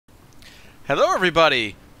Hello,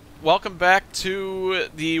 everybody! Welcome back to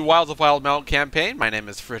the Wilds of Wildemount campaign. My name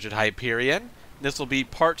is Frigid Hyperion. This will be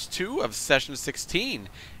part 2 of Session 16,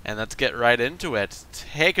 and let's get right into it.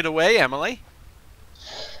 Take it away, Emily.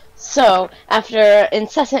 So, after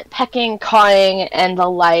incessant pecking, cawing, and the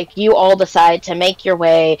like, you all decide to make your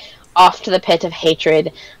way off to the pit of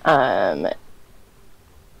hatred,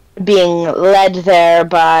 being led there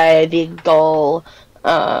by the gull,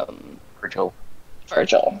 Virgil.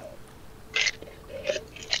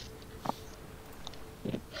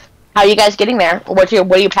 How are you guys getting there? What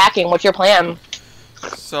are you packing? What's your plan?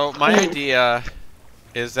 So, my idea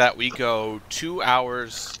is that we go 2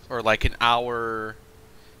 hours, or like an hour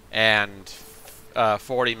and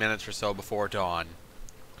 40 minutes or so before dawn.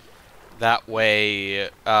 That way,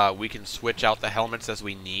 we can switch out the helmets as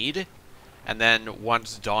we need, and then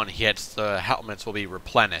once dawn hits, the helmets will be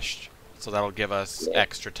replenished. So that'll give us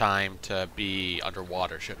extra time to be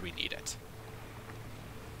underwater should we need it.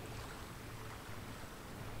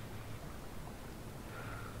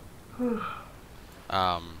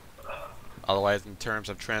 Otherwise, in terms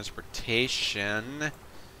of transportation,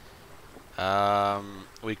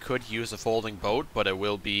 we could use a folding boat, but it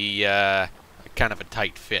will be kind of a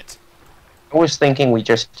tight fit. I was thinking we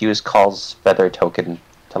just use Call's feather token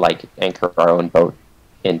to like anchor our own boat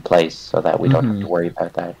in place so that we don't have to worry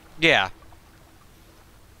about that. Yeah.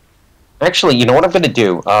 Actually, you know what I'm going to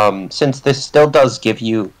do? Since this still does give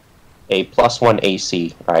you a +1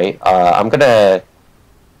 AC, right? I'm going to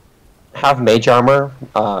have Mage Armor,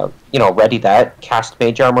 ready that. Cast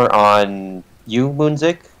Mage Armor on you,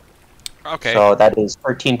 Moonzik. Okay. So that is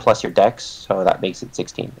 13 plus your dex, so that makes it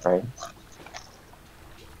 16, right?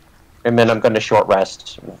 And then I'm going to short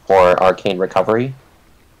rest for Arcane Recovery.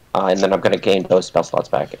 And then I'm going to gain those spell slots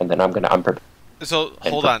back. And then I'm going to unprepare. So,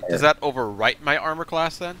 hold on. Does that overwrite my armor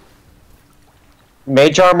class then?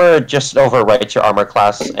 Mage Armor just overwrites your armor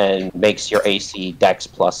class and makes your AC dex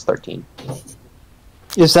plus 13.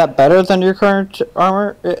 Is that better than your current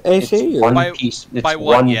armor AC? It's one piece. It's by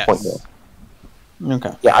 1 yes. point more.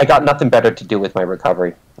 Okay. Yeah, I got nothing better to do with my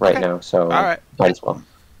recovery right now, so Alright. might as well.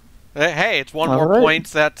 Hey, it's one more point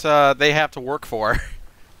that they have to work for.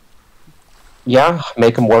 Yeah,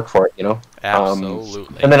 make them work for it, you know?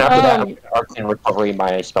 Absolutely. And then after that, I'm going to Arcane Recovery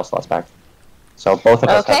my spell slots back. So both of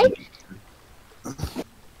us have...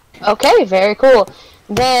 Okay, very cool.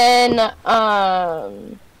 Then,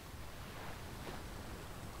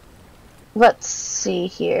 let's see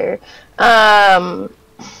here. How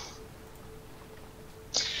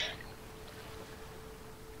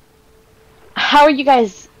are you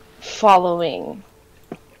guys following?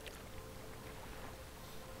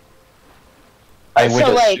 I would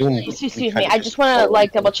assume excuse me, I just want to,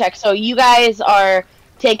 double check. So you guys are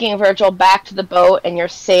taking Virgil back to the boat and you're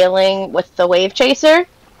sailing with the wave chaser?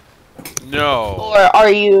 No. Or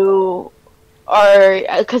are you...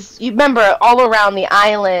 because you remember, all around the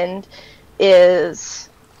island is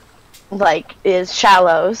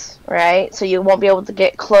shallows, right? So you won't be able to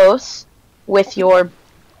get close with your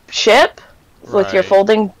ship, with your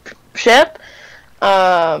folding ship,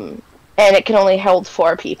 and it can only hold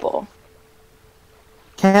 4 people.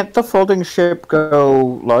 Can't the folding ship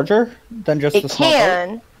go larger than just the small boat? It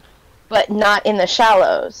can, but not in the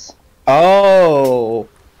shallows. Oh.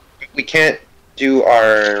 We can't do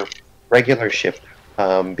our regular ship,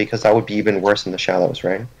 because that would be even worse in the shallows,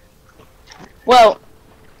 right? Well,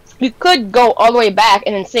 you could go all the way back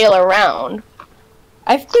and then sail around.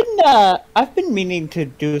 I've been meaning to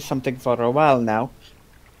do something for a while now.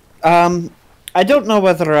 I don't know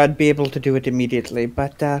whether I'd be able to do it immediately,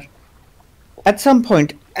 but at some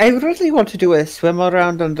point, I really want to do a swim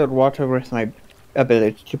around underwater with my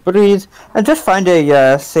ability to breathe, and just find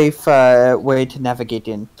a safe way to navigate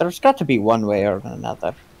in. There's got to be one way or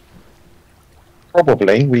another.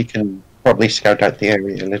 Probably. We can probably scout out the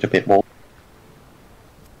area a little bit more.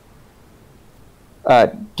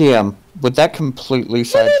 DM, would that completely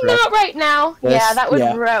sidetrack? Not right now. Yes, Yeah, that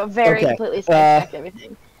would very completely sidetrack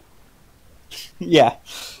everything. Yeah.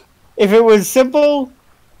 If it was simple,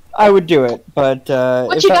 I would do it, but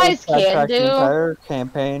what you guys can do... entire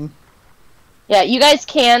campaign... Yeah, you guys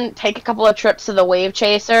can take a couple of trips to the wave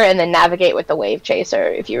chaser and then navigate with the wave chaser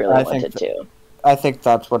if you really wanted to. I think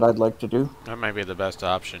that's what I'd like to do. That might be the best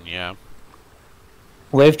option, yeah.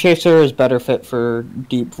 Wave chaser is better fit for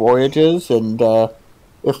deep voyages, and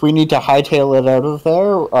if we need to hightail it out of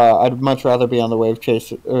there, I'd much rather be on the wave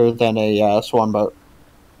chaser than a swan boat.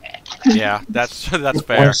 Yeah, that's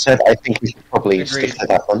fair. One said, I think we should probably stick to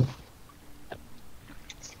that one.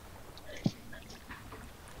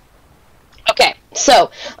 Okay,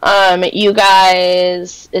 so, you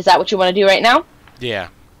guys, is that what you want to do right now? Yeah.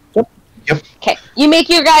 Yep. Okay, you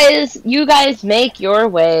guys make your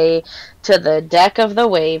way to the deck of the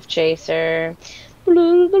Wave Chaser.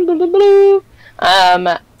 Arceus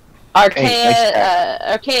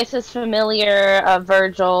is familiar.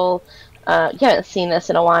 Virgil, you haven't seen this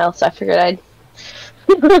in a while, so I figured I'd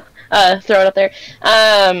throw it up there.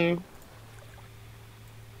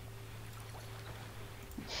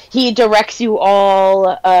 He directs you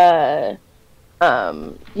all,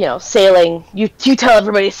 sailing. You tell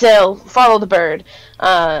everybody to sail, follow the bird,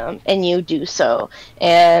 and you do so.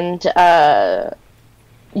 And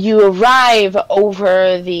you arrive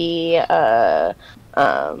over the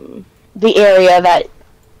area that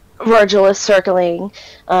Virgil is circling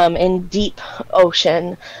in deep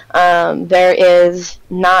ocean. There is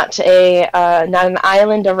not an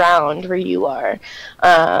island around where you are,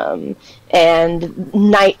 and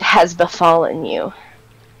night has befallen you.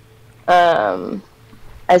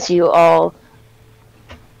 As you all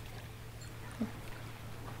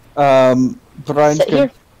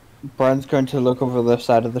Brian's going to look over the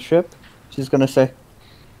side of the ship. She's going to say,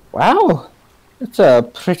 "Wow, it's a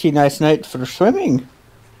pretty nice night for swimming."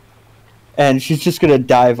 And she's just going to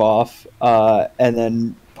dive off and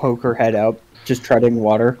then poke her head out, just treading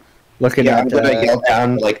water, looking at... I'm going to yell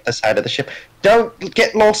down, like, the side of the ship. Don't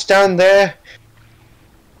get lost down there!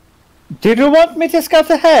 Do you want me to scout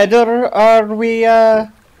ahead, or are we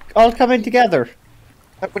all coming together?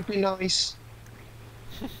 That would be nice.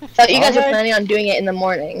 So you guys are planning on doing it in the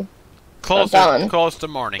morning. Close to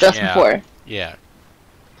morning, just before. Yeah.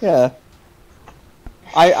 Yeah.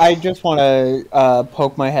 I just want to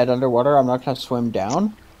poke my head underwater. I'm not going to swim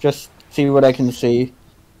down. Just see what I can see.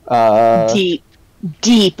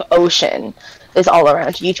 Deep ocean is all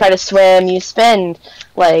around you. You try to swim. You spend,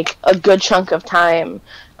 like, a good chunk of time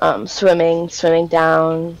swimming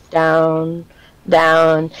down.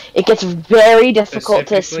 It gets very difficult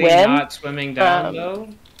to swim. Not swimming down, though.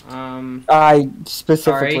 I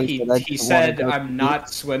specifically he said, "I'm not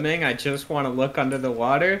swimming. I just want to look under the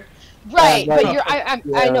water." Right, but you're. I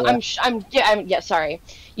know. Sorry.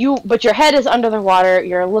 But your head is under the water.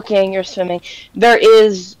 You're looking. You're swimming. There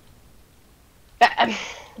is.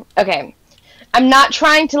 Okay. I'm not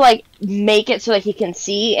trying to, like, make it so that he can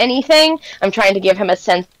see anything. I'm trying to give him a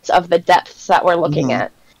sense of the depths that we're looking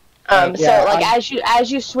at.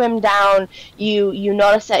 As you swim down, you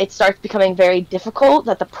notice that it starts becoming very difficult,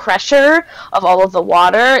 that the pressure of all of the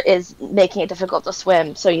water is making it difficult to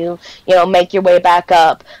swim. So you make your way back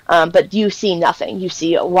up, but you see nothing. You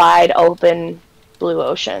see a wide open blue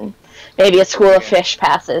ocean. Maybe a school of fish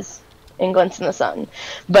passes and glints in the sun.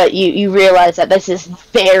 But you realize that this is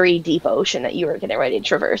very deep ocean that you are getting ready to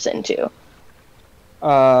traverse into.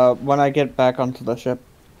 When I get back onto the ship,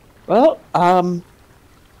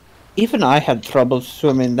 even I had trouble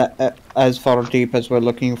swimming as far deep as we're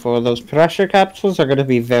looking for. Those pressure capsules are going to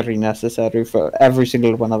be very necessary for every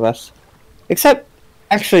single one of us. Except,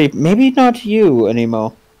 actually, maybe not you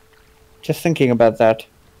anymore. Just thinking about that.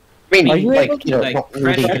 I mean, are you able to, not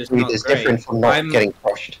really breathe is different from not getting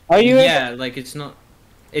crushed. Are you? Yeah, like it's not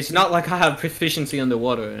like I have proficiency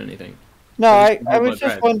underwater or anything. No, I was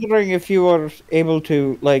just wondering if you were able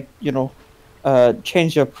to, like,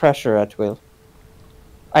 change your pressure at will.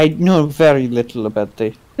 I know very little about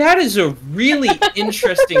the... That is a really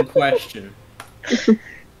interesting question.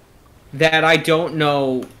 That I don't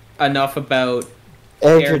know enough about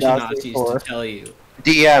air genazis to tell you.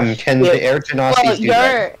 DM, can the air genazis do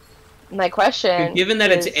that? My question given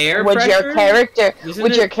that it's air would pressure,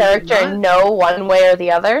 your character know one way or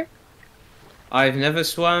the other? I've never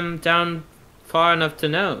swum down far enough to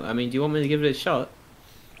know. I mean, do you want me to give it a shot?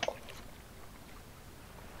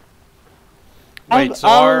 Wait,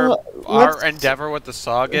 so our endeavor with the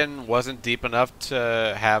Saugin wasn't deep enough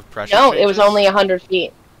to have pressure No, changes? it was only 100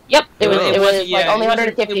 feet. Yep, it was like only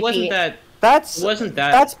 150 it wasn't feet. That's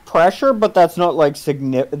pressure, but that's not like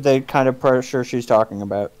the kind of pressure she's talking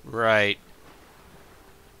about. Right.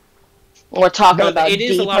 We're talking about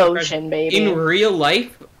deep ocean, baby. In real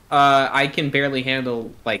life, I can barely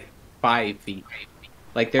handle like 5 feet.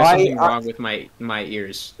 Like there's something wrong with my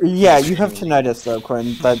ears. Yeah, you have tinnitus though,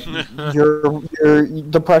 Quinn. That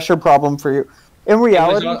the pressure problem for you. In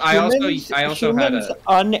reality, humans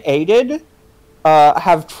unaided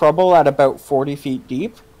have trouble at about 40 feet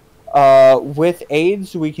deep. With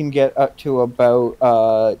aids, we can get up to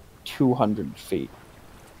about 200 feet.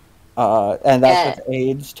 And that's with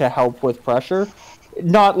aids to help with pressure.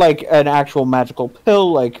 Not like an actual magical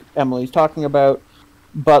pill like Emily's talking about,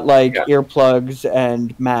 but like earplugs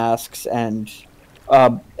and masks and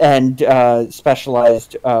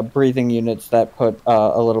specialized breathing units that put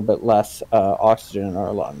a little bit less oxygen in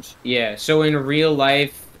our lungs. Yeah, so in real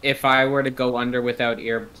life, if I were to go under without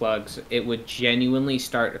earplugs, it would genuinely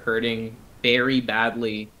start hurting very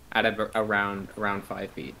badly at around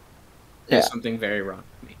 5 feet. There's something very wrong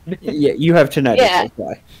with me. Yeah, you have tinnitus. Yeah.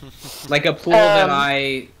 Like a pool that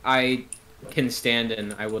I can stand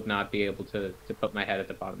in, I would not be able to put my head at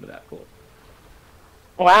the bottom of that pool.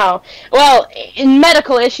 Wow. Well, in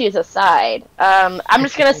medical issues aside, I'm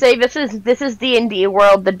just gonna say this is D&D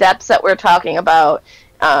world. The depths that we're talking about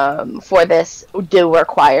for this do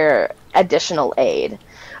require additional aid.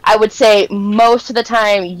 I would say most of the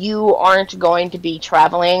time you aren't going to be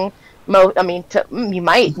traveling. You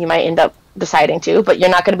might end up deciding to, but you're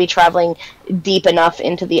not going to be traveling deep enough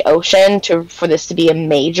into the ocean for this to be a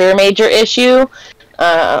major issue.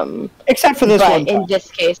 Except for this one. In this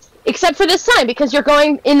case, except for this time, because you're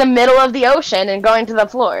going in the middle of the ocean and going to the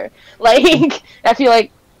floor. Like, I feel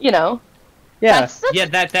like, you know. Yeah.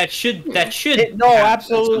 That should no,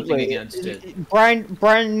 absolutely. Against it.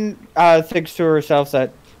 Brian thinks to herself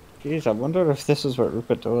that, geez, I wonder if this is what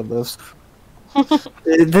Rupert doing this.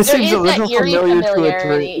 This seems a little familiar to a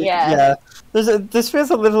degree. Yeah. This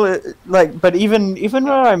feels a little like, but even when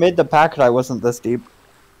I made the packet, I wasn't this deep.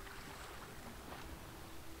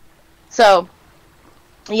 So,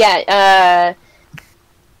 yeah,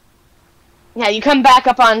 you come back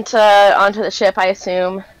up onto the ship, I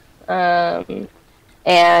assume,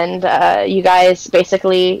 and you guys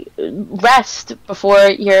basically rest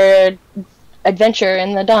before your adventure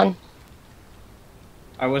in the dawn.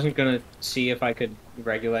 I wasn't gonna see if I could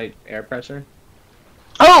regulate air pressure.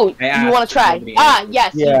 Oh, you want to try?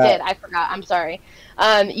 Yes, yeah. You did. I forgot. I'm sorry.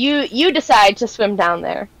 You decide to swim down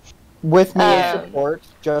there. With me as support,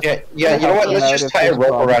 just... Yeah, you know what, let's just tie a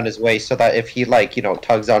rope around his waist so that if he, like, you know,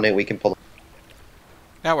 tugs on it, we can pull him.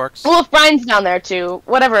 That works. Well, if Brian's down there, too,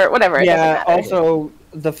 whatever, it doesn't matter. Also,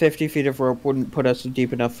 the 50 feet of rope wouldn't put us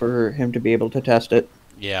deep enough for him to be able to test it.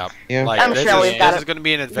 Yeah. Like, I'm sure we've got this is going to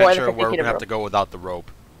be an adventure where we're going to have to go without the rope.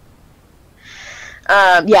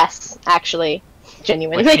 Yes, actually.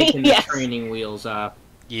 Genuinely, taking yes. the training wheels off.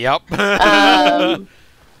 Yep.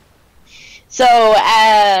 So,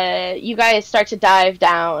 you guys start to dive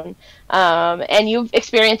down, and you've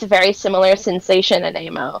experienced a very similar sensation in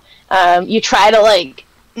Amo. You try to,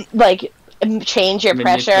 like change your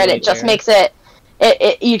pressure, and it just makes it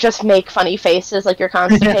you just make funny faces like you're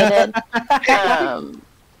constipated.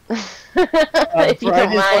 If you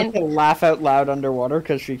don't mind. To laugh out loud underwater,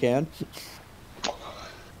 because she can.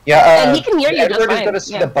 Yeah, and he can hear you just Edward fine. is going to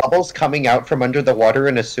see the bubbles coming out from under the water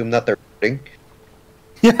and assume that they're floating.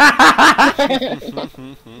 Oh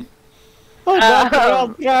god, we're all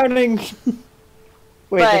drowning.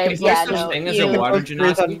 Wait, But, Is there such thing as a water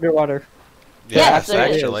genasi? underwater. Yes, there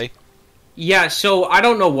is. actually. Yeah, so I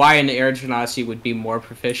don't know why an air genasi would be more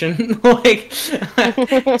proficient. Like,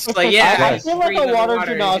 it's like, yeah, I just feel like breathe a water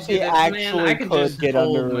underwater, you can do genasi this. actually Man, I can could just get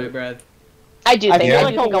hold under- my breath. I do I think, feel I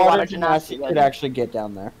like do a think water genasi genasi could actually get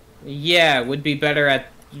down there. Yeah, would be better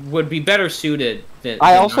suited than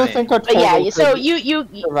I than also am. think a But yeah, total so could you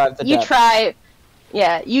survive the depth. try,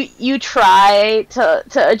 you try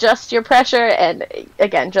to adjust your pressure, and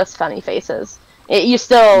again, just funny faces. You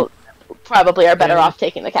still probably are better off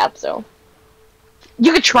taking the capsule.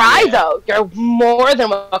 You could try though. You're more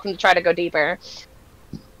than welcome to try to go deeper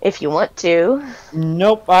if you want to.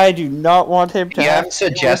 Nope, I do not want him to. Yeah,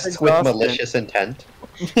 suggests with exhaustion. malicious intent.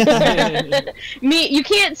 You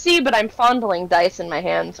can't see, but I'm fondling dice in my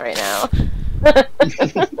hands right now.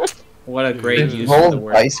 What a great use of the Roll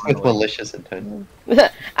word. dice with fondling. malicious intent.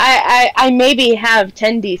 I maybe have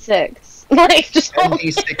 10d6. Like just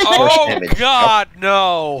 10d6 force Oh damage. God,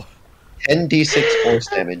 no! 10d6 force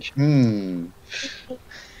damage.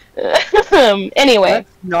 Anyway, Let's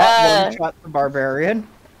not one shot the barbarian.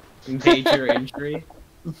 Major injury.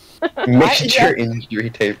 Mixture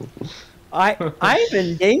injury table. I'm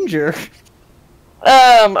in danger.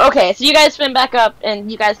 okay, so you guys swim back up, and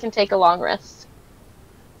you guys can take a long rest.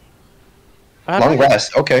 Long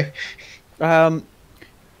rest, okay. Out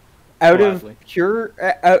of Gladly. pure,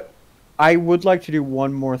 I would like to do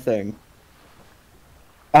one more thing.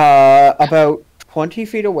 About 20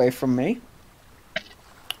 feet away from me,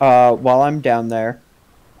 while I'm down there,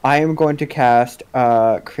 I am going to cast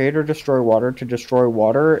Create or Destroy Water to destroy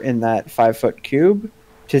water in that 5-foot cube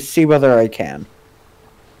to see whether I can.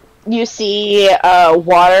 You see,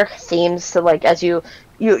 water seems to, like, as you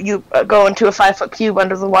go into a 5-foot cube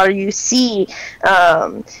under the water, you see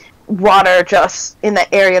water just in that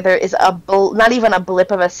area. There is not even a blip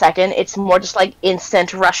of a second. It's more just like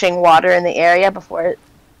instant rushing water in the area before it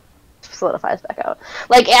solidifies back out.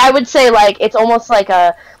 Like, I would say, like, it's almost like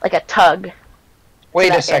a tug. Wait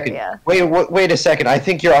a that second. area. Wait a second. I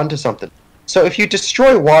think you're onto something. So if you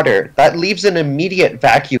destroy water, that leaves an immediate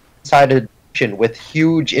vacuum inside a ocean with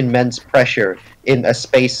huge, immense pressure in a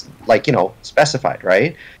space like, specified,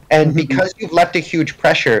 right? And because you've left a huge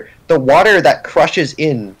pressure, the water that crushes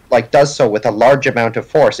in, does so with a large amount of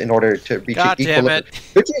force in order to reach God damn equilibrium. it.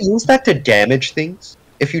 Would you use that to damage things?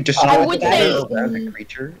 If you destroy I the would water say- around a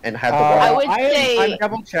creature and had the I water... would say- I'm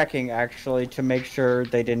double checking actually to make sure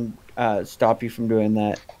they didn't stop you from doing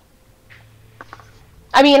that.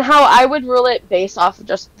 I mean, how I would rule it based off of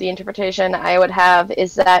just the interpretation I would have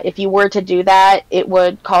is that if you were to do that, it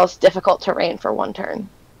would cause difficult terrain for one turn.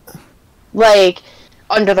 Like,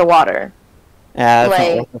 under the water. Yeah, that's Like,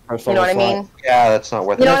 not worth the first You know what I level mean? Yeah, that's not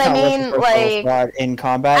worth You it. know what I That's not worth mean? the first level Like, slot in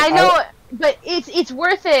combat. I know, but it's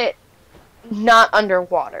worth it not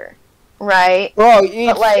underwater, right? Well,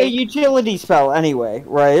 it's like- a utility spell anyway,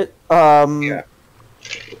 right? Yeah.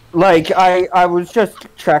 Like, I was just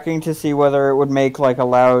checking to see whether it would make, like, a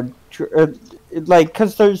loud...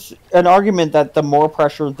 because there's an argument that the more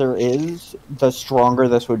pressure there is, the stronger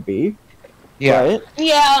this would be. Yeah. Right?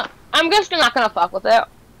 Yeah, I'm just not gonna fuck with it.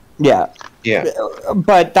 Yeah. Yeah.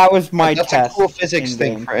 But that was my That's test. a cool physics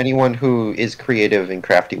thing in-game. for anyone who is creative and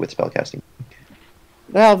crafty with spellcasting.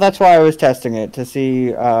 Well, that's why I was testing it, to see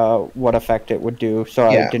what effect it would do, so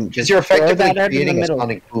I didn't because just you're throw effectively that out in the creating a middle.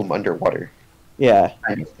 sonic boom underwater. Yeah.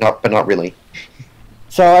 Kind of. But not really.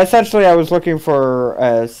 So essentially, I was looking for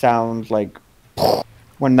a sound like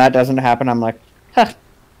when that doesn't happen. I'm like, huh.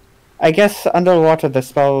 I guess underwater the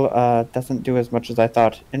spell doesn't do as much as I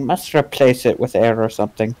thought. It must replace it with air or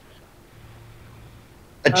something.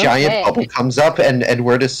 A giant Okay. bubble comes up, and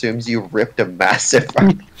Edward assumes you ripped a massive.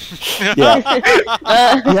 Yeah.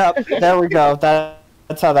 Uh, Yep. There we go.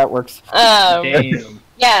 That's how that works. Damn.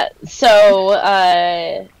 Yeah,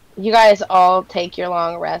 so you guys all take your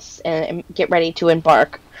long rests and get ready to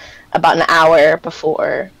embark about an hour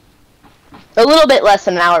before, a little bit less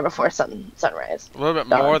than an hour before sunrise. A little bit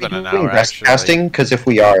Darn. more than an doing hour, rest actually. casting, because if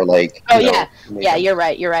we are like, Oh, you know, Yeah, you're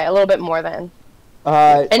right. A little bit more than.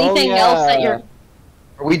 Oh, Anything else that you're...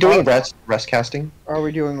 Are we doing rest casting? Are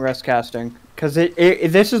we doing rest casting? Because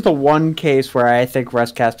this is the one case where I think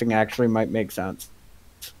rest casting actually might make sense.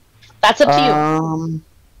 That's up to you.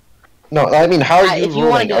 No, I mean, how are you if you wanna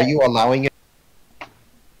ruling? do Are it. you allowing it?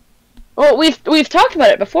 Well, we've talked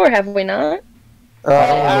about it before, have we not?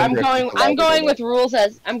 I'm remember going if with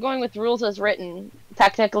rules as written,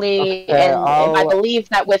 technically, Okay, and I I'll- believe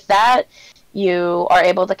that with that you are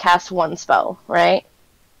able to cast one spell, right?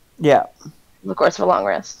 Yeah. Of course, for long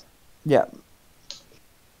rest. Yeah.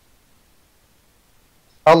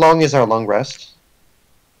 How long is our long rest?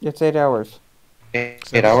 It's 8 hours. 8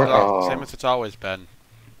 Same hours? as it's same as it's always been.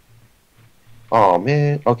 Oh,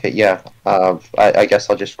 man. Okay, yeah. I guess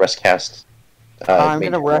I'll just rest cast. I'm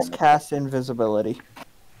Mage gonna rest Armor. cast invisibility.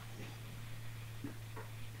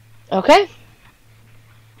 Okay.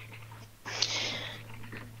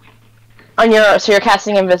 So you're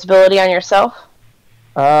casting invisibility on yourself?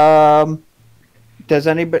 Does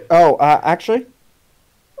anybody... Oh, actually...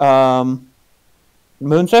 Moonsick?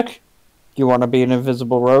 Do you want to be an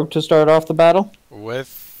invisible rogue to start off the battle?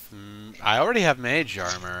 I already have mage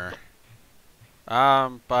armor.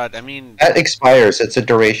 But I mean, That expires. It's a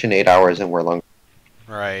duration 8 hours, and we're long.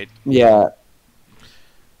 right? Yeah.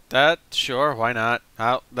 Sure, why not?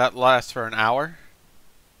 That lasts for an hour.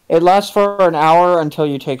 It lasts for an hour until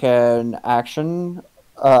you take an action,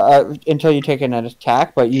 until you take an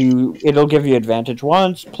attack, but it'll give you advantage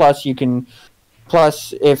once, plus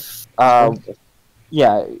if,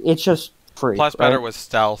 yeah, it's just free. Plus, better right? with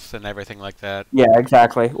stealth and everything like that. Yeah,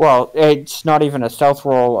 exactly. Well, it's not even a stealth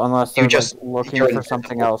roll unless they're looking you're for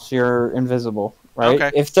something invisible. else. You're invisible, right?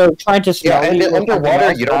 Okay. If they're trying to Yeah, smell and you with something underwater,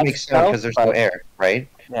 else, you don't that's make sound because stealth, there's no but- air, right?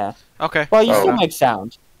 Yeah. Okay. Well, you Oh. still make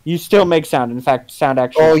sound. You still make sound. In fact, sound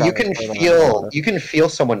actually. Oh, you travels can further feel underwater.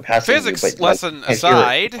 someone passing Physics you, but lesson you can't hear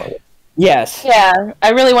it. aside. Yes. Yeah, I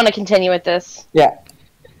really want to continue with this.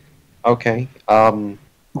 Okay.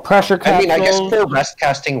 Pressure I mean, I guess capsules. for rest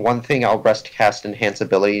casting, one thing I'll rest cast enhance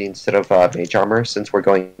ability instead of mage armor since we're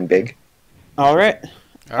going big. All right.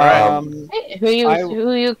 All right. Hey,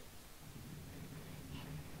 who you?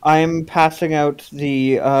 I'm passing out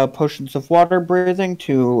the potions of water breathing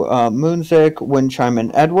to Moonsick, Windchime, and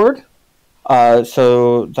Edward,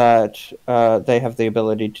 so that they have the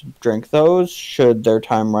ability to drink those should their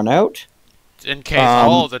time run out. In case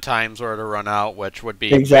all the times were to run out, which would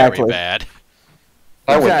be Exactly. very bad.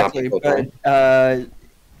 That Exactly, would not be good. but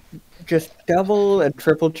just double and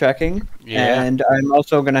triple checking, Yeah. and I'm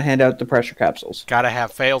also going to hand out the pressure capsules. Gotta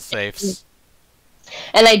have fail safes.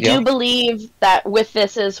 And I Yeah. do believe that with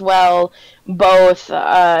this as well, both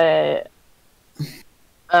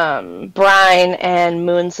Brine and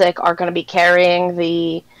Moonsick are going to be carrying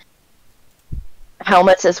the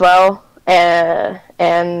helmets as well,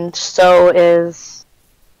 and so is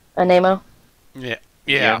Anemo.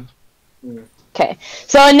 Yeah. Okay,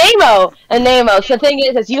 so Anemo. So the thing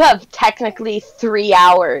is you have technically 3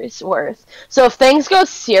 hours worth. So if things go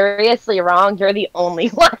seriously wrong, you're the only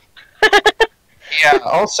one. Yeah.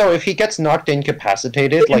 Also, if he gets knocked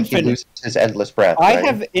incapacitated, like he loses his endless breath. I right?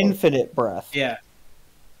 have infinite breath. Yeah.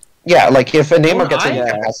 Yeah, like if Anemo gets I-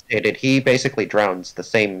 incapacitated, he basically drowns the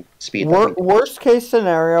same speed. Worst case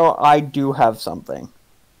scenario, I do have something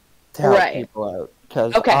to help Right. people out.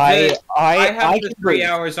 Because Okay. I have the can 3 breathe.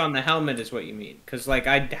 hours on the helmet, is what you mean? Because like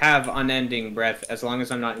I have unending breath as long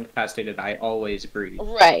as I'm not incapacitated. I always breathe.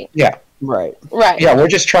 Right. Right. Yeah, we're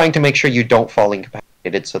just trying to make sure you don't fall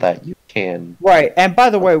incapacitated so that you can. Right, and by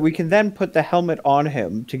the way, we can then put the helmet on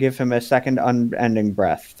him to give him a second unending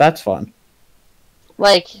breath. That's fun.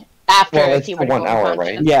 Like after Well, if it's he for were to 1 go hour,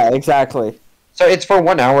 unconscious. right? Yeah, exactly. So it's for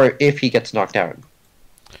 1 hour if he gets knocked out.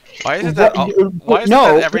 Why is it that? Why is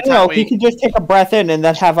no, it that every no, time he we? can just take a breath in and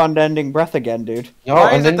then have unending breath again, dude. No,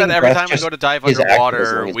 Why is it unending that every breath time we just go to dive is active as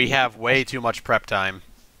underwater, long as we you- have way too much prep time?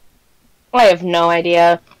 I have no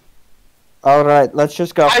idea. All right, let's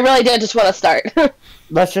just go. I really did just want to start.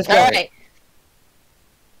 Let's just go. All right.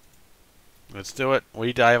 Let's do it.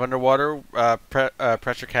 We dive underwater.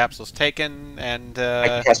 Pressure capsules taken, and I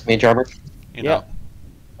can cast Mage Armor. you know.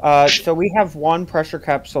 So we have 1 pressure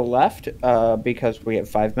capsule left because we have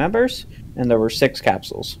 5 members, and there were 6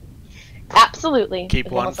 capsules. Absolutely. Keep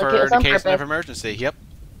It's one almost like for it was the on case of purpose. emergency. Yep.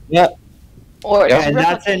 Yep. Or Yeah. just And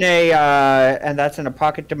that's in replicate. a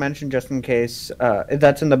pocket dimension just in case.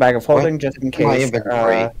 That's in the bag of holding just in My case.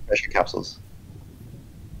 inventory pressure capsules.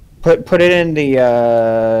 Put it in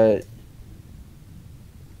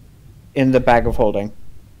the bag of holding,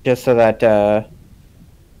 just so that.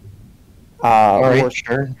 All right, we're-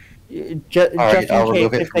 sure. Just Alright, in I'll case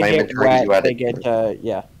remove it if from they my get inventory, wet, you add they it. get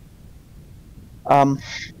yeah.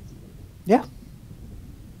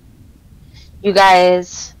 You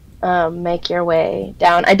guys make your way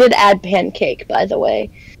down. I did add Pancake, by the way.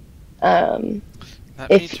 Let me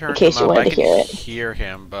If- in turn case him you up. wanted I to can hear it. hear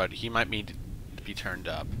him, but he might need to be turned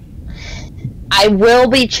up. I will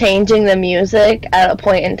be changing the music at a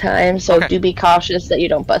point in time, so Okay. do be cautious that you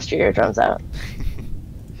don't bust your eardrums out.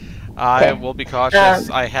 I Okay. will be cautious.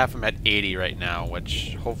 I have him at 80 right now,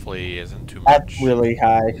 which hopefully isn't too much. That's really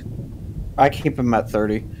high. I keep him at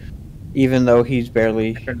 30, even though he's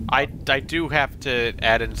barely. I do have to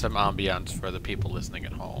add in some ambiance for the people listening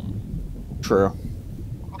at home. True.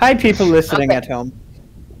 Hi, people listening Okay. at home.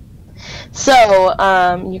 So,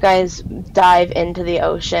 you guys dive into the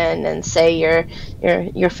ocean and say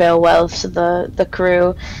your farewells to the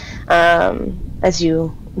crew as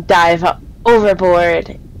you dive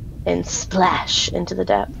overboard and splash into the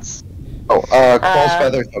depths. Oh, Cole's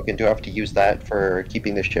Feather Token. Do I have to use that for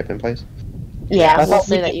keeping the ship in place? Yeah, I we'll thought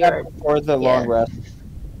we say that did that you're. before the long rest.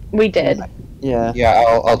 We did. Yeah. Yeah,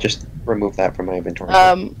 I'll just remove that from my inventory.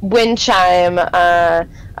 Wind chime.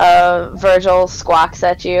 Virgil squawks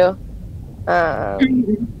at you,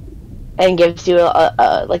 and gives you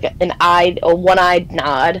a one-eyed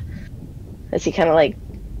nod as he kind of like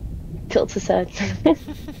tilts his head.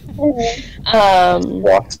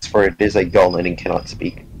 Walks for it is a yawn and cannot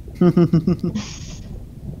speak.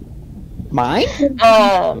 Mine?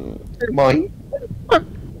 Mine.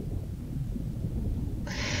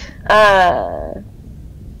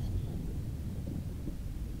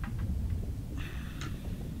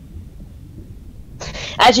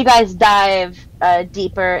 As you guys dive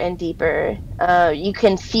deeper and deeper, you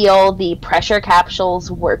can feel the pressure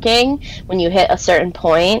capsules working when you hit a certain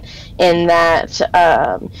point, in that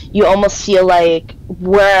you almost feel like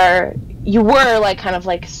where you were like kind of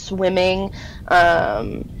like swimming.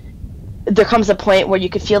 There comes a point where you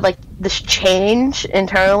could feel like this change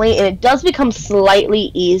internally, and it does become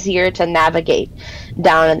slightly easier to navigate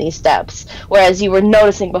down in these depths. Whereas you were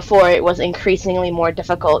noticing before it was increasingly more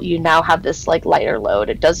difficult, you now have this like lighter load.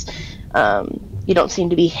 It does, you don't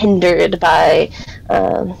seem to be hindered by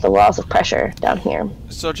the laws of pressure down here.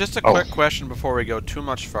 So just a quick question before we go too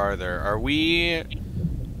much farther. Are we...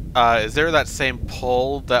 is there that same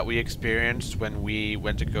pull that we experienced when we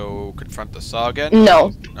went to go confront the saw again?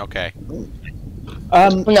 No. Okay.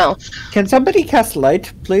 No. Can somebody cast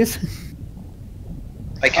light, please?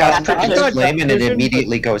 I cast I Produce thought Flame and it vision,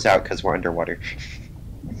 immediately goes out because we're underwater.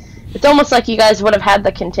 It's almost like you guys would have had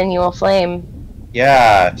the continual flame.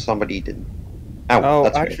 Yeah, somebody did. Oh,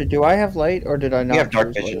 that's actually, do I have light or did I not? we have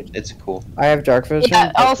dark choose vision. light? It's cool. I have dark vision.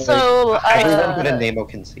 Yeah, but, also, Everyone but a Nemo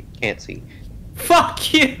can't see.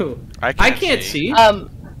 Fuck you! I can't see.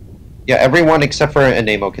 Yeah, everyone except for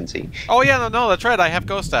Anemo can see. Oh yeah, no, that's right. I have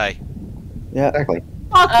Ghost Eye. Yeah. Exactly.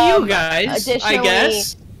 Fuck you guys, I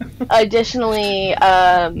guess. Additionally,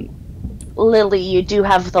 Lily, you do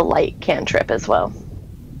have the light cantrip as well.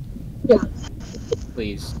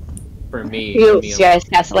 Please. For me. You me guys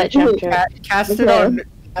cast a light cantrip. Cast it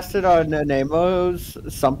on Nemo's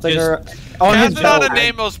something Just or on Cast his it on belt.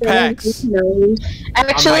 Anemo's pecs.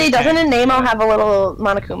 Actually, On my doesn't pen. Anemo have a little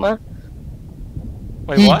Monokuma?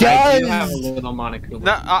 Wait, He what? does. I do have a little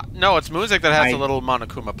Monokuma. No, it's Music that has I- the little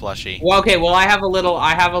Monokuma plushie. Well, okay. Well, I have a little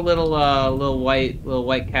little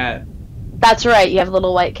white cat, That's right, you have a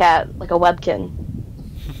little white cat, like a webkin.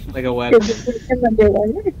 like a web.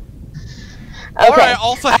 Or Okay. I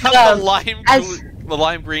also have as- the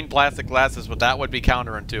lime green plastic glasses, but that would be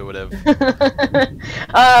counterintuitive.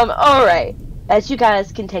 Alright. As you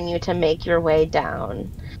guys continue to make your way down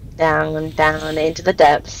into the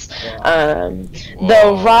depths,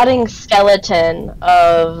 the rotting skeleton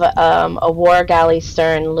of a war galley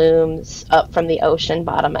stern looms up from the ocean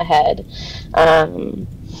bottom ahead.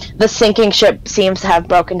 The sinking ship seems to have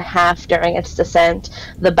broken half during its descent,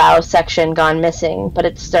 the bow section gone missing, but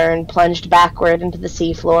its stern plunged backward into the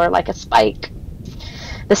seafloor like a spike.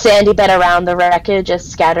 The sandy bed around the wreckage is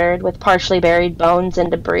scattered with partially buried bones and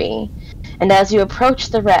debris, and as you approach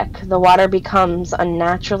the wreck, the water becomes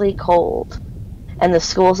unnaturally cold, and the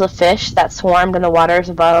schools of fish that swarmed in the waters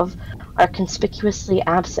above are conspicuously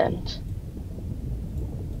absent.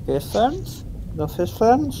 Fish ferns? No fish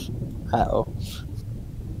ferns? Uh-oh.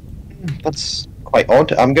 That's quite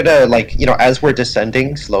odd. I'm gonna, like, you know, as we're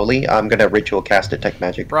descending slowly, I'm gonna ritual cast Detect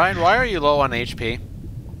Magic. Brian, why are you low on HP?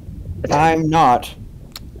 I'm not.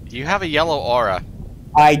 You have a yellow aura.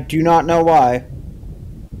 I do not know why.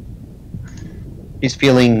 He's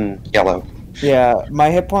feeling yellow. Yeah,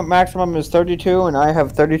 my hit point maximum is 32, and I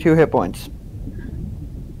have 32 hit points.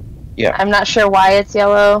 I'm not sure why it's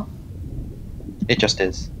yellow. It just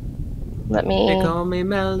is. Let me... They call me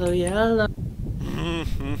Mellow Yellow.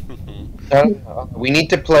 We need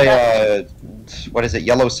to play, what is it?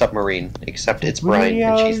 Yellow Submarine. Except it's Brian, We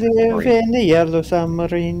and all she's the live submarine. in the yellow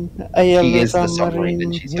submarine. A yellow He is the submarine. submarine,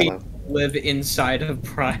 and she's yellow. Live inside of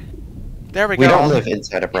Brian. There we We go. don't live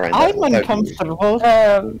inside of Brian. I'm That- uncomfortable.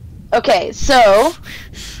 Okay, so...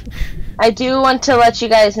 I do want to let you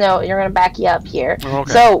guys know, you're going to back you up here.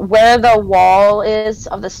 Okay. So, where the wall is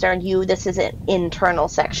of the stern, this is an internal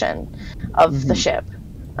section of the ship.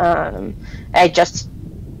 I just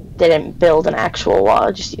didn't build an actual wall,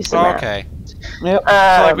 I just used the map. Okay. Yep. So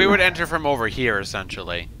like we would enter from over here,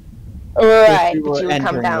 essentially. Right, you but were you would come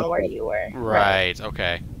entering down the- where you were. Right.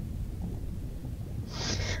 Okay.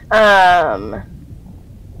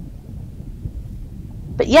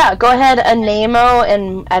 But yeah, go ahead, Anemo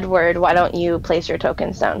and Edward, why don't you place your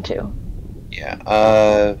tokens down too?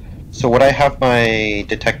 Yeah, so would I have my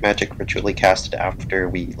Detect Magic ritually casted after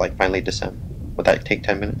we, like, finally descend? Would that take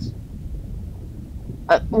 10 minutes?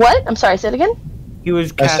 What? I'm sorry, say it again? He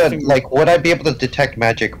was I said, casting. like, would I be able to Detect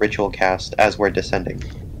Magic ritual cast as we're descending?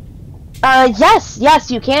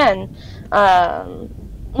 Yes, you can.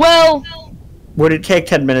 Well, Would it take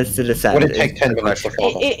 10 minutes to descend? Would it take 10 minutes to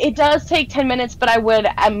fall down? it does take 10 minutes, but I would,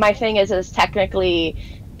 my thing is technically,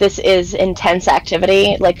 this is intense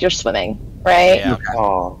activity, like you're swimming, right? Yeah.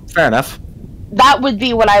 Oh, Fair enough. That would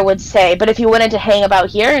be what I would say, but if you wanted to hang about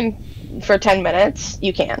here and for 10 minutes,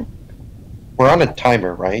 you can. we're on a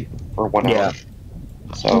timer, right? For 1 hour. Yeah.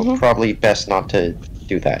 So probably best not to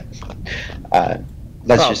do that.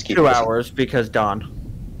 Let's just keep 2 this. hours because dawn.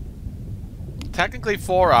 Technically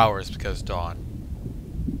 4 hours because dawn.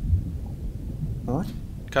 What?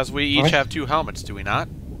 Because we each What? have 2 helmets, do we not?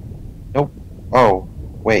 Oh,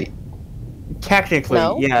 wait. Technically,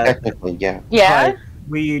 No? yeah. Technically, yeah. Yeah?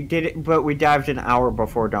 We did it, but we dived an hour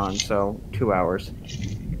before dawn, so 2 hours.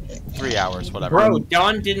 3 hours, whatever. Bro,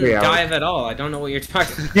 Dawn didn't 3 hours. dive at all. I don't know what you're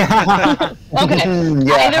talking about. Okay.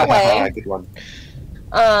 yeah, Either way. good one.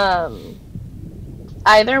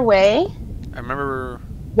 Either way, I remember.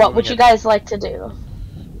 what would you guys like to do?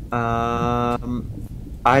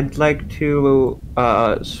 I'd like to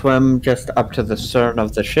swim just up to the stern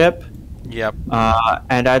of the ship, Yep.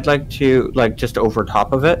 and I'd like to just over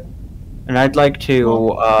top of it, and I'd like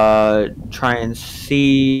to try and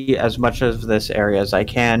see as much of this area as I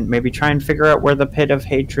can. Maybe try and figure out where the Pit of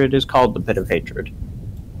Hatred is called. The Pit of Hatred.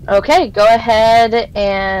 Okay, go ahead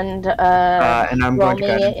and And I'm roll going to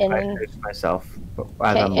go ahead me and in- introduce myself. As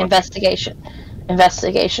okay, I'm looking.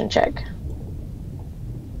 investigation check.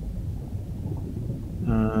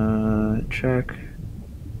 Check.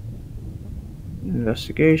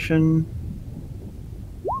 Investigation.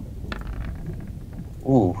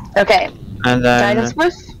 Ooh. Okay, And then guidance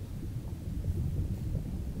boost.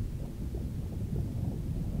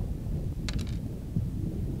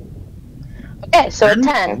 Okay, so a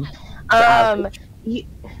 10. You,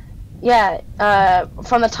 yeah,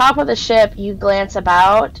 from the top of the ship, you glance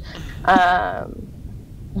about.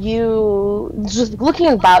 You just looking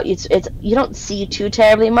about. It's you don't see too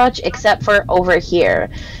terribly much, except for over here.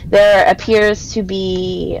 There appears to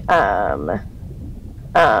be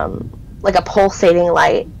like a pulsating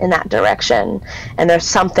light in that direction, and there's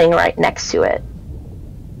something right next to it.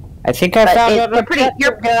 I think I found it.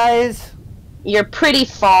 Guys. You're pretty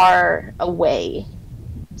far away.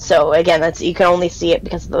 So again, you can only see it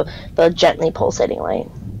because of the gently pulsating light.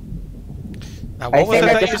 Now, what was it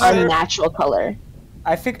that you said? Unnatural color.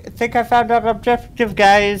 I think I found our objective,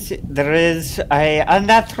 guys. There is a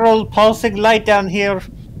unnatural pulsing light down here.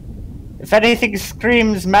 If anything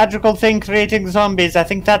screams magical thing creating zombies, I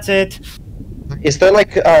think that's it. Is there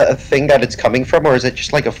like a thing that it's coming from, or is it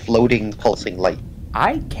just like a floating pulsing light?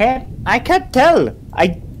 I can't tell.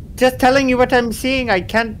 I just telling you what I'm seeing. I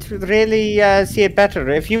can't really see it better.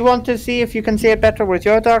 If you want to see if you can see it better with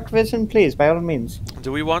your dark vision, please, by all means.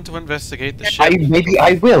 Do we want to investigate the ship? Maybe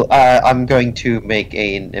I will. I'm going to make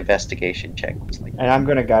an investigation check. And I'm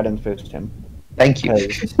going to guidance boost him. Thank you.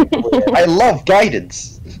 I love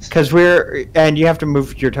guidance. Because and you have to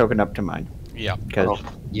move your token up to mine. Yeah.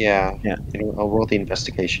 Yeah. You know, I'll roll the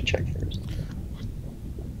investigation check first.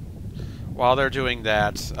 While they're doing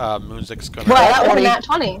that, Moonzik's gonna... Well, that was a nat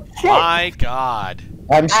 20. My god.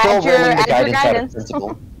 I'm still rolling the guidance out of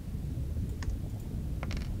principle.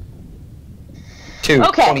 2,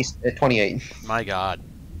 okay. 28. My god.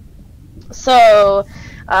 So,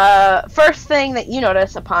 first thing that you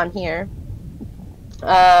notice upon here,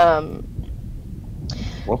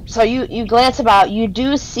 Whoops. so you glance about, you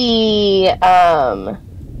do see that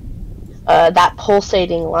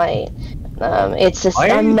pulsating light. It's this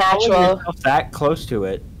unnatural. That close to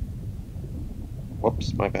it.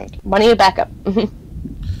 Whoops, my bad. Why don't you back up?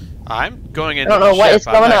 I'm going into I don't know the what ship. is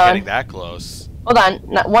going I'm not on. getting that close. Hold on.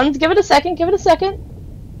 Give it a second.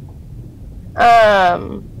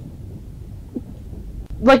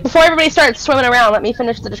 Like before everybody starts swimming around, let me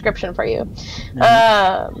finish the description for you.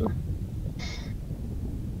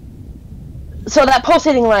 So that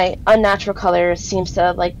pulsating light, unnatural color, seems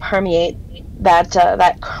to like permeate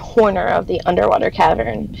that corner of the underwater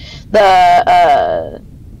cavern. The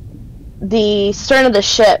stern of the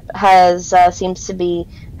ship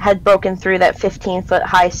had broken through that 15-foot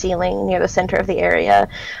high ceiling near the center of the area.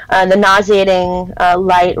 The nauseating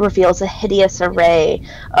light reveals a hideous array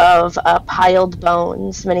of piled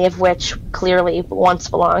bones, many of which clearly once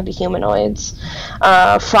belonged to humanoids.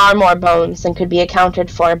 Far more bones than could be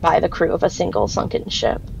accounted for by the crew of a single sunken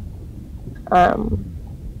ship.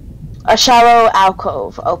 A shallow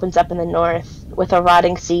alcove opens up in the north, with a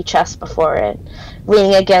rotting sea chest before it,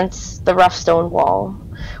 leaning against the rough stone wall.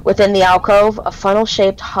 Within the alcove, a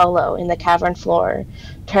funnel-shaped hollow in the cavern floor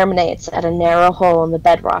terminates at a narrow hole in the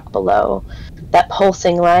bedrock below. That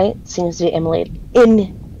pulsing light seems to be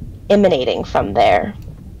emanating from there.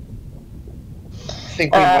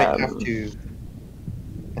 I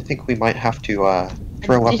think we might have to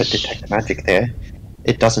throw up a detect magic there.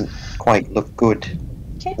 It doesn't quite look good.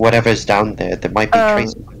 Okay. Whatever's down there might be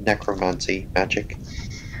traces of necromancy magic.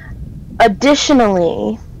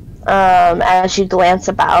 Additionally, as you glance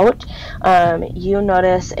about, you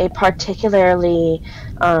notice a particularly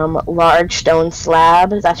large stone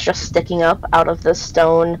slab that's just sticking up out of the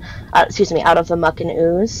out of the muck and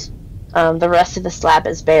ooze. The rest of the slab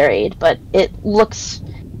is buried, but it looks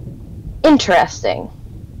interesting.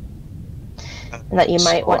 And that you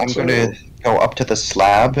might want to... I'm going to go up to the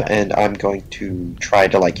slab, and I'm going to try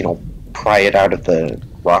to, pry it out of the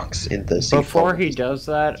rocks in the sea. Before he does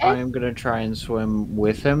that, I am going to try and swim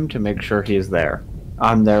with him to make sure he's there.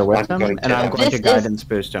 I'm there with him, and I'm going to guidance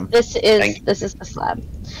boost him. This is the slab.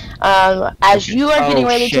 As you are getting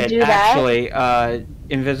ready to do that... Actually,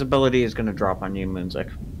 invisibility is going to drop on you,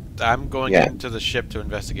 Moonzik. I'm going into the ship to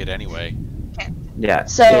investigate anyway. Okay. Yeah.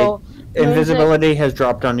 So... invisibility has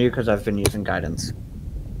dropped on you because I've been using guidance.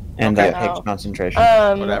 And that takes concentration.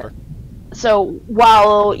 Whatever. So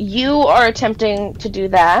while you are attempting to do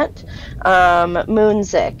that,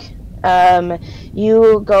 Moonzik,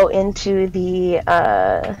 you go into the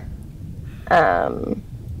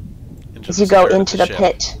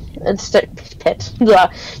pit.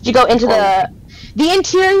 Yeah. You go into the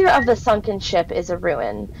interior of the sunken ship is a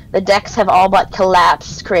ruin. The decks have all but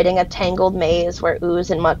collapsed, creating a tangled maze where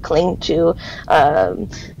ooze and muck cling to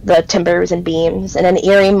the timbers and beams, and an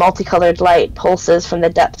eerie multicolored light pulses from the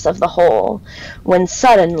depths of the hole, when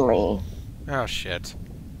suddenly... Oh, shit.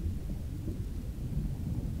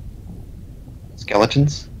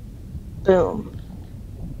 Skeletons? Boom.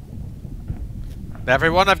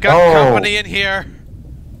 Everyone, I've got company in here.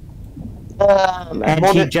 And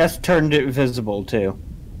he just turned it visible too.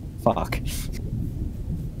 Fuck.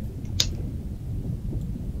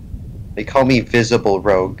 They call me Visible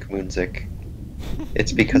Rogue, Moonzik.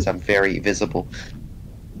 It's because I'm very visible.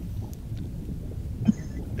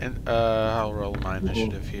 And I'll roll my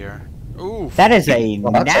initiative here. Ooh. That is a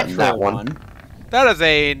Well, that's a natural fat one. That is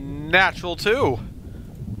a natural 2.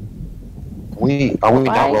 Are we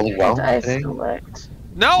not rolling well I today? select?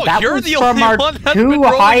 No, That you're was the from only our one that's two been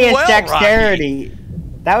rolling highest well, dexterity. Rocky.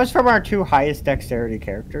 That was from our 2 highest dexterity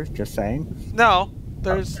characters. Just saying. No,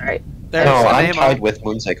 there's Right. there's No, a I'm name tied on. with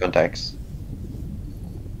Moonzik on Dex.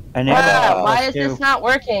 I never. Why is this not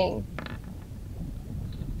working?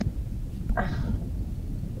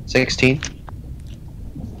 16.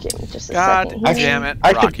 Give me just a God second. damn it,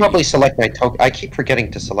 I Rocky. should probably select my token. I keep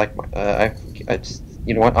forgetting to select my. I just,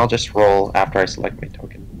 you know what? I'll just roll after I select my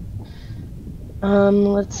token.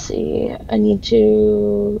 Let's see. I need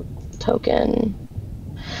to token.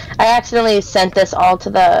 I accidentally sent this all to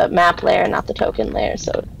the map layer, not the token layer,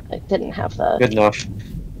 so I didn't have the. Good enough.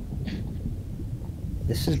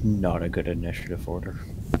 This is not a good initiative order.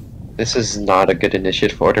 This is not a good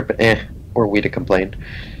initiative order, but were we to complain?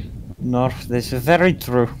 No, this is very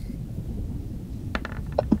true.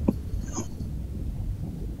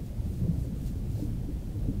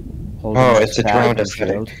 Oh, it's a drowned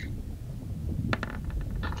aesthetic.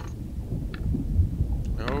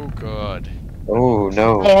 Oh, good. Oh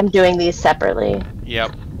no, I am doing these separately.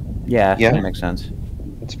 Yep. Yeah, Yeah. that makes sense.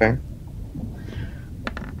 that's fair.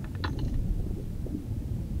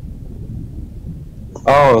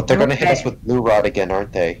 Oh, they're gonna hit us with blue rod again,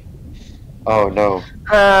 aren't they? Oh no.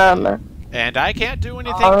 And I can't do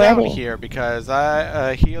anything down Alrighty. here because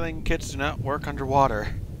healing kits do not work underwater.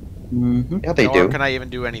 Mm-hmm. Yeah, they Nor do. can I even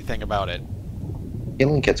do anything about it.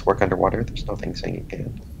 Healing kits work underwater. There's nothing saying it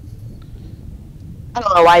can't. I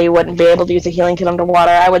don't know why you wouldn't be able to use a healing kit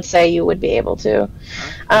underwater. I would say you would be able to.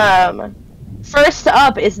 First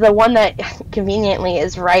up is the one that conveniently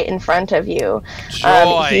is right in front of you.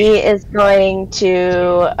 Joy. He is going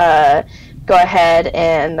to go ahead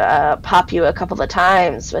and pop you a couple of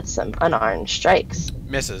times with some unarmed strikes.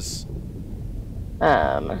 Misses.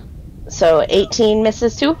 So 18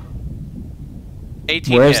 misses too?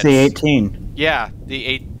 18 Where's hits. the 18? Yeah, the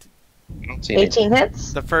 8. I don't see anything. 18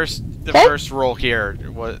 hits? The first Okay. first roll here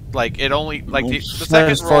was like it only like the It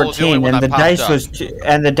second says roll was the only one and that the popped dice up. was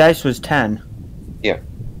and the dice was 10.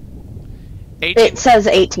 18. It says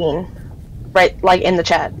 18. Right, like in the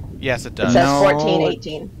chat. Yes, it It does. says No. 14,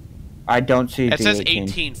 18. I don't see It the says 18.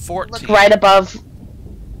 18, 14. Look right above.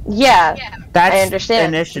 Yeah. That's I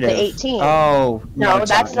understand. initiative. The 18. Oh No,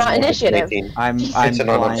 it's that's not initiative. 18. I'm It's an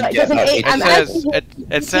unarmed blind. It doesn't. Yeah, I'm It says asking you-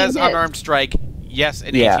 it says 18 hits. unarmed strike. Yes,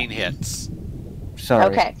 and Yeah. 18 hits. Sorry.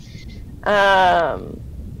 Okay.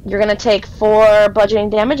 You're gonna take 4 bludgeoning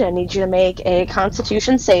damage. I need you to make a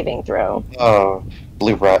Constitution saving throw. Oh,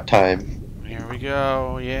 blue rot time. Here we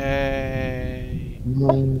go. Yay.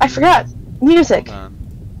 I forgot music. Hold on.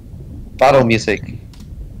 Battle music.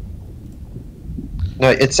 No,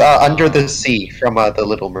 it's Under the Sea from The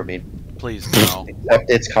Little Mermaid. Please no. Except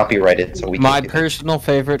it's copyrighted, so we My can't do that. personal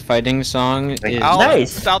favorite fighting song is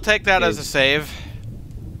Nice. I'll take that as a save.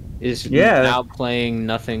 Yeah. now playing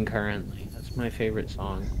Nothing Currently. That's my favorite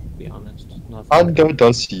song, to be honest. Nothing. Under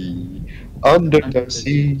the sea, under the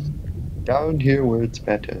sea, down here where it's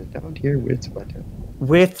better, down here where it's better.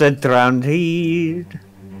 With the drowned heat.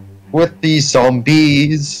 With these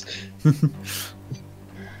zombies.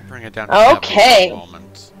 Bring it down to Okay. 70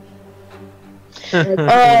 moments.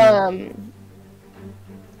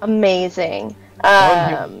 Amazing.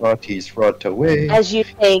 Parties rot away. As you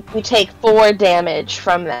take 4 damage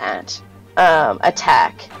from that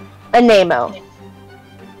attack. Anemo,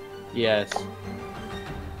 Yes.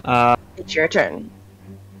 it's your turn.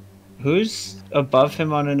 Who's above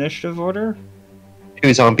him on initiative order?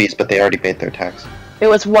 2 zombies, but they already made their attacks. It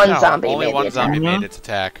was one No, zombie. Only made one the attack. zombie attack. made its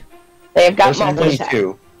attack. They've got There's multiple only attacks.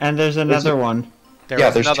 2. And there's another one. There's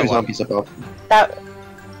There's another 2 one. zombies above. That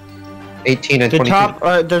 18 and The 22.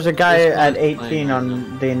 top, there's a guy This at one's 18 playing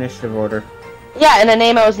on the initiative order. yeah, and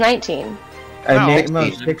Anemo is 19. No. Nemo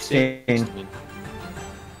 16.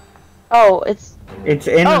 Oh, it's It's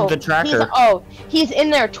in the tracker. He's in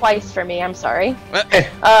there twice for me. I'm sorry.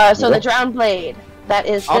 Eh, So the drowned blade. That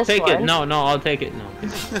is I'll this take it. one. No, I'll take it.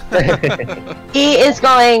 No. He is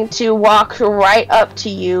going to walk right up to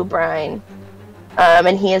you, Brian.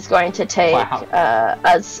 And he is going to take Wow.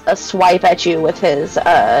 a swipe at you with his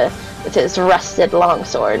rusted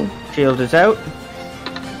longsword. Shield is out.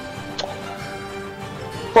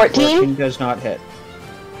 14? 14 does not hit.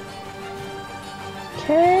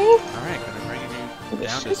 Okay. Alright, gonna bring you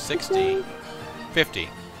down to 60. 50.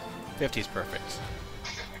 50's perfect.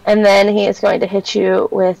 And then he is going to hit you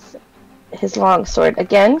with his longsword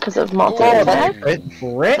again because of multi-attack. Crit.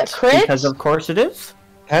 Crit, The crit? because of course it is.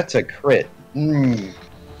 That's a crit.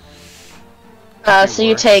 So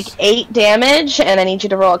you take 8 damage, and I need you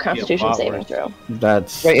to roll a Constitution lot saving worse. throw.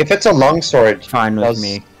 That's Wait, if it's a longsword, fine with does-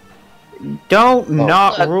 me. Don't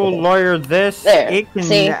not Look. rule lawyer this. There, It can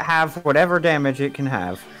see? have whatever damage it can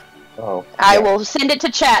have. Oh, I yeah. will send it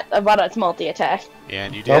to chat about its multi-attack.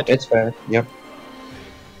 And you Nope, did. it's fair. Yep.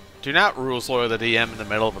 Do not rules lawyer the DM in the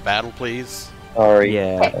middle of a battle, please. Sorry.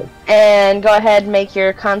 Yeah. And go ahead and make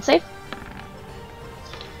your con save.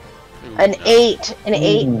 Ooh, An no. 8. An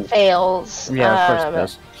 8 Ooh. fails. Yeah, of course it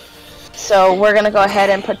does. So we're going to go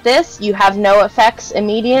ahead and put this. You have no effects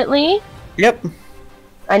immediately. Yep.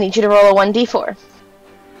 I need you to roll a 1d4.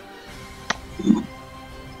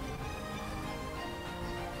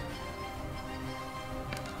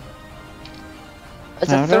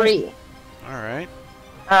 It's a Alright. 3. Alright.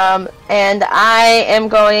 And I am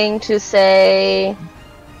going to say,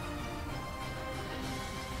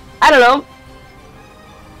 I don't know.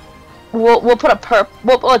 We'll put a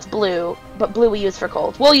well, it's blue, but blue we use for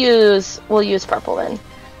cold. We'll use purple then.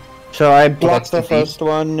 So I block that's the the first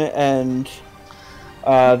one, and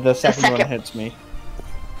the second one second. hits me.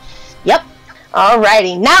 Yep.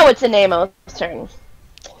 Alrighty. Now it's Anemo's turn.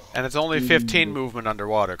 And it's only 15 movement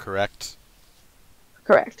underwater, correct?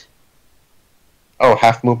 Correct. Oh,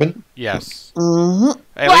 half movement? Yes. Mm-hmm.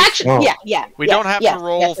 At Well, least actually, Oh. yeah. we yes, don't have yes, to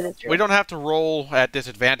roll. Yes, it is true. We don't have to roll at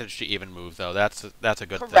disadvantage to even move, though. That's a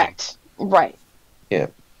good thing. Correct. Right.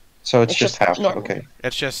 So it's It's just just half. normal. Okay.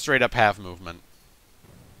 It's just straight up half movement.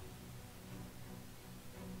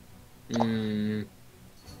 Mm,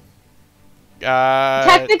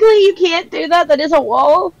 Technically, you can't do that. That is a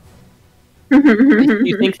wall.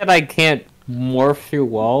 you think that I can't morph through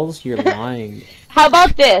walls? You're lying. How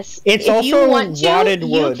about this? It's if you also want to, rotted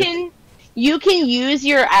wood. You can use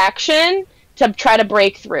your action to try to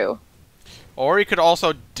break through. Or you could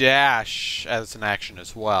also dash as an action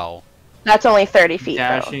as well. That's only 30 feet, though.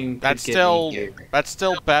 Dashing. could That's get still me. that's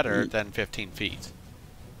still better than 15 feet.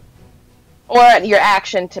 Or your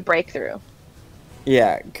action to break through.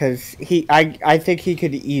 Yeah, because I think he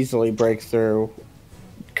could easily break through,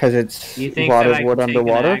 because it's You think that I rotted could wood take an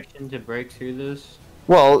underwater. action to break through this?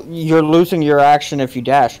 Well, you're losing your action if you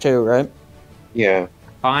dash too, right? Yeah.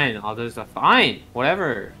 Fine, I'll do the fine.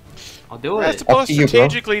 Whatever. I'll do I it. suppose to you, bro.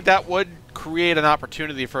 strategically that would create an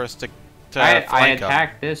opportunity for us to I flank 'em.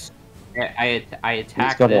 attack this. I He's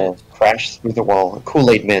attack gonna this. crash through the wall,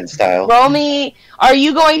 Kool-Aid Man style. Roll me. Are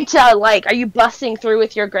you going to, are you busting through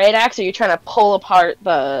with your great axe, or are you trying to pull apart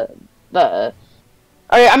I'm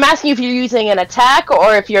asking if you're using an attack,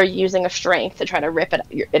 or if you're using a strength to try to rip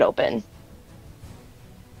it open.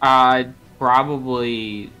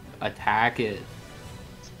 Probably attack it.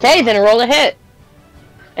 Okay, then roll a hit.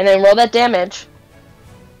 And then roll that damage.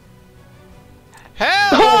 Hell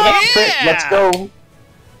Crit, yeah! let's go.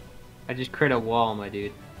 I just crit a wall, my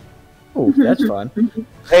dude. Oh, that's fun.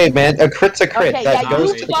 Hey man, a crit's a crit. Okay, that yeah,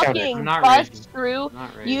 goes you to the counter. fucking I'm not bust raging. through. I'm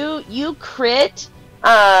not ready. You crit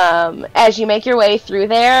as you make your way through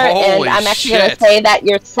there, Holy and I'm actually gonna shit. say that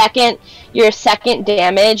your second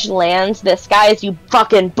damage lands this guy as you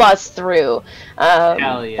fucking bust through.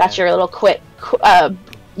 Hell yeah. That's your little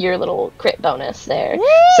your little crit bonus there.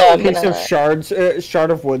 So I'm Piece of gonna.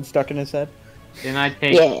 shard of wood stuck in his head. Then I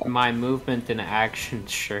take Yeah. my movement and action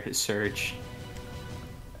surge.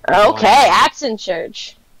 Okay, action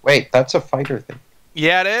surge. Wait, that's a fighter thing.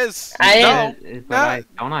 Yeah, it is. I- no, But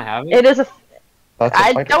don't I have it? It is a. That's a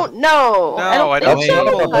I fighter. don't know. No, I don't don't think That's know. so.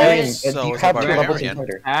 not a barbarian. So You it's a have two levels in barbarian.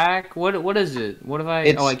 fighter. Attack? What is it? What have I?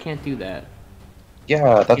 It's- Oh, I can't do that.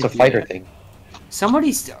 Yeah, that's a Can't do fighter that. thing.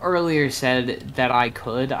 Somebody earlier said that I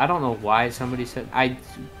could. I don't know why somebody said. I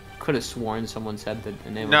could have sworn someone said that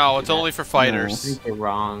the name. No, it's only for I fighters. think they're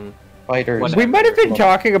wrong. Fighters. Whatever. We might have been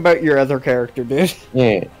talking about your other character, dude.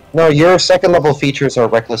 Yeah. No, your second level features are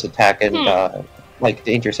reckless attack and like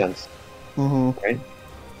danger sense. Mm-hmm.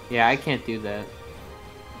 Yeah, I can't do that.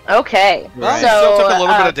 Okay. Well, you So still took a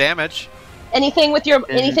little bit of damage. anything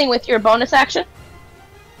with your bonus action?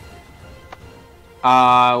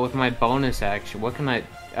 With my bonus action, what can I? I'm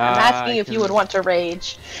asking you if you would want to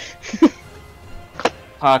rage.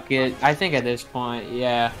 Fuck it. I think at this point,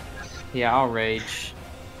 yeah, I'll rage.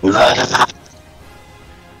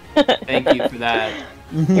 Thank you for that.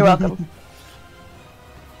 You're welcome.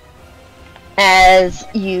 As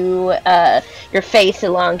you, your face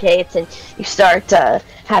elongates and you start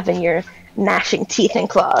having your gnashing teeth and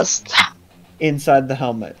claws. Inside the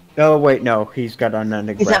helmet. Oh wait, no, he's got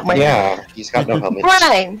unending. He's not breath. wearing- Yeah, he's got no helmet.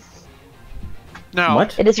 Brian, No.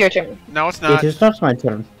 What? it is your turn. No, it's It not. is not my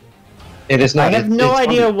turn. It is I not. have no it's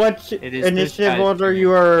idea funny. what It is this initiative guy's order turn.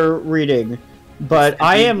 you are reading, but the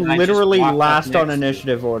I dude am that I just literally walked up last on next to.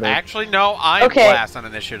 initiative order. Actually, no, I'm Okay. last on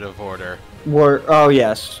initiative order. Oh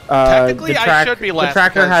yes. Technically, the I should be last The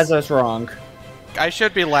tracker because- has us wrong. I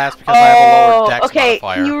should be last because I have a lower dex okay.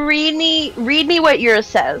 modifier. Can you read me what yours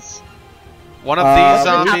says? One of these Uh,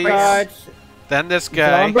 zombies, got- then this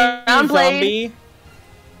guy. Brown blade. Zombie.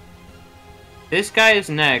 This guy is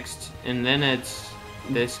next, and then it's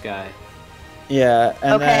this guy. Yeah,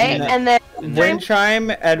 and Okay, then and then And Wind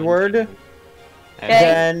Chime, Edward. Okay.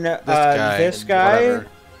 Then this guy. whatever.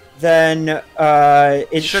 Then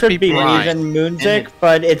it Should should be be me, Brian. then Moonzik, And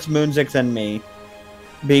but it's Moonzik and me.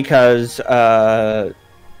 Because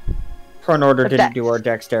Prone Order The didn't dex. do our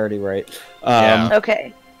dexterity right. Yeah.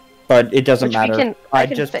 okay. But it doesn't Which we matter. can- I I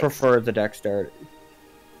can just fix. prefer the dexterity.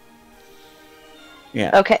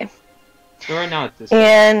 Yeah. Okay. So right now it's this guy.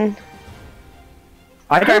 And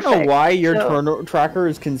I don't know Perfect. why your So- turn tracker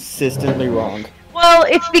is consistently wrong. well,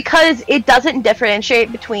 it's because it doesn't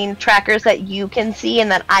differentiate between trackers that you can see and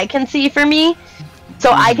that I can see for me.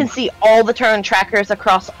 So I can see all the turn trackers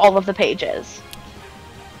across all of the pages.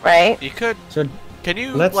 Right? You could. So Can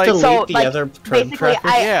you let's like? delete So, the like, other turn basically, tracker.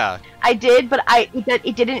 Yeah. I did, but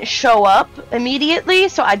it didn't show up immediately,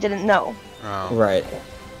 so I didn't know. Oh. Right.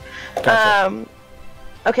 Gotcha.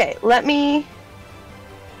 Okay, let me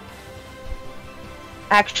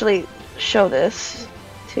actually show this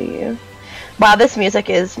to you. Wow, this music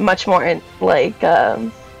is much more like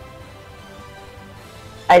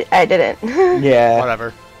I didn't. Yeah.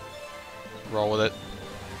 Whatever. Roll with it.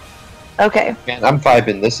 Okay. Man, I'm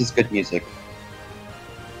vibing. This is good music.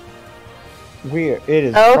 Weird. It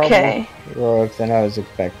is Okay. probably heroic than I was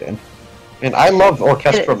expecting. And I love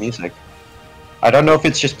orchestral is. music. I don't know if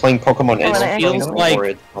it's just playing Pokemon This X feels like- or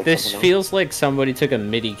it- I This don't know. feels like somebody took a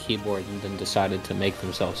MIDI keyboard and then decided to make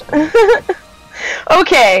themselves.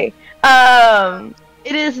 Okay.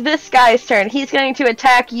 It is this guy's turn. He's going to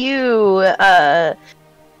attack you,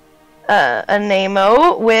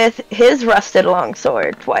 Anemo, with his rusted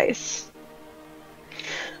longsword twice.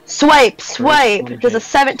 Swipe. one Does a hit.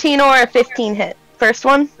 17 or a 15 hit? First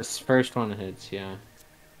one This first one hits, yeah.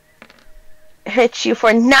 hits you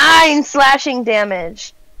for 9 slashing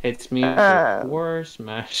damage. Hits me Uh, for 4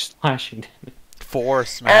 slashing damage. 4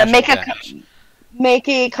 smash make a damage. Make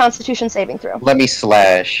a Constitution saving throw. Let me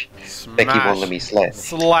slash. Becky Smash. won't let me slash.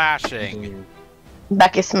 Slashing.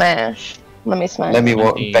 Becky smash. Let me smash. Let me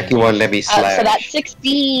won't, 17. Becky won't let me slash. So that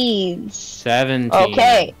succeeds. 17.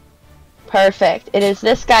 Okay. Perfect. It is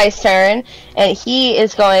this guy's turn, and he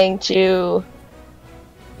is going to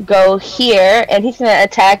go here, and he's going to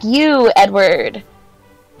attack you, Edward,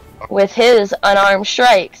 with his unarmed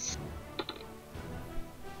strikes.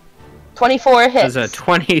 24 hits. Does a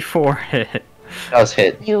 24 hit. Does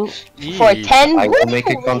hit. You for Yee. 10. I will make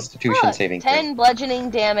a Holy Constitution fuck, saving throw. 10 bludgeoning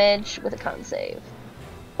damage with a con save.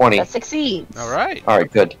 20. That succeeds. Alright.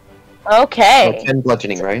 Alright, good. Okay. So 10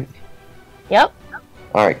 bludgeoning, right? Yep.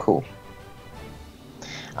 Alright, cool.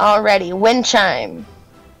 Alrighty. Wind chime.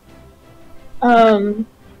 I'm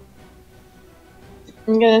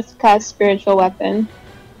gonna cast spiritual weapon.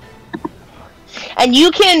 And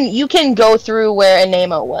you can go through where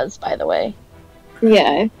Anemo was, by the way.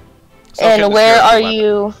 Yeah. So can And the where spiritual are weapon.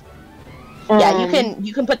 you? Yeah, Um,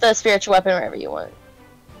 you can put the spiritual weapon wherever you want.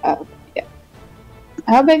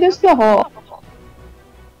 How big is the hole?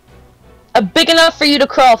 Big enough for you to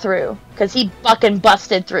crawl through, because he fucking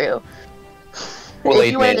busted through. Well,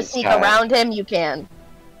 if you wanted to man, sneak style. around him, you can.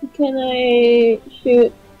 Can I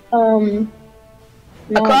shoot? A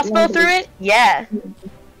crossbow through it? Yeah.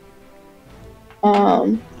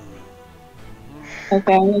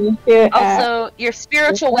 Okay, I'm gonna shoot at. Also, your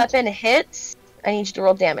spiritual weapon hits. I need you to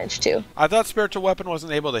roll damage too. I thought spiritual weapon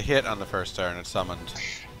wasn't able to hit on the first turn it's summoned.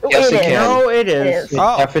 Yes, it is. can. No, it It is. is. It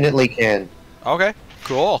Oh. definitely can. Okay.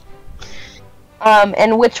 Cool.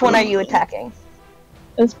 And which one are you attacking?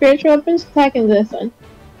 The spiritual weapon's attacking this one.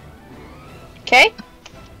 Okay.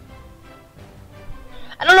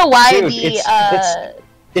 I don't know why Dude,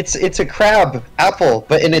 it's a crab apple,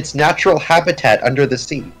 but in its natural habitat under the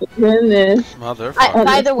sea. Goodness. Motherfucker.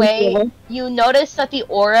 By the way, you notice that the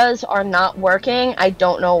auras are not working. I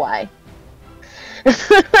don't know why.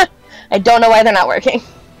 I don't know why they're not working.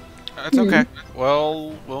 That's okay.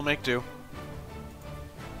 Well, we'll make do.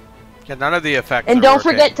 Yeah, none of the effects And are don't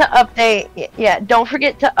working. forget to update. Yeah, don't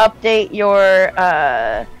forget to update your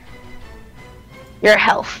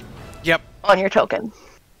health. Yep. On your token.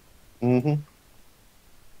 Mm-hmm.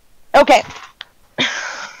 Okay.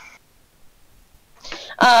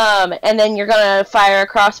 And then you're gonna fire a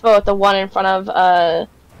crossbow at the one in front of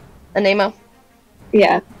Anemo.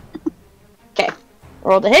 Yeah. Okay.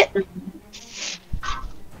 Roll the hit.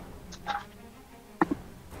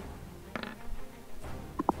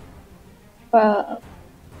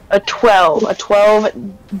 A 12. A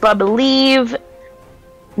 12, I believe,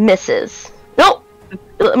 misses. Nope.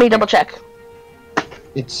 Let me double check.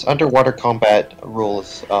 It's underwater combat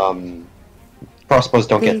rules. Crossbows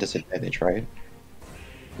don't get disadvantage, right?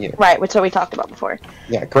 Yeah. Right, which what we talked about before.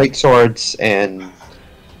 Yeah, great swords and.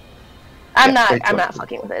 I'm Yeah, not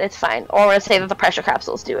fucking with it. It's fine. Or I'm gonna say that the pressure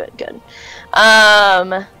capsules do it good.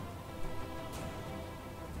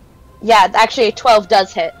 Yeah, actually 12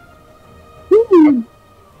 does hit. Ooh,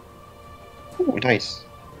 nice.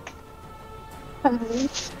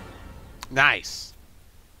 Nice.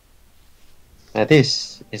 Now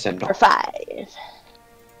this is a For 5.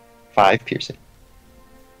 5 piercing.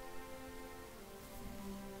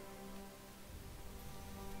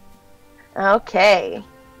 Okay.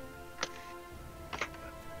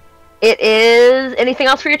 It is anything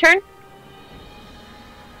else for your turn?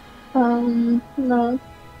 No.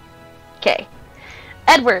 Okay.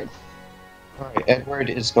 Edward. Alright, Edward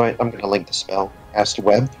is going. I'm going to link the spell. Cast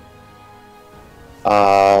Web.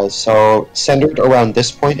 So, centered around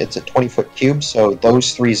this point, it's a 20-foot cube, so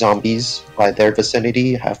those 3 zombies by their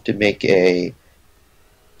vicinity have to make a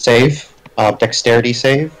save, dexterity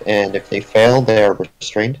save, and if they fail, they are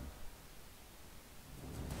restrained.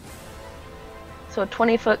 So a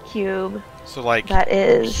 20-foot cube. So like That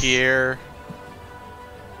is here.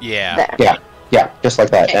 Yeah. there. Yeah, just like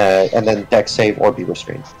that. Okay. And then dex save or be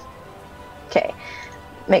restrained. Okay.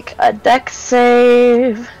 Make a dex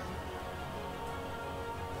save.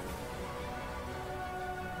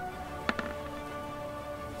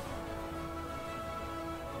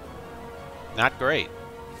 Not great.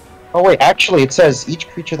 Oh wait, actually it says each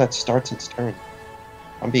creature that starts its turn.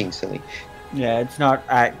 I'm being silly. Yeah, it's not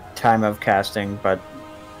at time of casting, but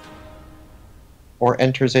Or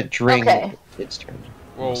enters it during Okay. its turn.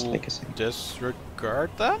 We'll Must make a save.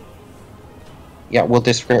 disregard them? Yeah, we'll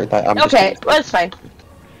disregard that. I'm just Okay, gonna- well, that's fine.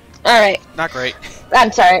 Alright. Not great.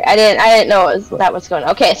 I'm sorry. I didn't know that was going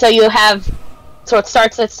on. Okay, so you have so it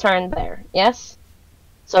starts its turn there, yes?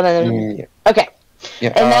 So then yeah. okay. Yeah,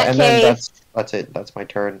 In that and case- then that's it. That's my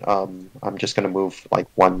turn. I'm just gonna move like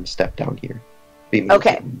 1 step down here. Be mean.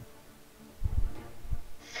 Okay.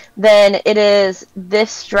 Then it is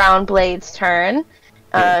this Drowned Blade's turn.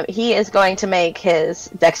 He is going to make his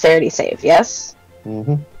dexterity save, yes?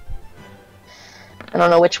 Mm-hmm. I don't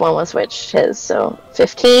know which one was which. His, so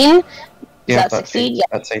 15. Yeah, that succeed? Yeah.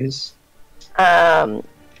 That saves.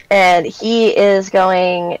 And he is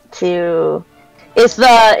going to. Is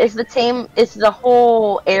the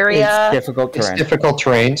whole area? it's difficult It's terrain. difficult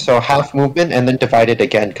terrain, so half movement and then divided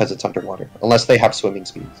again because it's underwater. Unless they have swimming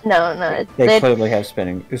speeds. No. They clearly have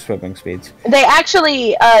swimming speeds. They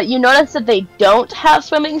actually. You notice that they don't have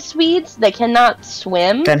swimming speeds. They cannot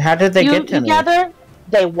swim. Then how did they get to me? together?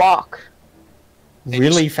 They walk.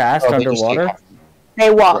 Really fast Oh, they just underwater? take half- They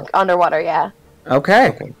walk underwater. Yeah. Okay.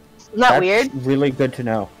 Okay. Isn't that That's weird? really good to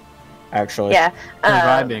know, actually. Yeah.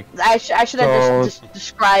 Surviving. I should have just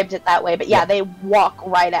described it that way, but yeah, they walk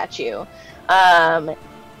right at you.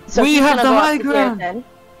 So We he's have gonna the go up high to here ground. then,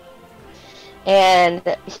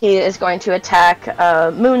 and he is going to attack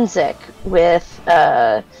Moonzik with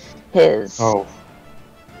his Oh,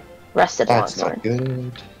 rested that's longsword. not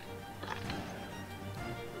good.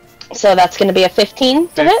 So that's going to be a 15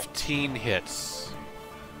 to hit. 15 hits.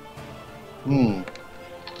 Hmm.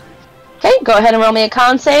 Okay, go ahead and roll me a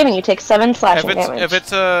con save, and you take 7 slashing damage. If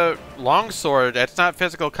it's a longsword, it's not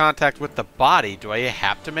physical contact with the body. Do I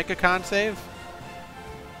have to make a con save?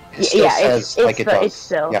 It still yeah, says it's like it does. it's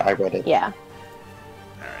still. Yeah, I read it. Yeah.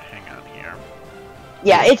 Alright, hang on here.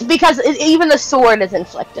 Yeah, it's because even the sword is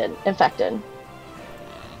infected.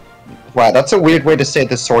 Wow, that's a weird way to say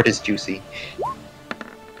the sword is juicy.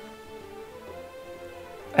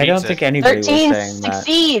 I don't Beats think it. anybody was 13 saying that.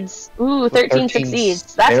 succeeds. Ooh, 13 13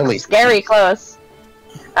 succeeds. barely That's scary close.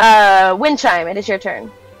 Wind chime, it is your turn.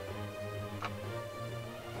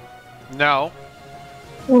 No.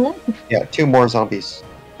 Yeah, 2 more zombies,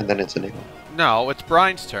 and then it's a name. No, it's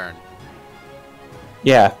Brian's turn.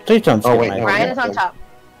 Yeah, please don't Oh, say wait, my no, Brian yeah, is on yeah. top.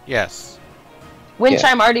 Yes. Wind Yeah.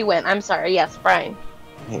 chime already went. I'm sorry. Yes, Brian.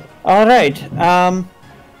 All right.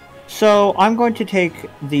 So I'm going to take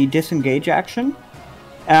the disengage action.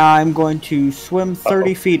 I'm going to swim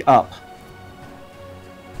 30 feet up.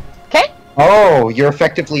 Okay. Oh, you're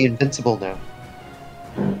effectively invincible now.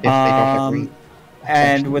 If they don't have reach.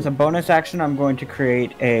 And with a bonus action, I'm going to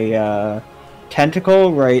create a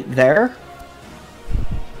tentacle right there.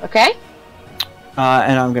 Okay.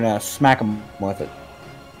 And I'm gonna smack him with it.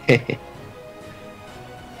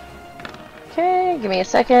 Okay, give me a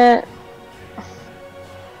second.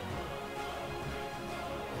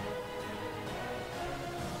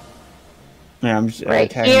 Yeah, I'm just Right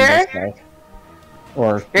attacking here? this guy.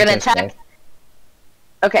 Or You're gonna this attack. guy.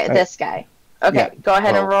 Okay, this guy. Okay, Yeah. go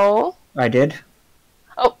ahead and roll. I did.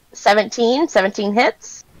 Oh, 17. 17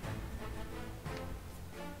 hits.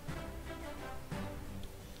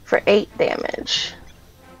 For 8 damage.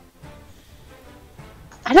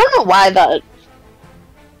 I don't know why the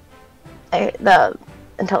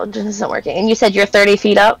intelligence isn't working. And you said you're 30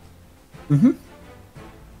 feet up? Mm-hmm.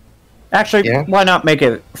 Actually, Yeah. why not make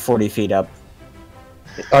it 40 feet up?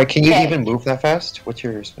 Can you Okay. even move that fast? What's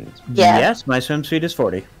your speed? Yeah. Yes, my swim speed is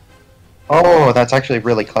 40. Oh, that's actually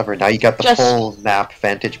really clever. Now you got the Just- full map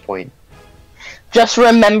vantage point. Just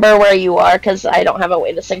remember where you are, because I don't have a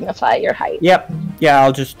way to signify your height. Yep. Yeah,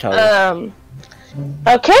 I'll just tell you.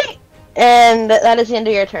 Okay. And that is the end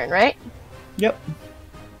of your turn, right? Yep.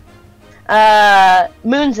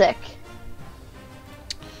 Moonzik.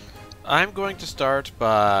 I'm going to start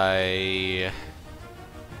by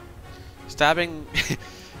stabbing.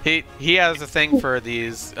 he has a thing for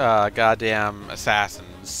these goddamn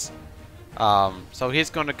assassins. So he's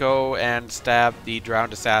going to go and stab the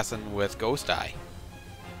drowned assassin with Ghost Eye.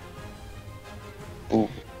 Ooh.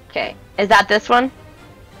 Okay. Is that this one?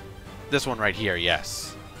 This one right here,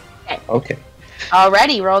 yes. Okay.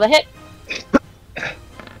 Alrighty, roll the hit.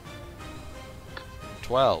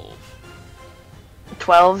 12.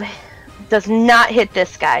 12 does not hit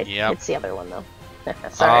this guy. Yep. It's the other one, though.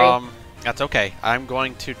 Sorry. That's okay. I'm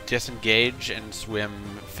going to disengage and swim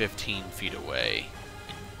 15 feet away.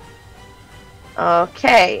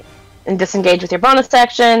 Okay. And disengage with your bonus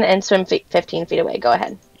action and swim 15 feet away. Go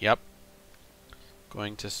ahead. Yep.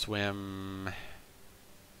 Going to swim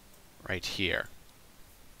right here.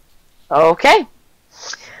 Okay.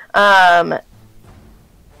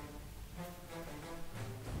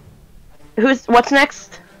 What's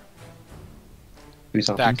next? Who's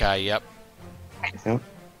on? That guy, yep. Yep.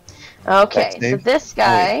 Okay, Dex so save? this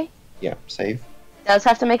guy Yeah, save. does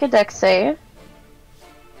have to make a dex save.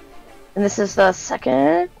 And this is the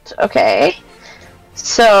second. Okay.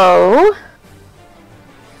 So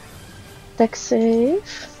dex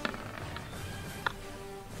save.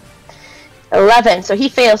 11. So he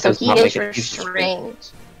fails, so Does he not is make it useless. restrained.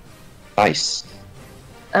 Nice.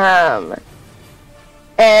 And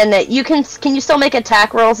you can you still make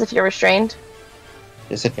attack rolls if you're restrained?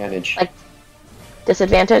 Disadvantage. Like-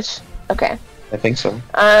 Disadvantage? Okay. I think so.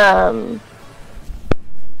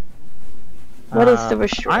 What is the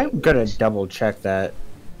restraint? I'm gonna double check that.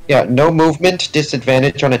 Yeah, no movement,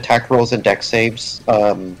 disadvantage on attack rolls and dex saves.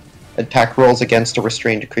 Attack rolls against a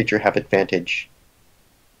restrained creature have advantage.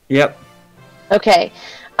 Yep. Okay.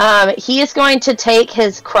 He is going to take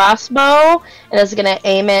his crossbow and is going to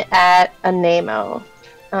aim it at a Nemo.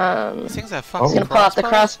 These things have fucking He's going to pull out the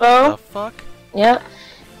crossbows? crossbow. The fuck? Yep.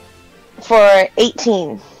 For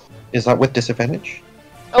 18. Is that with disadvantage?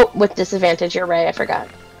 Oh, with disadvantage, you're right, I forgot.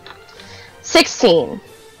 16.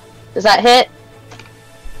 Does that hit?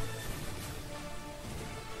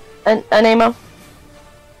 A Nemo?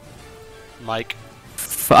 Mike.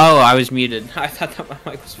 Oh, I was muted. I thought that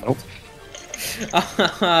my mic was Nope.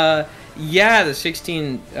 Yeah, the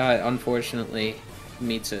 16 unfortunately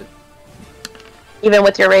meets it. Even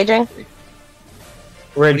with your raging? What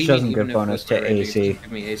do Rage you doesn't mean, give even bonus if to it's already- AC.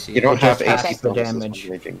 Give me AC. You don't It have just AC half the bonuses damage.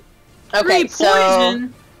 on raging. Okay, Free so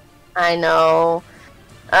poison. I know.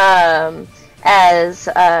 As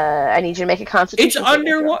I need you to make a constitution. It's saving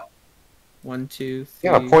throw. underwater. 1, 2, 3.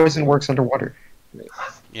 Yeah, poison works underwater.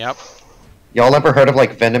 Yep. Y'all ever heard of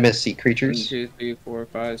like venomous sea 1, creatures? 2, 3, 4,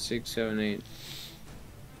 5, 6, 7, 8.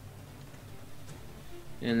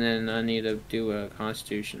 And then I need to do a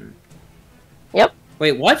constitution. Yep.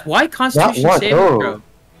 Wait, what? Why constitution one, saving no. throw?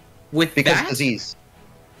 With Because that? disease.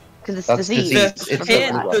 Because it's That's disease. disease. The It's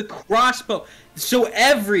pin, a- the crossbow. So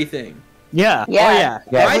everything. Yeah. Yeah. Oh yeah.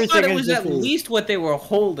 Yeah. I Everything thought it is was at disease. least what they were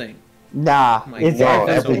holding. Nah. My It's God.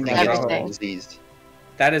 No, Everything. everything is Everything. diseased.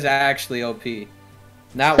 That is actually OP.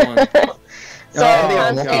 That one. So, Oh,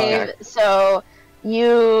 con God. save, so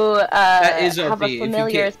you That is have OP. a If you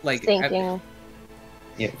familiar get, like, sinking.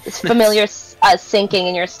 Yeah. It's familiar sinking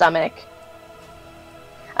in your stomach.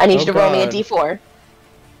 I need Oh, you to roll me a God. d4.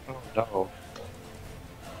 Oh no.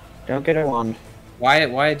 Don't get a 1. Why a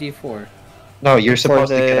D4? No, you're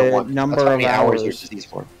supposed to get a the one. number That's how many of hours you're hours. diseased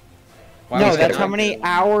for. Why No, was that's it how not many good?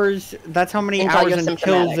 hours. That's how many Until hours you're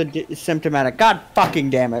until symptomatic. God fucking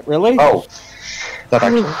damn it! Really? Oh. Is that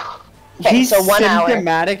actually? Okay, He's so 1 hour.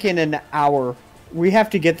 symptomatic in an hour. We have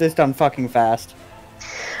to get this done fucking fast.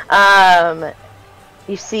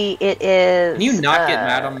 You see, it is. Can you not get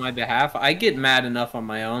mad on my behalf? I get mad enough on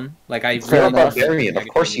my own. Like I You're a really barbarian, of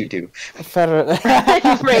course you do.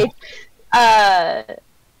 Right.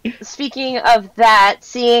 Speaking of that,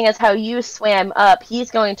 seeing as how you swam up, he's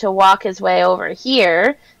going to walk his way over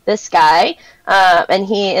here, this guy, and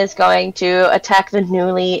he is going to attack the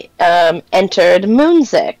newly entered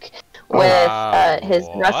Moonzik with his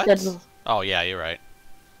rusted. Oh yeah, you're right.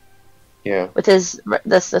 Yeah. With his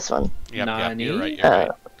this one. Yep, you're right. You're right.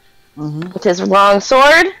 With his long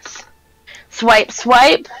sword. Swipe,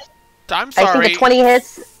 swipe. I'm sorry. I think the 20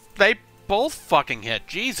 hits. They both fucking hit.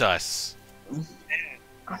 Jesus.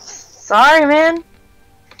 Sorry, man.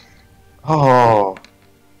 Oh.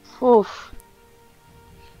 Oof.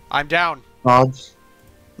 I'm down. Odds.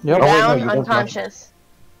 You're Oh, wait, no, down, you don't unconscious.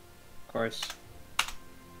 Of course.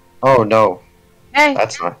 Oh no. Hey.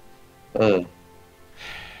 That's not.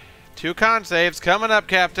 2 con saves coming up,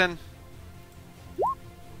 Captain.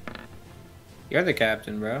 You're the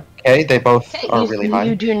captain, bro. Okay, they both Okay, are really high.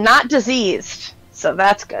 You do not diseased, so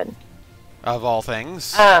that's good. Of all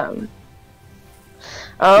things. Okay.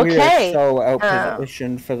 We are so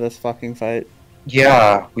outpositioned for this fucking fight.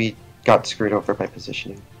 Yeah, we got screwed over by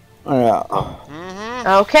positioning. Yeah.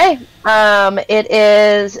 Okay. It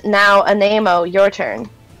is now Anemo, your turn.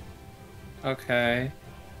 Okay.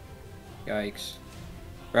 Yikes.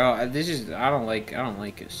 Bro, I don't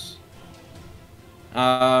like this.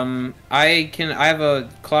 I have a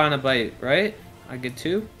claw and a bite, right? I get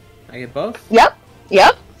 2? I get both? Yep.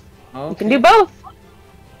 Okay. You can do both.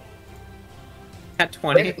 At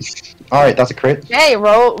 20. Alright, that's a crit. Okay,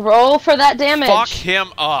 roll for that damage. Fuck him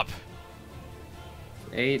up.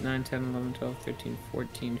 8, 9, 10, 11, 12, 13,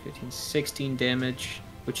 14, 15, 16 damage,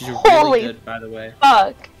 which is Holy really good, by the way.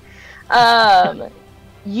 Fuck.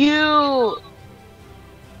 You...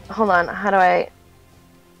 Hold on, how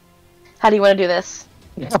do you want to do this?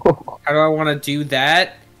 How do I want to do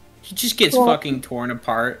that? He just gets fucking torn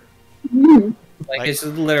apart. Like, it's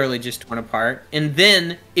literally just torn apart. And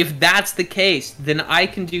then, if that's the case, then I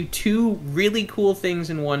can do 2 really cool things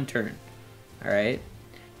in 1 turn. Alright?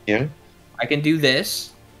 Yeah. I can do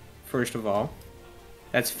this, first of all.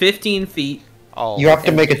 That's 15 feet. Oh, You have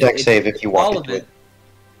to make a deck It's save if you walk all into of it.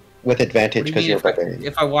 With advantage What do you because mean you're a barbarian.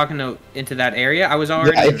 if I walk into that area? I was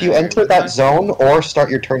already Yeah, in if you that enter area, that wasn't I? zone or start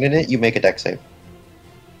your turn in it, you make a deck save.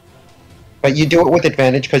 But you do it with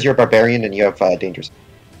advantage because you're a barbarian and you have dangers.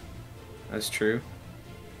 That's true.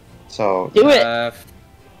 So Do it.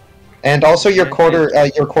 and also your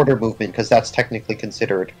Okay. quarter movement because that's technically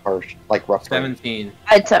considered harsh, like rough terrain. 17.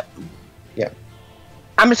 Yeah.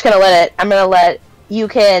 I'm just gonna let you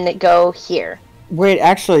can go here. Wait,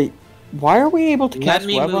 actually, why are we able to Let cast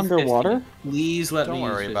me web move underwater? 15. Please let me Don't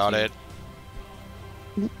use worry about 15.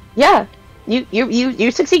 it. Yeah.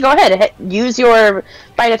 You succeed. Go ahead. Use your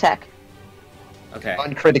bite attack. Okay.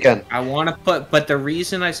 On crit again. I want to but the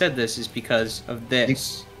reason I said this is because of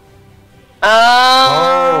this.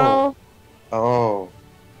 Oh. Oh.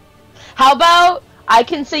 How about I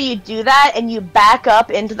can say you do that and you back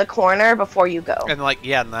up into the corner before you go. And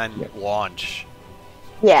and then launch.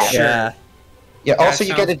 Yeah. Sure. Yeah. Yeah. That Also, you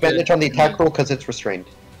get sounds advantage good on the to attack me. roll because it's restrained.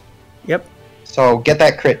 Yep. So get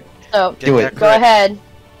that crit. So Do it. go ahead.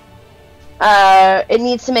 It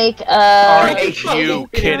needs to make Are make you a-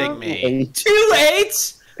 kidding me? 2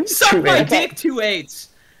 8s? Suck Two my eights. dick, 2 8s.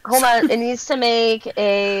 Hold on. It needs to make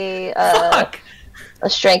a Fuck. a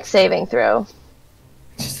strength saving throw.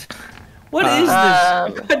 What is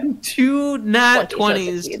Um, this? Gotten 2 nat 20,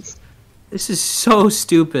 so 20s. succeeds. This is so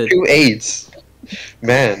stupid. 2 8s.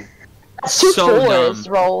 Man. That's 2 So 4s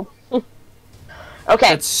dumb. rolled. Okay.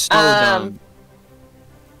 That's so dumb.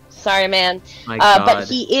 Sorry, man. My God. But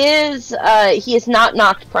he is not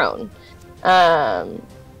knocked prone.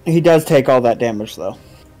 He does take all that damage, though.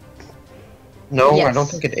 No, I Yes. don't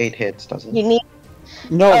think it 8 hits, does it? You need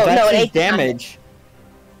No, Oh, that's no, it his ain't the damage.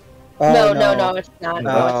 no, Oh, no, it's not. No,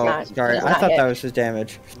 Oh, it's not. sorry. It's I not thought hit. that was his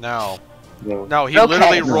damage. No. No. No, he Okay.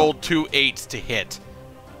 literally No. rolled 2 8s to hit.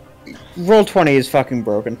 Roll 20 is fucking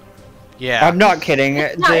broken. Yeah. I'm not kidding.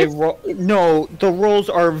 They it's- no, the rolls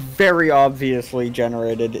are very obviously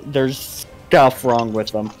generated. There's stuff wrong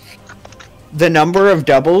with them. The number of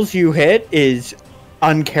doubles you hit is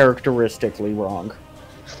uncharacteristically wrong.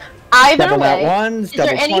 Either Double nat way, ones, is there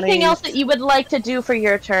double anything 20s. else that you would like to do for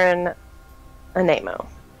your turn, Anemo?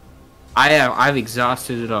 I've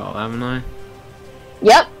exhausted it all, haven't I?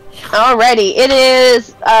 Yep. Alrighty, it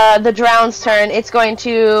is the Drown's turn. It's going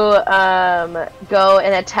to go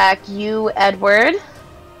and attack you, Edward,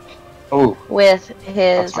 Oh, with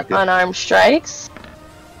his That's not good. unarmed strikes.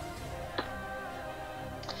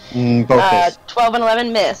 Both miss. 12 and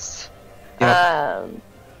 11 miss. Yeah.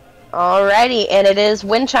 Alrighty, and it is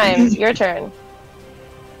Wind Chimes. Your turn.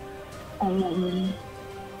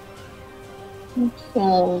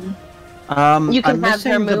 So, You can I'm have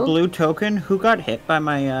her missing the move. blue token. Who got hit by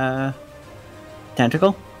my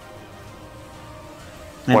tentacle?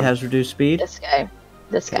 It One. has reduced speed. This guy.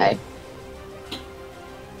 This guy.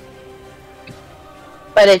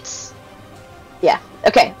 But it's... Yeah.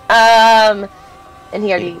 Okay. And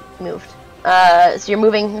he already moved. So you're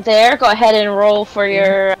moving there. Go ahead and roll for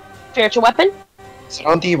your spiritual weapon. Is it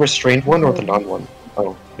on the restrained one or the non-one?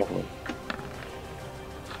 Oh, never mind.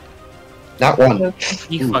 Not one.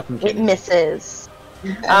 You fucking It kidding me. misses.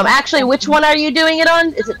 Actually, which one are you doing it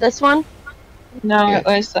on? Is it this one? no, Yeah. it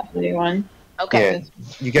was the other one. Okay. Yeah,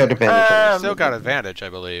 you get advantage on this. Still got advantage, I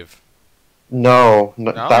believe. No,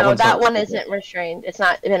 No? that No, one's that not- one isn't restrained. It's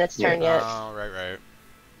not in its turn yet. Oh, right.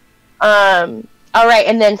 All right,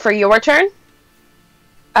 and then for your turn.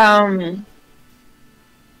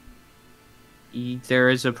 There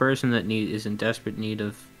is a person that is in desperate need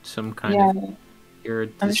of some kind Yeah. of cure I'm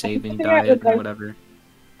the trying to saving figure out diet what or whatever.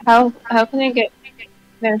 How can I get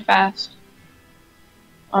there fast?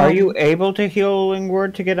 Are you able to healing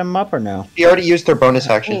word to get him up or no? She already used her bonus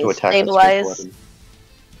action Need to to attack stabilize. us.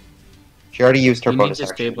 She already used her You need bonus to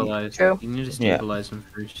action. stabilize. True. You need to Yeah. stabilize him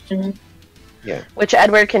first. Which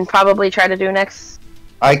Edward can probably try to do next.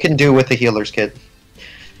 I can do with the healer's kit.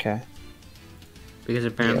 Okay. Because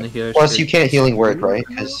apparently healers. Plus, you can't healing word, right?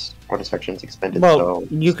 Because bonus action's expended. Well, So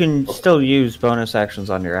you can still use bonus actions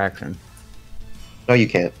on your action. no, you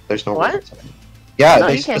can't. There's no. What? bonus action. Yeah, No,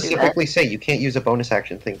 they you can't do that. specifically say you can't use a bonus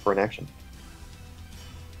action thing for an action.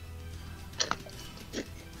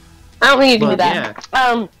 I don't think you can Well, do that.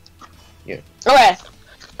 Yeah. Okay.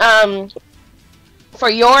 For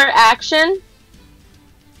your action,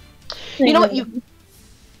 you know what you.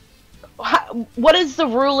 What is the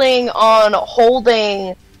ruling on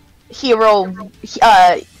holding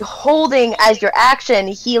holding as your action,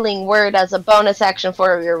 healing word as a bonus action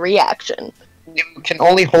for your reaction? You can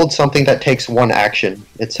only hold something that takes one action.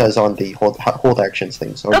 It says on the hold actions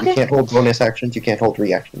thing. So Okay. you can't hold bonus actions. You can't hold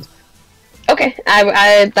reactions. Okay,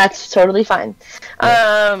 I that's totally fine.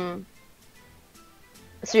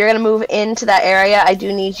 So you're gonna move into that area. I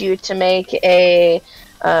do need you to make a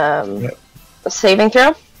saving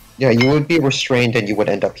throw. Yeah, you would be restrained, and you would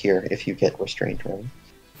end up here if you get restrained, right?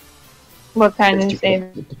 What kind of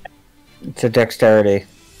save? It's a dexterity.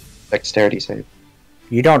 Dexterity save.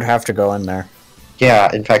 You don't have to go in there.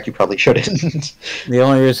 Yeah, in fact, you probably shouldn't. The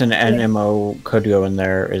only reason NMO could go in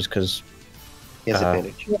there is because. He has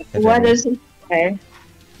advantage. What does it say?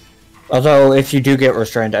 Although, if you do get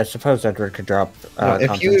restrained, I suppose Edward could drop No,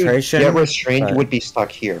 if you concentration. get restrained, but- you would be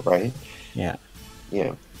stuck here, right? Yeah.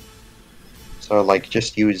 Yeah. So, like,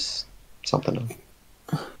 just use something.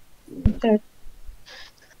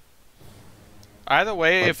 Either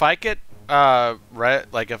way, if I get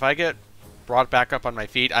if I get brought back up on my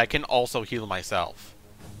feet, I can also heal myself.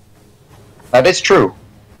 That is true.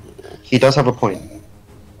 He does have a point.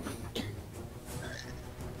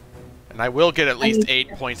 And I will get at least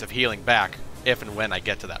 8 points of healing back if and when I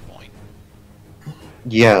get to that point.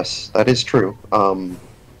 Yes, that is true.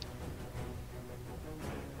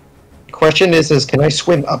 Question is can I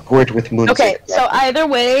swim upward with moon? Okay, so either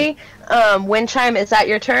way, Wind Chime, is that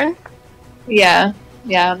your turn? Yeah.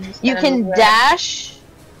 I'm just You gonna can move it. dash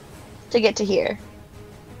to get to here.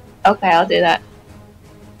 Okay, I'll do that.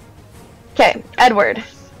 Okay, Edward.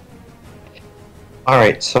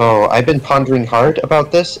 Alright, so I've been pondering hard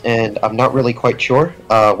about this, and I'm not really quite sure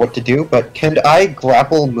what to do, but can I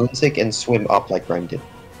grapple Moonsick and swim up like Rhyme did?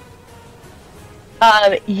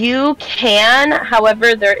 You can,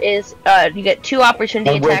 however, there is, you get 2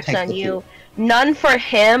 opportunity I will attacks take on the you. None for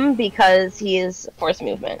him because he is force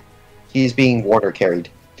movement. He's being water carried.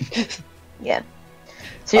 Yeah.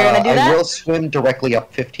 So you're gonna do that? I will swim directly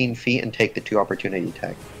up 15 feet and take the 2 opportunity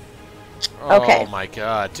attack. Okay. Oh my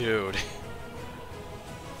god, dude.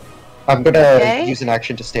 I'm gonna Okay. use an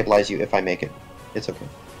action to stabilize you if I make it. It's okay.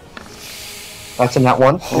 That's a nat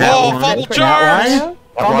 1. Oh, fumble Pretty charge! good. Nat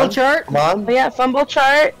Fumble 1. chart? Come on. Oh, yeah, fumble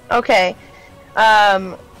chart. Okay.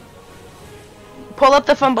 Pull up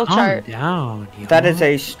the fumble chart. Down. That is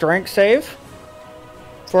a strength save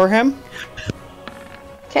for him.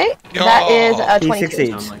 Okay. That is a He 22.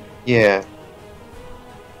 succeeds. Yeah.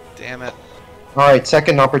 Damn it. Alright,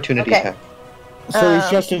 second opportunity Okay. attack. So he's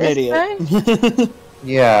just an this idiot.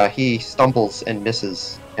 Yeah, he stumbles and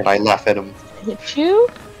misses, and I laugh at him. Hit you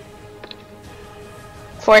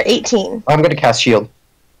for 18. I'm gonna cast shield.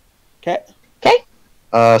 Okay. Okay.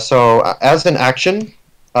 So as an action,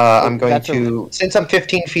 I'm going That's to, since I'm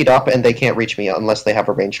 15 feet up and they can't reach me unless they have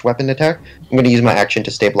a ranged weapon attack, I'm going to use my action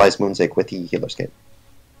to stabilize Moonzik with the Healer's Cape.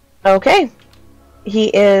 Okay. He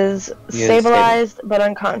is He is stabilized but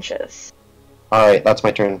unconscious. Alright, that's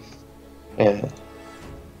my turn. Yeah.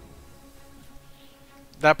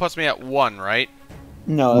 That puts me at 1, right?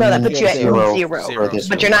 No, No, that puts you at Zero. zero. Zero. For this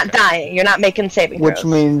But one. you're not dying. You're not making saving throws. which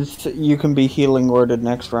means you can be healing worded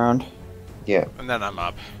next round. Yeah. And then I'm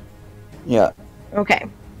up. Yeah. Okay.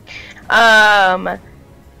 Alrighty,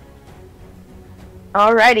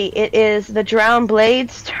 it is the Drowned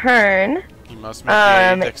Blade's turn. He must make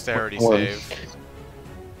a dexterity One. save.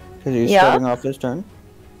 Because he's Yeah. starting off his turn.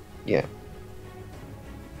 Yeah.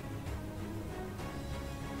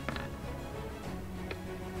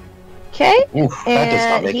 Okay. Oof, that does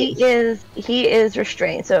not And make he it. is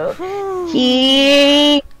restrained, so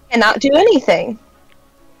he cannot do anything.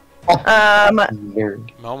 Nerd.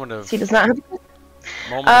 Moment of He does not have.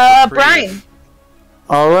 moment of reprieve. Brian.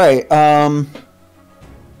 All right.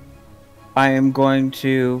 I am going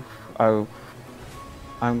to.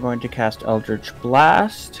 I'm going to cast Eldritch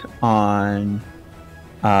Blast on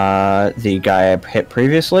the guy I hit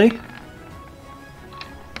previously.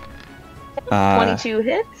 22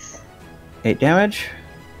 hits. 8 damage.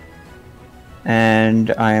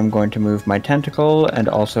 And I am going to move my tentacle and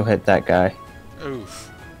also hit that guy.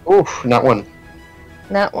 Oof. Oof, not one.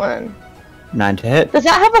 Not one. 9 to hit. Does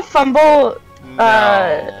that have a fumble?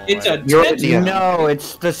 No. It's a You're- tentacle. yeah. No,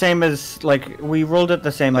 it's the same as like we rolled it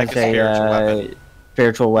the same Like as a spiritual weapon.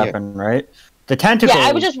 spiritual weapon, right? The tentacle. Yeah,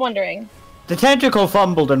 I was just wondering. The tentacle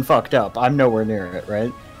fumbled and fucked up. I'm nowhere near it,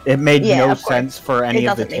 right? It made Yeah, no of course. sense for any It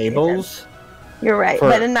of the doesn't make any tables. You're right, For-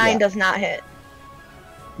 but a 9 yeah. does not hit.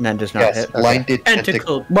 None does not Yes, hit. Okay. blinded tentacle.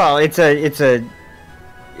 Tentacle. Well, it's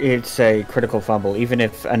a critical fumble. Even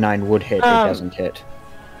if a 9 would hit, it doesn't hit.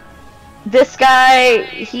 This guy,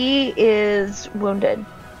 he is wounded.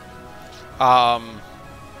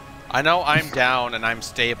 I know I'm down and I'm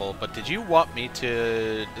stable, but did you want me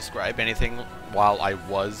to describe anything while I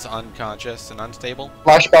was unconscious and unstable?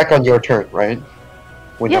 Flashback on your turn, right?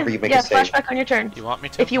 Whenever you make a save. flashback on your turn. You want me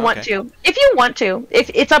to? If you want Okay. to. If you want to.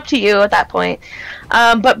 If it's up to you at that point.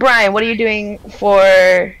 But Brian, what are you doing for...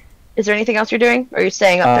 Is there anything else you're doing? Or are you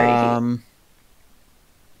staying up 30 feet?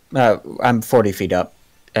 I'm 40 feet up,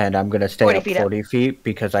 and I'm gonna stay 40 up feet up. 40 feet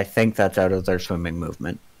because I think that's out of their swimming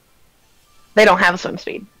movement. They don't have swim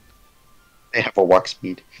speed. They have a walk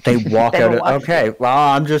speed. They walk They out. will walk Okay, well,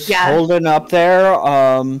 I'm just Yeah. holding up there,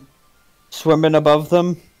 swimming above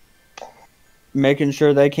them, making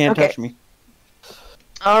sure they can't Okay. touch me.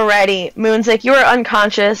 Alrighty. Moonzik, you are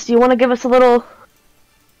unconscious. Do you want to give us a little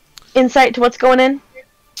insight to what's going in?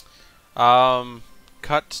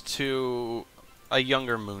 Cut to a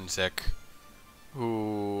younger Moonzik,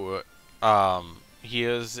 who, he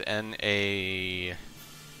is in a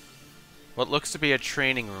what looks to be a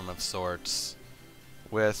training room of sorts,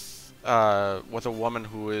 with a woman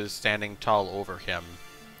who is standing tall over him.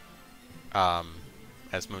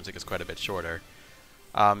 As Moonzik is quite a bit shorter.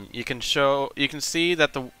 You can see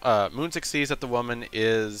that the Moonzik sees that the woman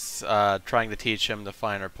is trying to teach him the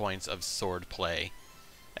finer points of sword play,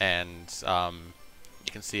 and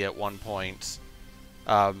you can see at one point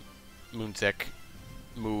Moonzik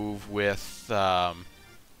move with try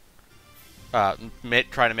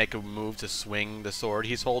to make a move to swing the sword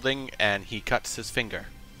he's holding, and he cuts his finger.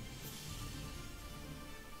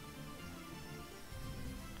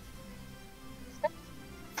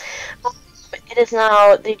 It is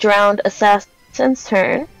now the drowned assassin's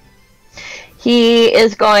turn. He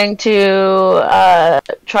is going to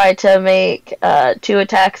try to make 2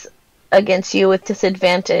 attacks against you with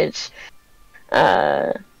disadvantage.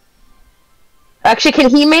 Actually, can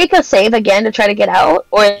he make a save again to try to get out?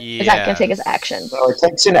 Or is that going to take his action? No, it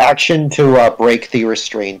takes an action to break the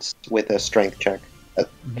restraints with a strength check. So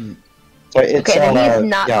it's, Okay, then he's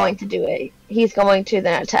not yeah, going to do it. He's going to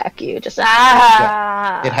then attack you. Just it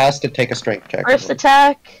has to take a strength check. First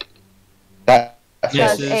attack That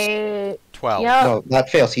Yes. does Misses. a 12. Yep. No, that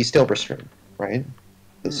fails. He's still restrained, right?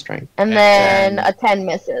 The strength. and And then then- a 10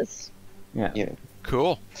 misses.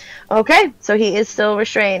 Cool. Okay, so he is still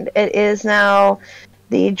restrained. It is now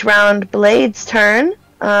the drowned blade's turn.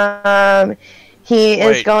 He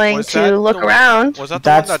is Wait, going was to that look the- around. Was that the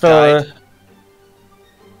That's one that died?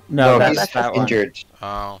 No, No, that's he's that one. injured.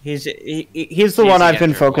 Oh, He's the He's one the I've been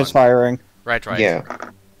injured focus one. firing. right. Yeah.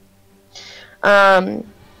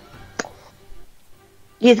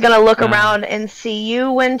 He's gonna look around and see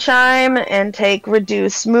you, Wind Chime, and take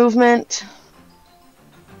reduced movement.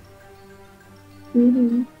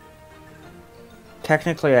 Mm-hmm.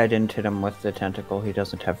 Technically, I didn't hit him with the tentacle. He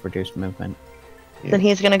doesn't have reduced movement. Then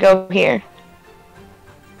he's gonna go here.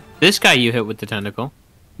 This guy you hit with the tentacle.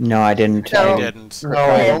 No, I didn't. No. I didn't.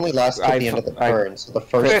 No, it only lasted till the end of the turn, so the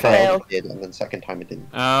first Crit time fail. it did, and then second time it didn't.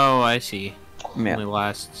 Oh, I see. Yeah. Only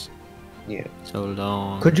lasts Yeah. so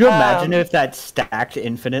long. Could you imagine if that stacked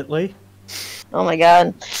infinitely? Oh my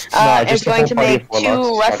god. No, It's just a going whole to party make of warlocks 2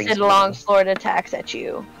 starting rusted small. longsword attacks at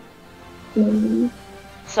you. Mm.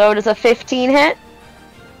 So does a 15 hit?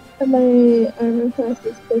 My armor class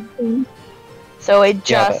is 15. So it Yeah,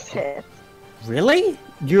 just but- hits. Really?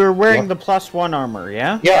 You're wearing Yeah. the +1 armor,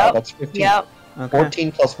 yeah? Yeah, Yep. that's 15. Yep. Okay.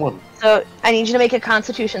 14 plus 1. So I need you to make a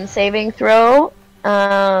Constitution saving throw,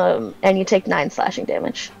 and you take 9 slashing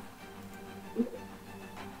damage.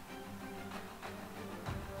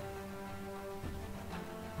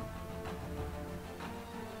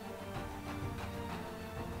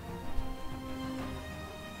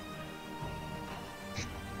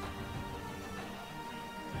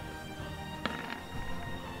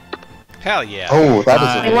 Hell yeah. Oh, that is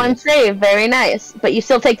Nice. a One save, very nice, but you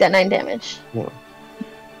still take that 9 damage. Yeah.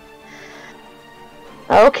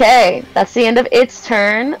 Okay, that's the end of its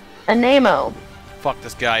turn. Anemo. Fuck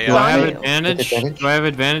this guy Do I have Sorry. advantage? Disadvantage? Do I have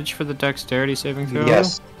advantage for the dexterity saving throw?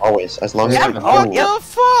 Yes, always. As long as Yeah, you oh, roll. yep. The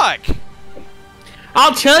fuck?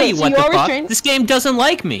 I'll tell Okay, you so what you the are fuck. restrained? This game doesn't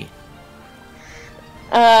like me.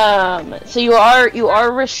 So you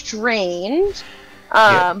are restrained.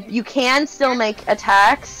 You can still make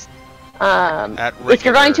attacks. At If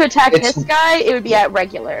you're going to attack It's- this guy, it would be at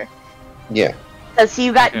regular. Yeah. Because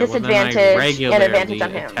you got Okay, well, then I disadvantage and regularly advantage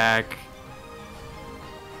on him. attack.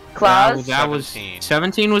 Claws? That was 17.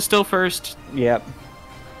 17 was still first. Yep.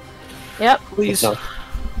 Yep. Please. No.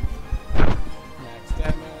 Max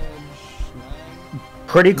damage.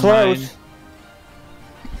 Pretty close. 9.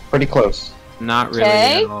 Pretty close. Not really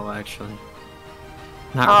Okay. at all, actually.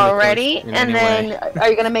 Not really Alrighty, close in and any then way. are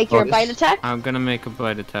you gonna make your Bonus. bite attack? I'm gonna make a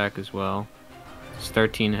bite attack as well. It's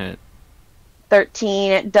 13 hit.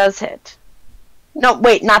 13 does hit. No,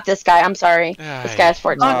 wait, not this guy. I'm sorry. This guy's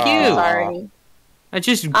 14. Fuck you. Sorry. I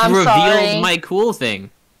just I'm revealed sorry. my cool thing.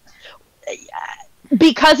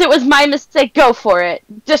 Because it was my mistake, go for it.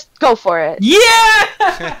 Just go for it.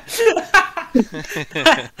 Yeah!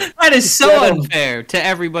 That is so Get 'em. unfair to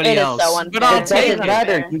everybody It is else. so unfair. But I'll It take doesn't it.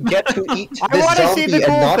 matter. You get to eat I this wanna see zombie the and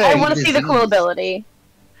cool not thing. I be want to see the cool diseased. ability.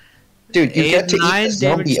 Dude, you get to eat 9 the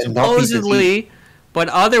zombie damage and not be diseased. supposedly, but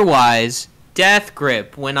otherwise, death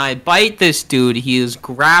grip. When I bite this dude, he is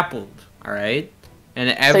grappled. All right, and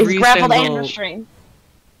So every he's grappled and single restrained.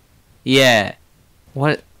 yeah,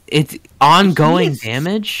 what it's ongoing Jeez.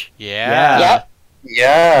 damage. Yeah. Yep.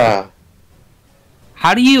 Yeah.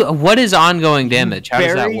 How do you? What is ongoing damage? How does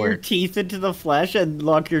that Bury your work? teeth into the flesh and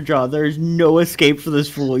lock your jaw. There's no escape for this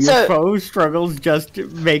fool. Your So- foe struggles just to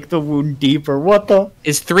make the wound deeper. What the?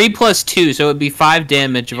 It's 3 plus 2, so it'd be 5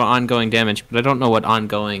 damage of ongoing damage. But I don't know what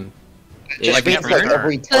ongoing. Just Like means every turn.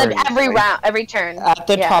 every So then turn, every right? round, every turn. At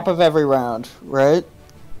the Yeah. top of every round, right?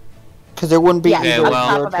 Because it wouldn't be Yeah, Okay, either well-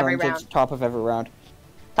 of your top of every turns, it's round. top of every round.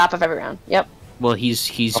 Top of every round. Yep. Well, he's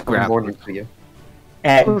Up in the grappled. morning for you.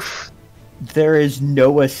 And Oof. there is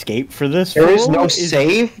no escape for this There is fool. no It's-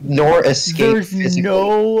 save nor escape There's physically.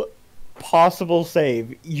 no possible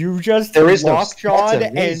save. You just There is no- lockjawed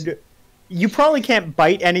that's amazing. and you probably can't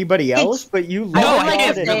bite anybody else, but you I No, would I like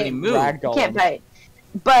can't to really say move. you ragdolled. can't bite.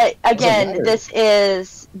 But again, matter. this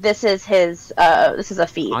is his this is a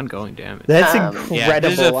feat. Ongoing damage. That's Yeah, this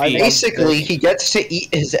is a incredible. I feat. love Basically, this. he gets to eat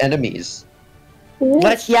his enemies.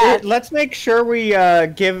 Let's make sure we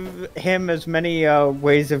give him as many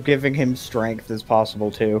ways of giving him strength as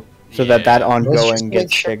possible too, so that Yeah. that Let's just ongoing make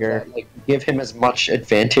gets sure bigger. that, like, give him as much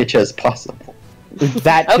advantage as possible.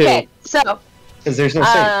 That too. Okay, so Because there's no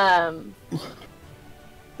save.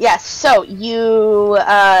 yes, so you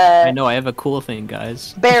I know I have a cool thing,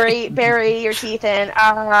 guys. bury your teeth in.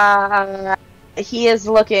 He is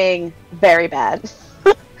looking very bad.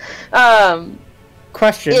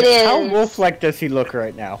 Question: It How is- wolf-like does he look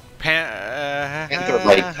right now?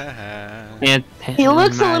 He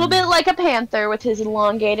looks a little bit like a panther with his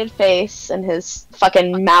elongated face and his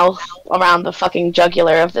fucking mouth around the fucking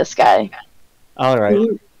jugular of this guy. All right,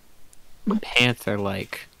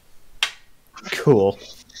 Panther-like. cool.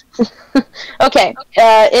 Okay,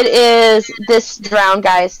 it is this drowned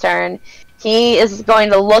guy's turn. He is going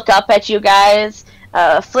to look up at you guys,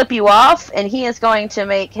 flip you off, and he is going to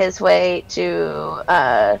make his way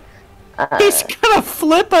to. He's gonna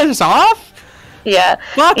flip us off? Yeah.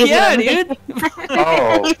 Fuck He's yeah, gonna dude!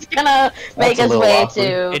 Oh. He's gonna make a his little way awkward.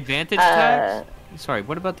 to. Advantage attacks? Sorry,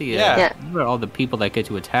 what about the Yeah. what about all the people that get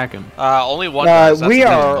to attack him? Only one does. That's We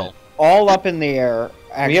are original. all up in the air.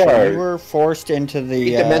 Actually, we're forced into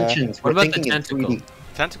the dimensions. What We're about the thinking in tentacle? 3D.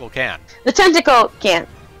 Tentacle can. The tentacle can't.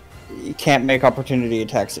 You can't make opportunity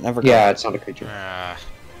attacks. It never. Yeah, it's not a creature.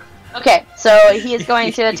 Okay, so he is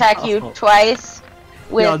going to attack you twice.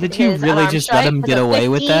 With Yo, did you his really unarmed just let strike him with get a away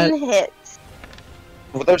with that? 15 hits.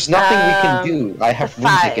 Well, there's nothing we can do. I have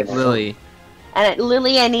music in it. Lily. And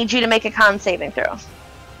Lily, I need you to make a con saving throw.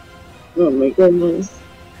 Oh my goodness.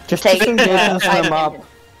 Just Take disengage and 5 swim up. minutes.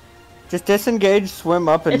 Just disengage, swim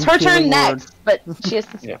up, and It's her turn healing word. next, but she has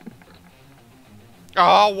to. Yeah.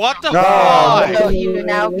 Oh, what the No. fuck? So you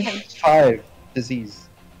now can. 5. Disease.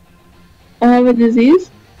 I have a disease?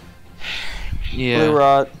 Blue Yeah.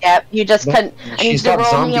 rot. Yep, you just No, couldn't. I need she's you to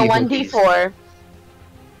got roll me a zombie 1d4.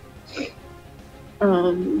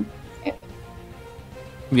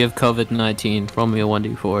 We have COVID-19. Roll me a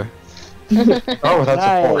 1d4. Oh, that's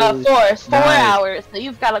a 4. Nice. 4 Nice. hours, so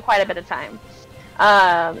you've got quite a bit of time.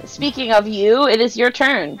 Speaking of you, it is your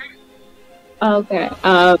turn. Okay.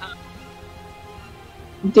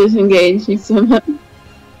 Disengage. You swim up.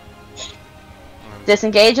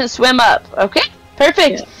 Disengage and swim up. Okay,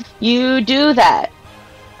 perfect. Yeah. You do that.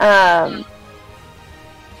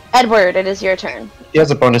 Edward, it is your turn. He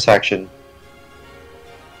has a bonus action.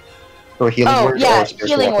 Or healing Oh, word yeah, or spiritual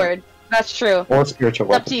healing weapon. word. That's true. Or spiritual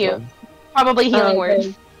It's up weapon. to you. Probably healing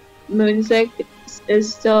word. Moonsick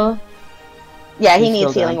is still Yeah, he He's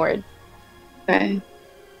needs still healing down. word. okay.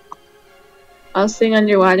 I'll sing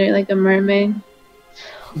underwater like a mermaid.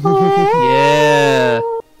 Yeah.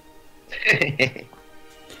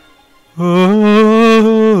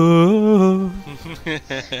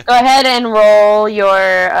 Go ahead and roll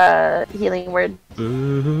your healing word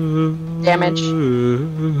damage.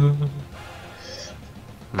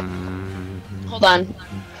 Hold on.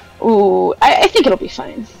 Ooh, I think it'll be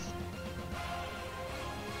fine.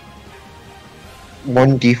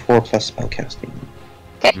 1d4 plus spellcasting.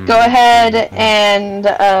 Okay, go ahead and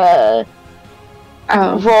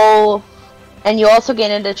Oh. roll, and you also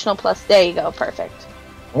gain an additional plus. There you go, perfect.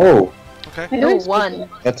 Oh, Okay. I Oh, always 1.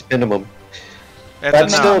 that's minimum. That's That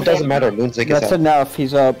enough. still doesn't matter. Moonsick is That's up. enough.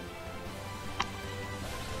 He's up.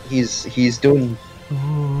 He's doing.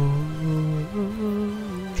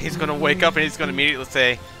 He's gonna wake up and he's gonna immediately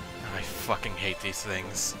say, I fucking hate these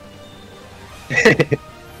things.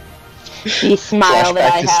 The smile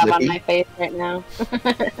that I Flashback to have on Slippy. my face right now.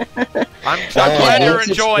 I'm glad you're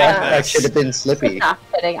enjoying That should have this. been Slippy. Not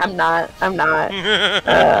kidding. I'm not.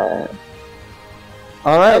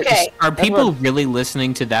 All right. Okay. Are people really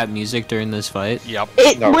listening to that music during this fight? Yep.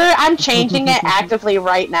 No. I'm changing it actively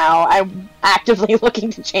right now. I'm actively looking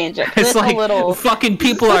to change it. It's a like little. fucking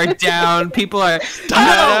people are down. People are.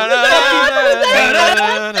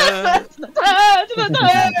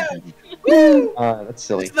 That's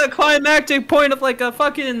silly. It's the climactic point of like a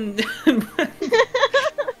fucking.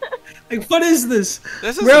 Like, what is this?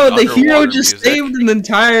 This is Bro, some the hero underwater just music. saved an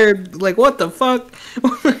entire. Like, what the fuck?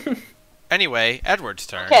 Anyway, Edward's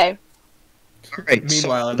turn. Okay. Alright,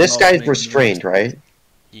 Meanwhile, so I'm this also guy's making restrained, right?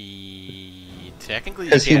 Technically,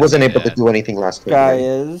 Because he wasn't able to do anything last time. Guy right?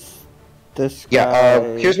 is. This Yeah,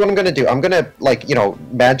 guy. here's what I'm gonna do. I'm gonna, like,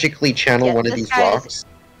 magically channel Yeah, one of this these guy is- rocks.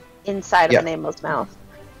 Inside Yeah. of Nameless mouth.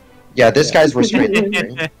 Yeah, this guy's restrained.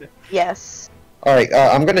 Right? Yes. Alright,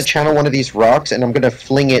 I'm gonna channel one of these rocks and I'm gonna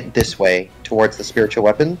fling it this way towards the spiritual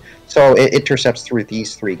weapon. So it intercepts through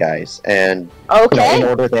these 3 guys. And in Okay.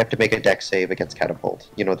 order, they have to make a dex save against catapult.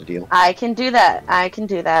 You know the deal. I can do that.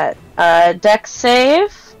 Dex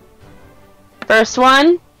save. First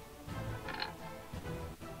one.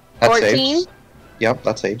 That 14. saves. Yep,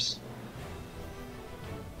 that saves.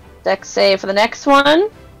 Dex save for the next one.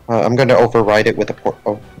 I'm gonna override it with a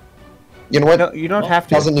oh. You know what? No, you don't have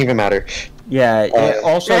to. Doesn't even matter. Yeah.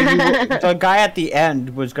 Also, the guy at the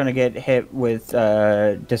end was gonna get hit with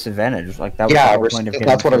disadvantage. Like that was the Yeah, whole point of getting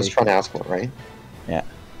that's what I was three. trying to ask for, right? Yeah.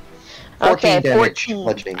 14 Okay, damage, 14.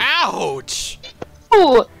 bludgeoning. Ouch!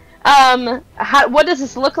 Ooh. What does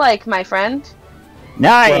this look like, my friend?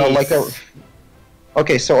 Nice. Well,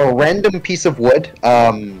 okay, so a random piece of wood,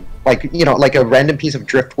 like a random piece of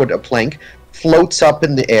driftwood, a plank, floats up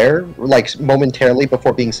in the air, like momentarily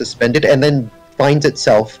before being suspended, and then finds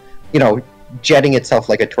itself, jetting itself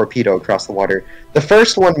like a torpedo across the water. The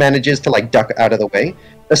first one manages to duck out of the way.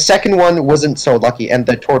 The second one wasn't so lucky, and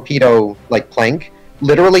the torpedo plank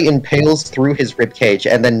literally impales through his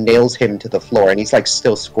ribcage and then nails him to the floor, and he's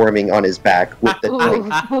still squirming on his back with the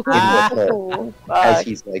Ooh. as Fuck.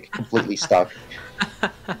 he's completely stuck.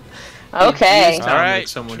 Okay. All right,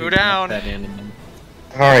 Someone 2 who down. knocked that animal.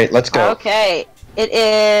 All right, let's go. Okay. It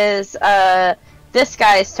is this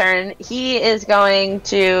guy's turn. He is going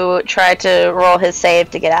to try to roll his save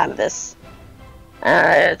to get out of this.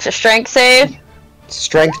 It's a strength save.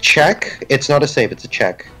 Strength check. It's not a save. It's a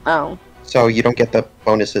check. Oh. So you don't get the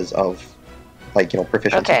bonuses of, like,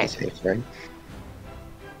 proficiency Okay. saves, right?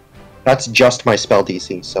 That's just my spell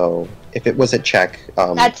DC. So if it was a check,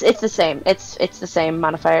 It's the same. It's the same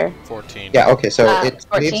modifier. 14. yeah. Okay. So it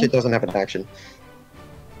 14? means it doesn't have an action.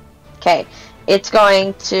 Okay. It's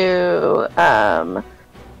going to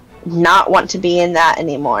not want to be in that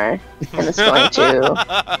anymore, and it's going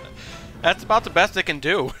to. That's about the best it can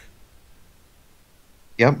do.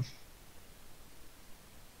 Yep.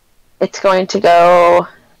 It's going to go.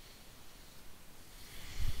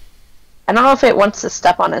 I don't know if it wants to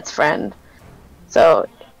step on its friend, so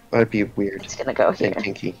That'd be weird. it's gonna go here. And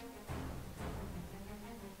kinky.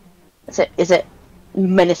 Is it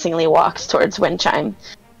menacingly walks towards Wind Chime?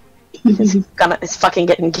 It's fucking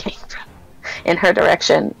getting ganked in her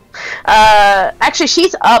direction. Actually,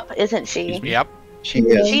 she's up, isn't she? Yep. She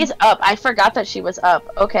is. She's up. I forgot that she was up.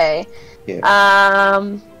 Okay.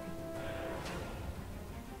 Yeah.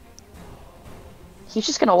 He's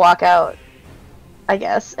just gonna walk out, I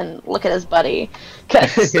guess, and look at his buddy.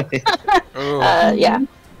 'Cause, yeah.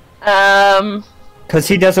 Because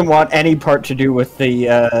he doesn't want any part to do with the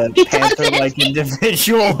panther-like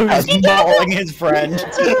individual who's mauling his friend.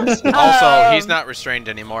 Also, he's not restrained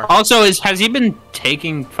anymore. Also, has he been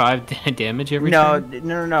taking 5 damage every No, turn?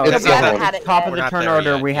 no. It's we haven't had it Top yet. of We're the not turn there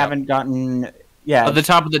order, yet, we yep. haven't gotten. Yeah. At the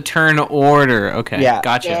top of the turn order. Okay, Yeah.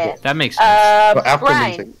 gotcha. Yeah. That makes sense. But after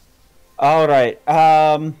Brian. moving. All right.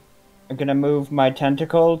 I'm gonna move my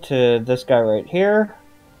tentacle to this guy right here.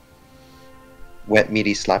 Wet,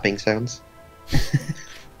 meaty slapping sounds.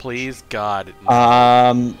 Please, God.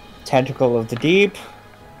 Tentacle of the deep.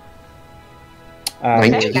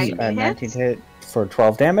 19. 19 hit for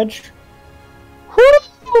 12 damage.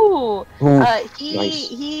 Whoo! Nice.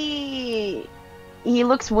 He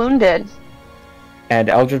looks wounded. And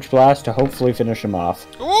Eldritch Blast to hopefully finish him off.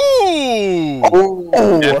 Ooh! Oh,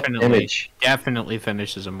 Definitely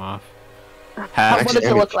finishes him off. What does it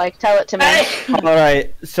damage. look like? Tell it to me.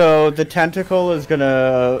 Alright, so the tentacle is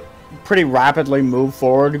gonna pretty rapidly move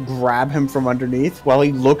forward, grab him from underneath while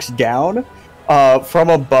he looks down. From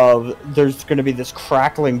above, there's gonna be this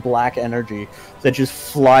crackling black energy that just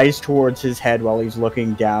flies towards his head while he's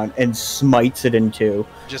looking down and smites it in two.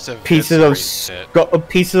 Just a Pieces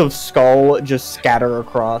of skull just scatter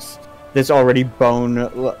across this already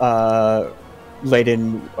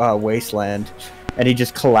bone-laden wasteland, and he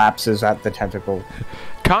just collapses at the tentacle.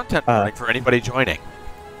 Content warning for anybody joining.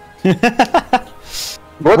 We're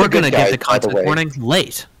We're gonna get the content warning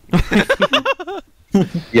late.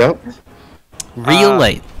 Yep. Real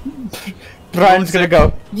late. Brian's gonna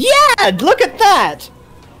go, yeah, look at that!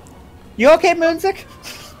 You okay, Moonsick?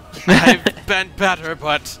 I've been better,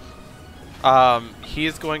 but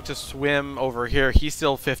he's going to swim over here. He's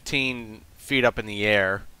still 15 feet up in the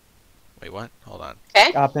air. Wait, what? Hold on.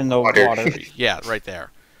 Okay. Up in the Water. water. Yeah, right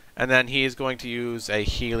there. And then he's going to use a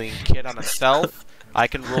healing kit on himself. I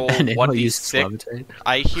can roll And he'll use 1d6. Levitate.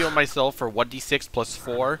 I heal myself for 1d6 plus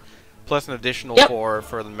 4, plus an additional Yep. 4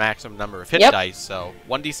 for the maximum number of hit Yep. dice. So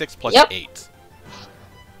 1d6 plus Yep. 8.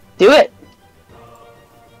 Do it.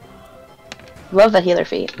 Love the healer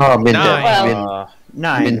feat. Oh, min, Nine. min,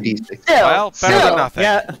 9. min D6. Still, Well, better than nothing.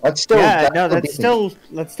 Yeah, That's still. yeah, that's no, still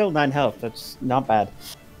that's still 9 health. That's not bad.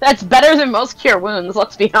 that's better than most cure wounds.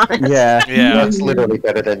 Let's be honest. Yeah. Yeah. That's literally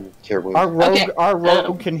better than Cure Wounds. Our rogue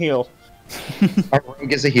Okay. can heal. Our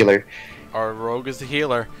rogue is a healer. Our rogue is the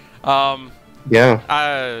healer. Yeah.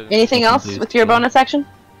 Anything else with your bonus action?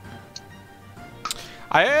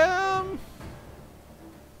 I am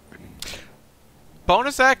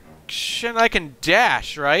bonus action. I can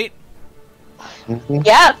dash, right? Mhm.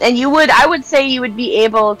 Yeah, and I would say you would be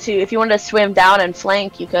able to, if you wanted to swim down and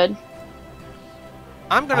flank, you could.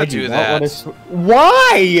 I'm gonna I do not that. wanna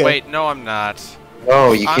Why? Wait, no, I'm not.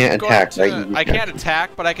 Oh, you I'm can't going attack, to- right? You I can't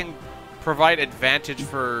attack, but I can provide advantage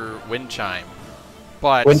for wind chime.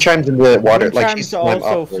 But Wind chimes in the water, Wind like chime's she's swam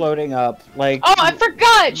also upward. floating up. Like, Oh, I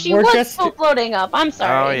forgot! She We're was just- still floating up. I'm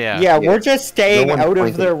sorry. oh yeah. yeah, Yeah. we're just staying No one's out of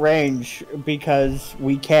pointing. their range because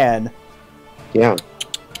we can. Yeah.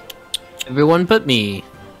 Everyone but me.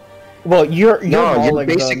 Well, you're No, you're mauling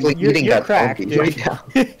them. basically You're eating that cracked, zombie dude. right now.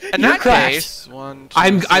 In You're that cracked. case, 1, 2,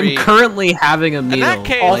 I'm 3. currently having a meal. In that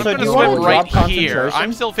case, Also, I'm do gonna you swim wanna right drop here. concentration?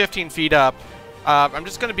 I'm still 15 feet up. I'm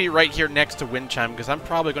just gonna be right here next to wind chime because I'm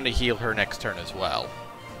probably gonna heal her next turn as well.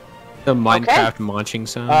 The Minecraft munching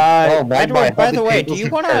sound. Oh, my Edward, God, by how the the way, tables do you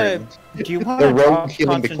have want to turned. The rogue drop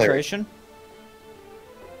healing the cleric. concentration?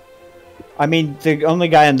 I mean, the only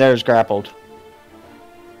guy in there is grappled.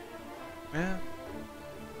 Yeah.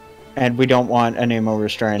 And we don't want an ammo He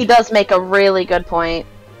restraint. does make a really good point.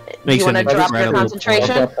 Do Makes you want to an drop your incredible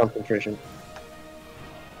concentration? I'll drop concentration.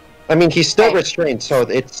 I mean, he's still Okay. restrained, so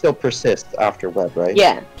it still persists after web, right?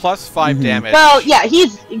 Yeah. Plus 5 Mhm. damage. Well, yeah,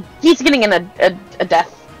 he's getting in a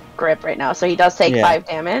death grip right now, so he does take Yeah. 5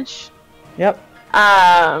 damage. Yep.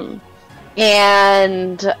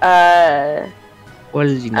 And What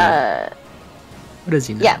does he know? What does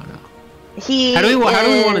he know? yeah. He How do we want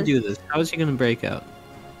to is- do this? How is he gonna break out?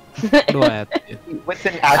 What do I have to do? With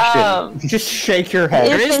an action. Just shake your head. It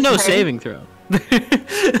There is is no his turn. saving throw.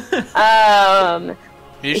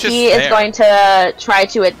 He's just he is there. going to try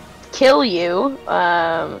to kill you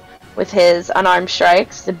with his unarmed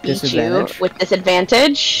strikes to beat you Disadvantage. with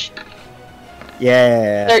disadvantage.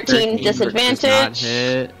 Yeah. 13 Does not disadvantage.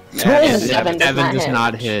 hit. Yeah, Seven does not does hit.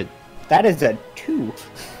 not hit. That is a 2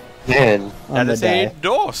 Man. on That the is a die.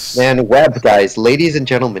 dose. Man, web, guys. Ladies and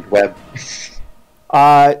gentlemen, web.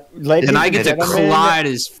 Ladies And I and get to gentlemen, claw at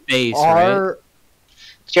his face, right? are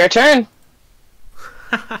It's your turn.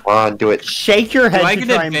 Come on, do it. shake your head I to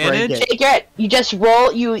get try and break advantage? it. Take it. You just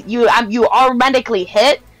roll. You automatically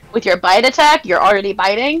hit with your bite attack. You're already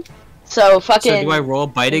biting. So fucking So do I roll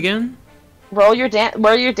bite again? roll your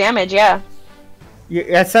damage. Yeah.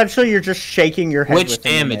 Essentially, you're just shaking your head. Which with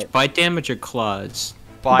him in damage? it. Bite damage or claws?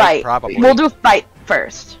 Bite. Probably. We'll do bite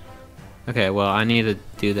first. Okay, well I need to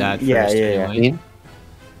do that Yeah, first yeah, anyway.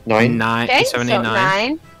 9? 9, Okay. 7, So 8, 9.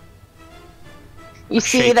 9. You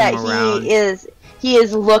see Shake that him around. he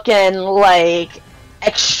is looking like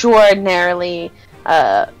extraordinarily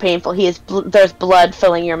painful. There's blood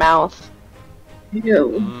filling your mouth.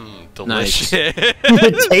 Ew. Delicious.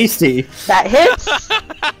 Tasty. That hits.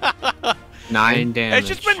 9 damage. It's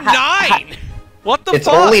just been 9! What the It's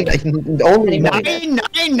fuck? only 9.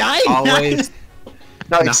 9. Always.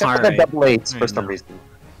 No, except for the alright. double 8s I for some know. reason.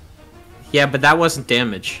 Yeah, but that wasn't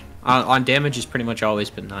damage. On damage, it's pretty much always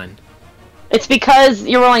been 9. It's because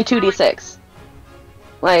you're rolling 2d6.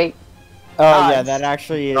 Like, Oh yeah, odds. that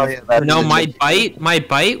actually is. Oh, yeah, that No, is- my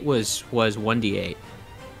bite was 1d8.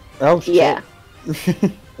 Oh shit. yeah.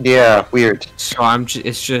 Yeah, weird. So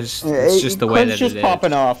it's just the way Clint's that just it is.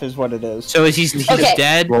 popping off is what it is. So he's Okay.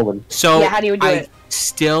 dead. Rolling. So Yeah, how do you do it?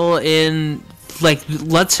 Still in, like,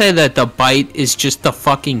 let's say that the bite is just the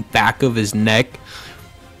fucking back of his neck,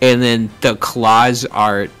 and then the claws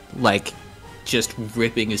are like just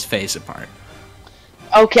ripping his face apart.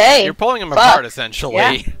 Okay. You're pulling him Fuck. apart, essentially.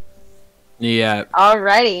 Yeah. Yeah.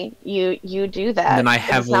 Alrighty. You do that. And then I It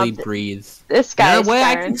heavily sounds- breathe. This In a guy's way,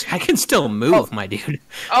 turn. I can still move, my dude.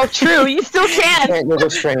 Oh, true. You still can. You're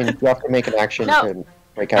restrained. You have to make an action No. to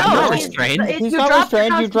break No, out. I'm not it's- restrained. it's- He's you not dropped your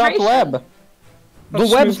restrained. You dropped concentration. web. The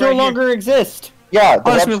Let's webs move no right here. longer exist. Yeah, the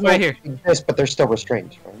Oh, let's webs move right don't here. exist, but they're still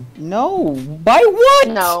restrained. Right? No. By what?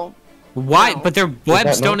 No. Why? No. But their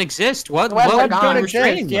webs that no? don't exist. What? The webs what are would gone. Don't restrain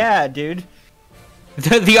exist. them? Yeah, dude.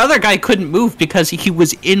 The other guy couldn't move because he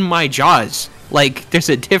was in my jaws. Like, there's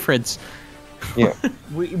a difference. Yeah.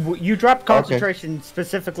 You dropped concentration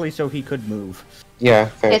specifically so he could move. Yeah,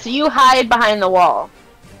 fair. Okay, so you hide behind the wall.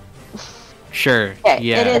 Sure. Okay,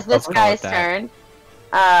 Yeah. it is this I'll go guy's with that.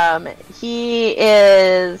 turn. He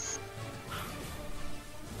is.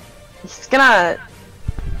 He's gonna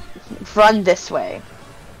run this way.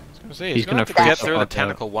 He's gonna have to freak get the through the fuck out.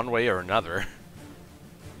 tentacle one way or another.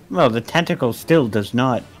 Well, the tentacle still does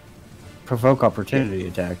not provoke opportunity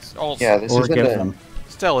attacks Also, Yeah, this or isn't give a... them.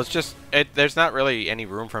 still, it's just there's not really any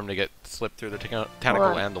room for him to get slipped through the tentacle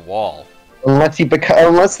on. and the wall.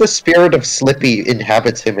 Unless the spirit of Slippy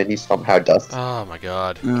inhabits him and he somehow does. Oh my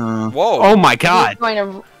god. Uh, Whoa. Oh my god.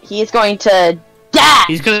 He's going to dash.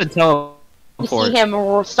 He's gonna tell. You see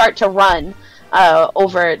him start to run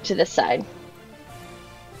over to this side.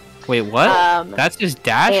 Wait, what? That's just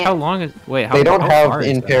dash? and- How long is? Wait, how They don't how have far is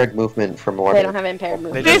that? impaired movement from They water. don't have impaired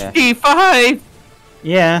movement. They just- 55.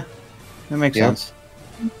 yeah, that makes Yeah. sense.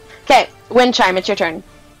 Okay, wind chime. It's your turn.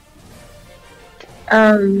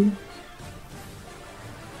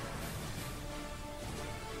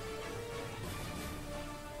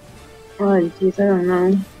 Oh, jeez, I don't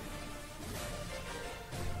know.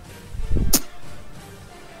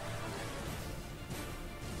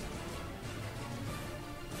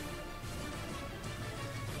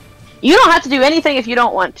 You don't have to do anything if you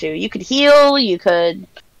don't want to. You could heal. You could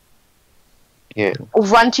Yeah.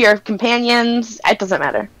 run to your companions. It doesn't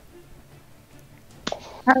matter.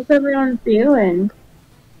 How's everyone feeling?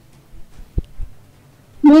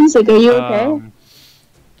 Music, are you okay?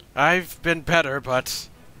 I've been better, but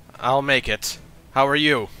I'll make it. How are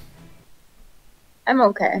you? I'm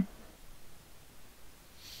okay.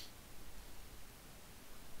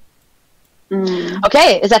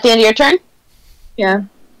 Okay, is that the end of your turn? Yeah.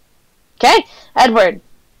 Okay, Edward.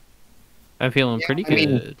 I'm feeling pretty I good.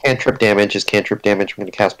 mean, cantrip damage is cantrip damage. I'm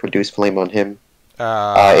going to cast Produce Flame on him.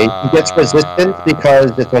 Uh, It gets resistance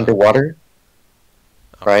because it's underwater,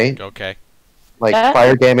 right? Okay. Like,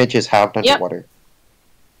 fire damage is halved underwater.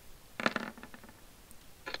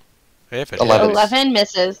 If it 11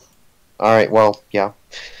 misses. Alright, well, yeah.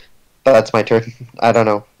 That's my turn. I don't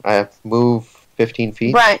know. I have move 15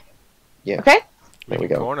 feet. Right. Yeah. Okay. There we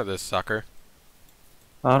go. Corner this sucker.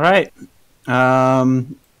 All right.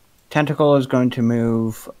 Tentacle is going to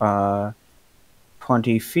move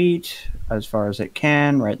 20 feet as far as it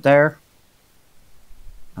can, right there.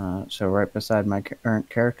 So right beside my current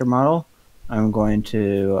character model. I'm going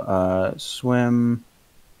to swim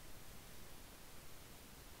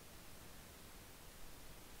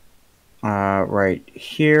right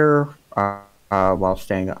here while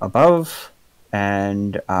staying above.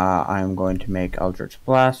 And I'm going to make Eldritch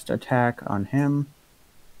Blast attack on him.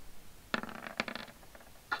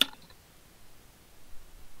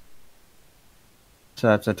 So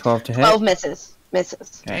that's a 12 to hit. 12 misses.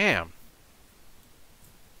 Misses. Damn.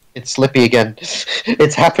 It's Slippy again.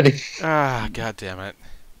 It's happening. Ah, god damn it.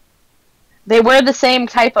 They were the same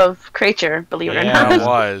type of creature, believe it or Yeah, not. it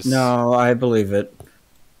was. No, I believe it.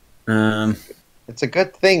 It's a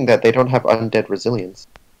good thing that they don't have undead resilience.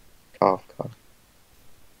 Cough, cough.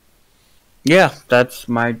 Yeah, that's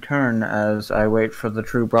my turn as I wait for the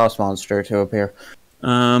true boss monster to appear.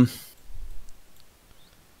 Yeah.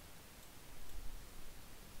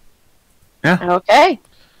 Okay.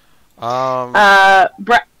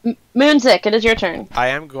 Moonzik, it is your turn. I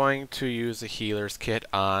am going to use a healer's kit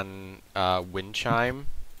on Wind Chime.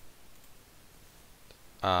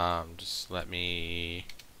 Just let me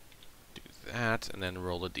do that and then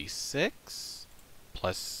roll a d6.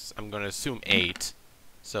 Plus, I'm going to assume 8.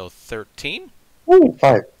 So 13? Ooh,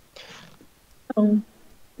 5.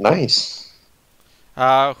 Nice.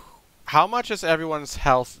 How much is everyone's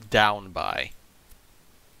health down by?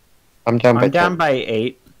 I'm down by 10. down by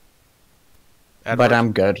 8. Edward? But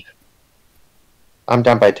I'm good. I'm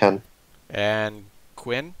down by 10. And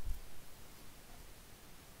Quinn?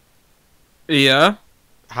 Yeah.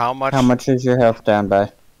 How much? How much is your health down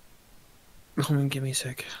by? Hold on, give me a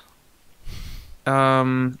sec.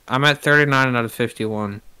 I'm at 39 out of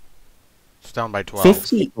 51. It's down by 12.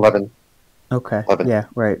 50? 11. Okay. 11. Yeah,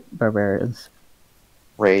 right. Barbarians.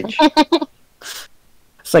 Rage.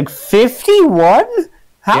 It's like 51?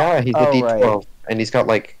 How? Yeah, he's a D12. Right. And he's got,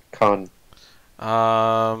 like, con.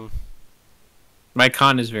 My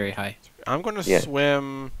con is very high. I'm going to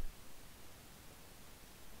swim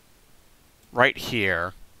right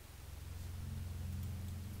here.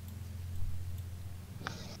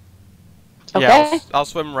 Okay. Yeah, I'll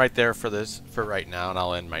swim right there for right now, and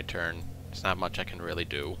I'll end my turn. There's not much I can really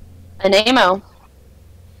do. Anemo.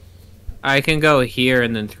 I can go here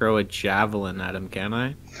and then throw a javelin at him, can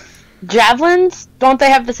I? Javelins? Don't they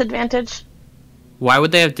have disadvantage? Why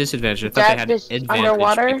would they have disadvantage? I thought they had advantage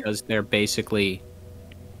underwater? because they're basically...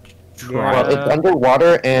 Well, it's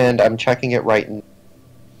underwater, and I'm checking it right now.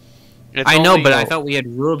 I know, but I thought we had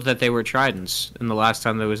ruled that they were tridents in the last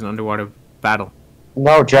time there was an underwater battle.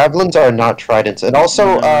 No, javelins are not tridents. And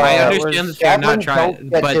also, I understand that they're not javelins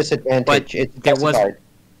don't get disadvantage. It's there was...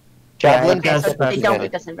 Javelins Okay, don't so get they don't disadvantage.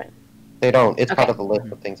 get disadvantage. They don't. It's part Okay. of the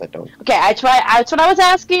list of things that don't. Okay, that's what I was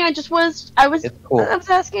asking. I was It's cool. I was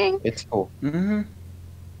asking. It's cool. Mm-hmm.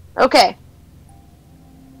 Okay.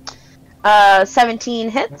 17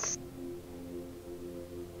 hits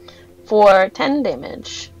for 10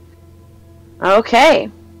 damage. Okay.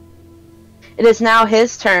 It is now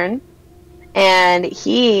his turn, and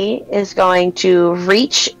he is going to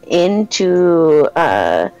reach into.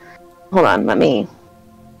 Hold on,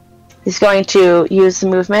 He's going to use the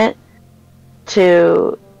movement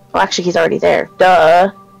to. Well, actually, he's already there.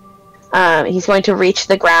 Duh. He's going to reach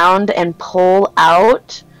the ground and pull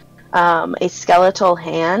out a skeletal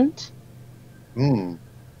hand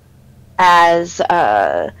as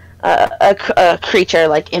a creature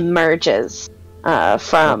like emerges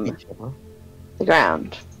from the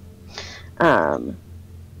ground.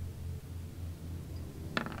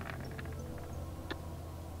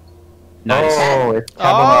 Nice. Oh, it's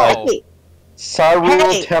Tamarat. Oh. Saru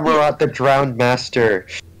Hey. Tamarat, the Drowned Master.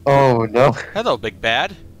 Oh, no. Hello, big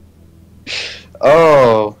bad.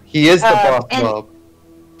 Oh, he is the boss and- mob.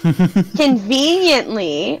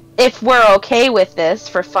 Conveniently, if we're okay with this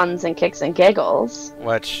for funs and kicks and giggles,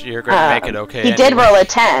 Which you're going to make it okay. he did anyway. roll a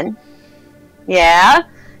 10. Yeah,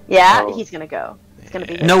 Oh. he's gonna go. It's gonna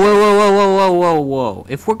be No, whoa.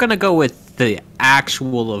 If we're gonna go with the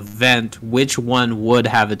actual event, which one would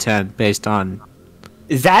have a 10 based on...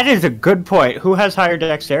 That is a good point. Who has higher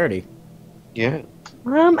dexterity? Yeah.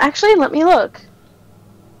 Actually, let me look.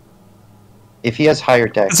 If he has higher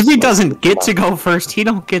dex. If he doesn't get to go first, he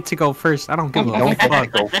don't get to go first. I don't give a Don't get to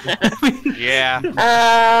fuck. go. Yeah.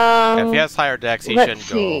 If he has higher decks, he Let's shouldn't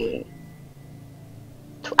see.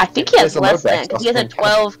 I think he has He has a low less than, dex, because he has a also.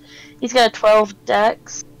 12. He's got a 12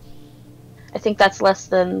 dex. I think that's less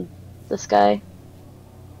than this guy.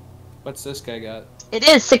 What's this guy got? It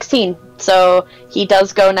is 16, so he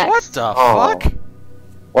does go next. What the Oh. fuck?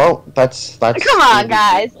 Well, that's. Come on,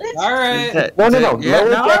 guys. All right. No. Yeah, Lower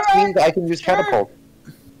no, dex alright. means I can use catapult.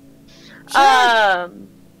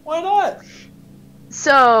 Why not?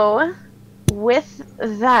 So, with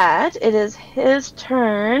that, it is his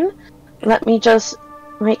turn. Let me just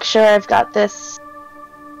make sure I've got this.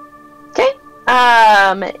 Okay.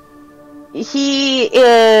 He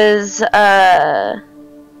is,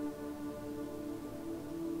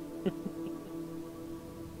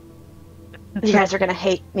 You guys are gonna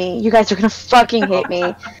hate me. You guys are gonna fucking hate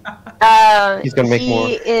me. He's gonna make more.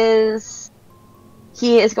 He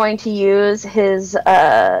is going to use his,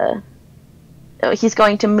 he's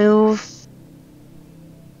going to move.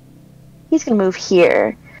 He's gonna move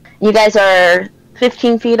here. You guys are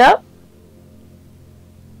 15 feet up?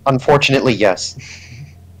 Unfortunately, yes.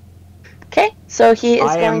 Okay, so he is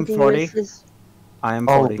I going am to 40. use his... I am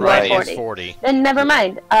Oh, 40. You are Right, he's 40. 40. Then never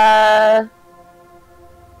mind.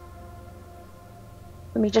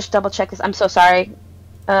 Let me just double check this. I'm so sorry.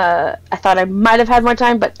 I thought I might have had more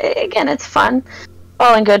time, but again, it's fun.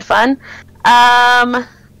 All in good fun.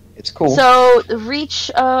 It's cool. So the reach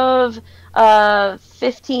of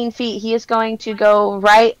 15 feet, he is going to go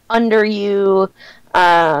right under you,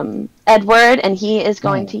 Edward, and he is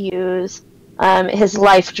going to use his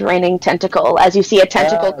life-draining tentacle. As you see, a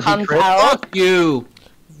tentacle he comes crit? out. Fuck you.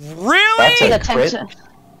 Really? That's a The crit. tenta-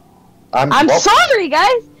 I'm I'm well, sorry,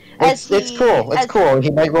 guys. It's cool. It's cool.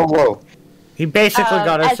 He might roll low. He basically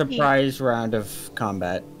got a as surprise round of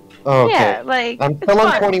combat. Oh, okay. Yeah, like I'm it's still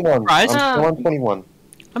on fun. 21. Surprise? I'm still on 21.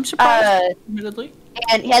 I'm surprised, admittedly.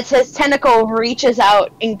 And as his tentacle reaches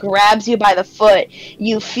out and grabs you by the foot,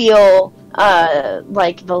 you feel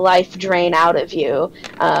like the life drain out of you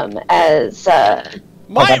as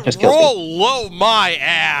Might just kills roll low my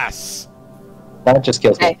ass. That just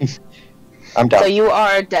kills me. I'm down. so you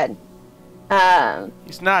are dead.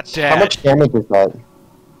 He's not dead. How much damage is that?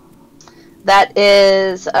 That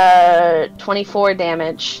is 24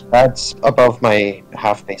 damage. That's above my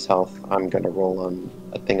half base health. I'm gonna roll on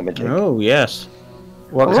a thingamajig. Oh, yes.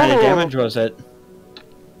 What kind of Ooh. damage was it?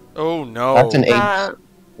 Oh no. That's an 8. It's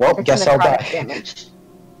Well, guess I'll necrotic die. damage.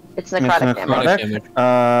 It's necrotic damage.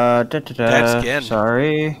 Necrotic. Dead skin.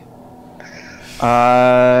 Sorry.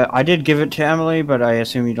 I did give it to Emily, but I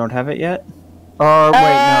assume you don't have it yet? Oh,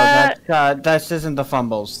 wait, no, this isn't the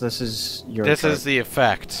fumbles. This is your This turn. is the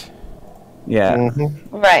effect. Yeah.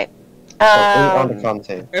 Mm-hmm. Right. So 8 on the con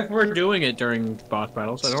save. If we're doing it during boss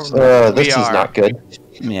battles, I don't know. This We is are. not good.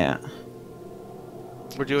 Yeah.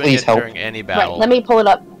 We're doing Please it help. during any Right. battle. Let me pull it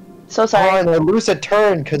up. So Oh, sorry. and I lose a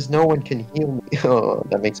turn because no one can heal me. Oh,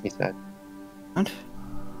 that makes me sad. What?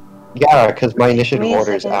 Yeah, because my initiative Give me a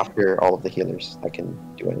order is second. after all of the healers. I can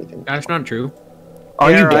do anything. That's not true. Are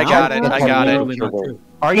Here, you I down? got it. I got it. Totally not true.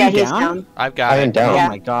 Are Yeah, you he's down? down. I've got I am it. down. Oh Yeah.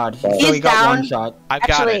 my god. He's So he got down. one shot. I've got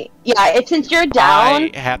it. Actually, yeah, since you're down,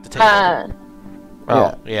 I have to take it.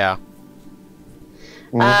 Oh, yeah.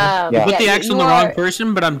 Mhm. Yeah, Put the you- X on you the wrong are-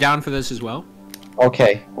 person, but I'm down for this as well.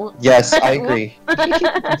 Okay. Yes, I agree.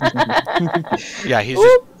 Yeah, he's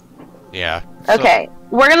just... Yeah. So- Okay,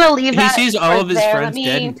 we're gonna leave He that. sees all right of his there. friends Let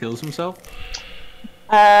dead me- and kills himself.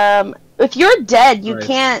 If you're dead, you Right.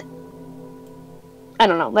 can't. I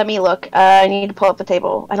don't know. Let me look. I need to pull up the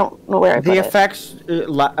table. I don't know where I put The it. effects.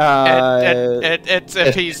 It's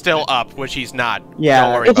if he's still up, which he's not. Yeah,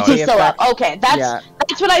 Don't worry If about he's it. still up. Okay, that's Yeah.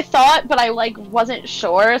 what I thought, but I wasn't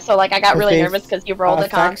sure, so I got really If nervous because you rolled a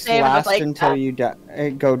con effects save. I was last like, until you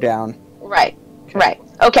go down. right.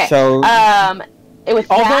 Okay. So, With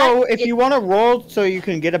although that, if you want to roll so you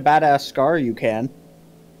can get a badass scar, you can.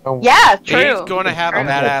 yeah, true. He's going to have a I'm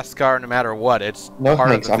good. badass scar no matter what. It's No part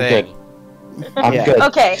thanks, of the I'm thing. good. I'm Yeah. good.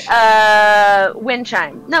 Okay, wind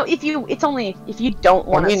chime. No, it's only if you don't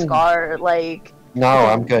want a mean- scar, like No,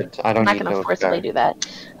 I'm good. I I'm don't not need gonna no forcibly scar. do that.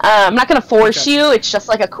 I'm not gonna force you. It's just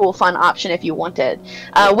like a cool, fun option if you want it.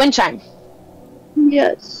 Wind chime.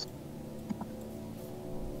 Yes.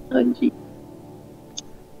 Oh, gee.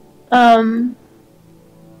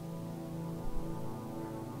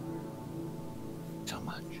 So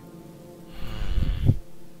much.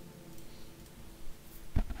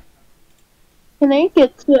 Can I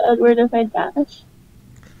get to Edward if I dash?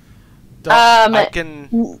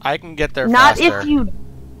 I can get there Not faster. if you.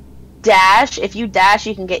 dash, you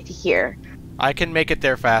can get to here. I can make it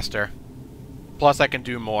there faster. Plus, I can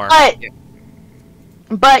do more.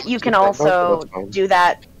 But you can also do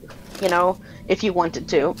that, you know, if you wanted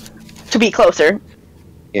to be closer.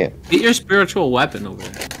 Yeah. Get your spiritual weapon over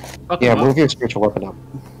there. Yeah, move your spiritual weapon up.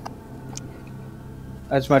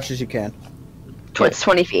 As much as you can. Towards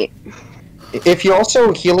 20 feet. If you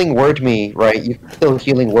also healing word me, right, you can still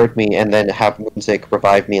healing word me and then have music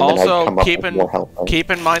revive me and then I'd come up with more help. Right?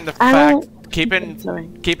 Keep in mind the fact,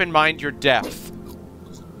 keep in mind your depth.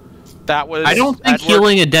 That was... I don't think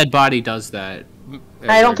healing a dead body does that.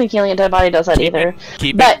 I don't think healing a dead body does that either.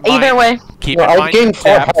 But either way... I'd gain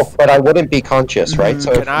 4 health, but I wouldn't be conscious, right?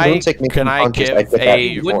 So can I give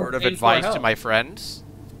a word of advice to my friends?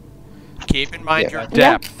 Keep in mind your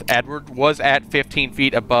depth. Yeah. Edward was at 15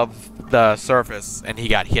 feet above the surface, and he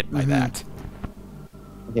got hit by that.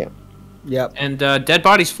 Yeah. Yep. And dead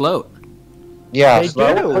bodies float. Yeah, so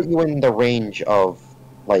that would put you in the range of,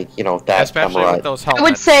 like, you know, that. Especially with those helmets. I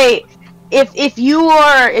would say, if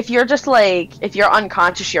you're just like, if you're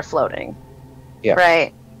unconscious, you're floating. Yeah.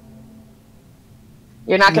 Right.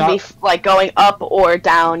 You're not going to be like going up or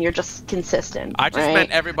down. You're just consistent. I just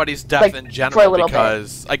meant everybody's depth in general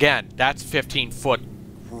because, again, that's 15-foot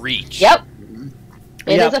reach. Yep.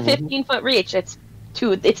 It is a 15-foot reach. It's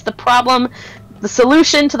the problem, the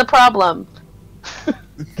solution to the problem.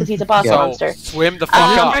 Because he's a boss monster. Swim the fuck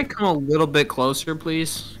up. Can I come a little bit closer,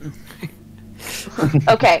 please?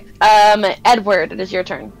 Okay. Edward, it is your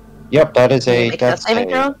turn. Yep, that is a death saving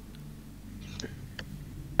throw.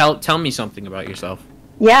 Tell me something about yourself.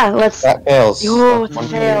 Yeah, let's... That fails. Oh, it's a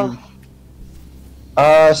fail.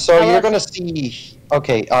 So you're gonna see...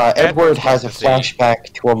 Okay, Edward has a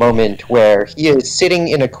flashback to a moment where he is sitting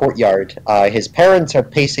in a courtyard. His parents are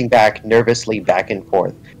pacing back nervously back and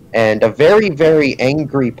forth. And a very, very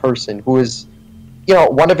angry person who is, you know,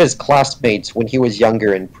 one of his classmates when he was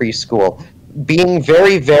younger in preschool, being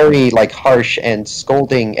very, very, like, harsh and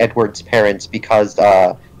scolding Edward's parents because,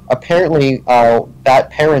 apparently, that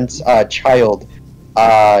parent's child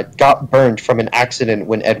got burned from an accident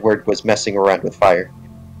when Edward was messing around with fire.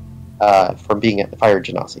 From being at the fire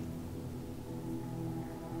genasi.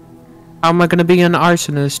 How am I going to be an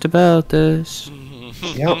arsonist about this?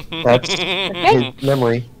 Yep, that's his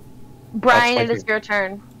memory. Brian, it is your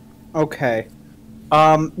turn. Okay.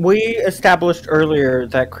 We established earlier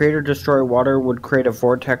that create or destroy water would create a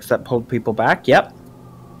vortex that pulled people back. Yep.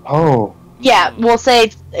 Oh. Yeah, we'll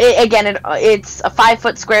say, again, it's a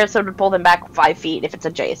 5-foot square, so it would pull them back 5 feet if it's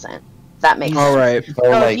adjacent. That makes sense. Alright. So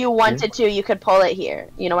like, if you wanted to, you could pull it here.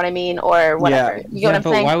 You know what I mean? Or whatever. Yeah. You know what I'm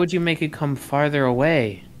saying? Why would you make it come farther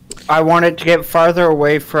away? I want it to get farther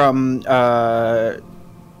away from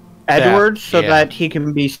Edward so that he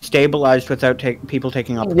can be stabilized without people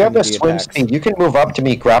taking up. You have a swim speed. You can move up to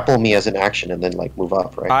me, grapple me as an action, and then like move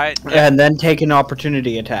up, right? And then take an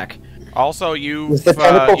opportunity attack. Also, you. Is the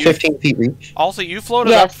tentacle 15 feet reach? Also, you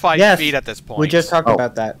floated up 5 feet at this point. We just talked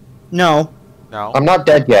about that. No. No. I'm not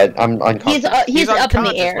dead yet. I'm unconscious. He's up in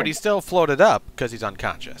the air. But he's still floated up because he's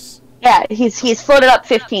unconscious. Yeah, he's floated up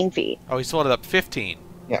 15 feet. Oh, he's floated up 15.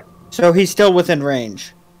 Yeah. So he's still within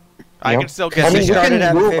range. I can still get to him. You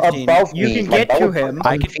can move 15. Above you can get to him.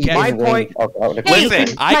 I can get my point.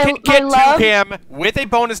 Listen, I can get to him with a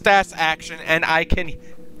bonus dash action, and I can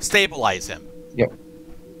stabilize him. Yep.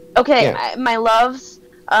 Okay, my loves.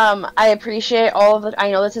 I appreciate all of it. I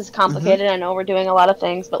know this is complicated. I know we're doing a lot of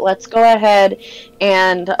things, but let's go ahead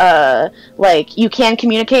and like you can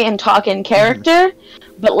communicate and talk in character,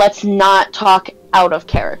 but let's not talk out of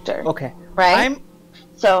character. Okay. Right.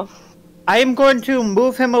 I am going to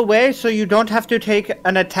move him away so you don't have to take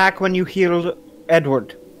an attack when you heal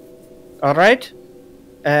Edward. All right.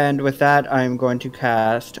 And with that, I'm going to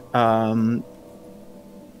cast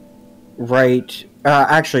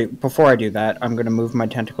actually, before I do that, I'm going to move my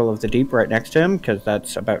Tentacle of the Deep right next to him, because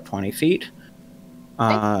that's about 20 feet.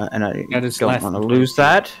 And I don't want to lose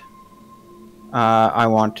that. I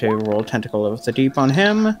want to roll Tentacle of the Deep on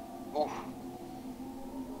him.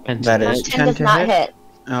 That is 10 to hit.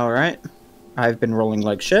 Alright. I've been rolling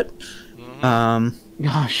like shit.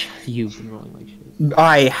 Gosh, you've been rolling like shit.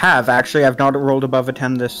 I have, actually. I've not rolled above a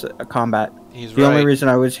 10 this combat. He's the only reason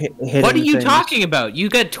I was hitting. What are you talking about? You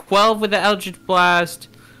got 12 with the Eldritch Blast.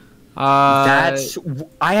 That's.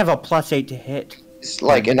 I have a +8 to hit. It's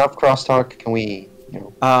like enough crosstalk. Can we?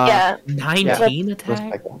 You know, 19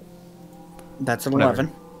 attack. That's an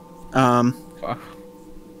 11.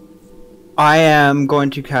 I am going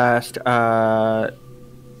to cast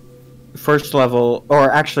first level,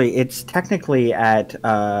 or actually, it's technically at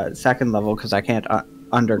second level because I can't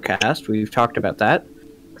undercast. We've talked about that.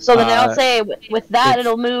 So then I'll say with that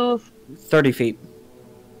it'll move 30 feet.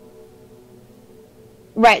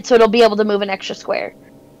 Right, so it'll be able to move an extra square.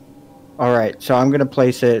 All right, so I'm going to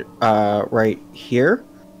place it right here,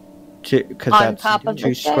 because On that's top of 2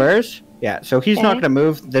 this guy? squares. Yeah, so he's not Okay. going to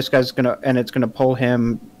move. This guy's going to, and it's going to pull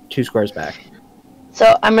him 2 squares back.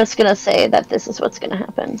 So I'm just gonna say that this is what's gonna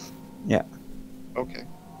happen, Okay.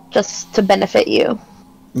 just to benefit you.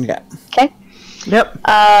 Yeah. Okay. Yep.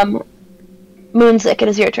 Moonzik, it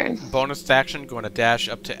is your turn. Bonus action, going to dash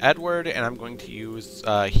up to Edward, and I'm going to use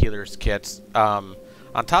healer's kits. On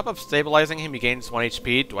top of stabilizing him, he gains 1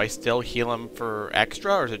 HP. Do I still heal him for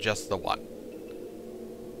extra, or is it just the 1?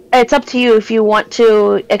 It's up to you if you want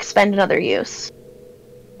to expend another use.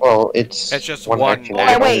 Well, it's just one one action. more.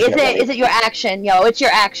 I Oh, would wait, only is get it your action? Yo, it's your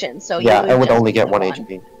action, so Yeah, you I would just only get the 1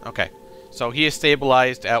 HP. Okay. So he is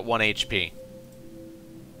stabilized at 1 HP.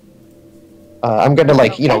 I'm gonna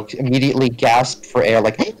immediately gasp for air,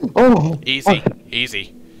 like, oh, Easy.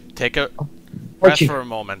 Easy. Take a thank rest you, for a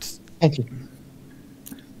moment. thank you.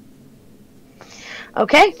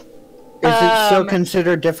 Okay. Is it still Um,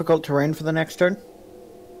 considered difficult terrain for the next turn?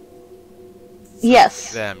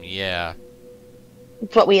 Yes, Them, yeah.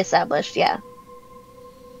 it's what we established. Yeah.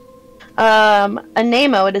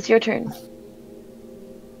 Anemo, it is your turn.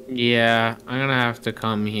 Yeah, I'm gonna have to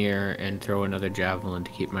come here and throw another javelin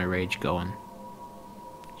to keep my rage going.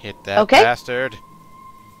 Hit that Okay. bastard.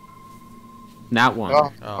 Not one.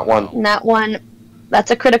 Oh, Oh, one. no. That one,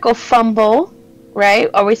 that's a critical fumble, right?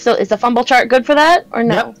 Are we still? Is the fumble chart good for that or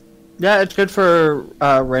no? Yep. Yeah, it's good for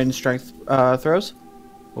range strength throws.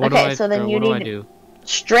 What Okay, do I, so then you what do I need- do?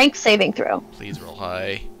 Strength saving throw. Please roll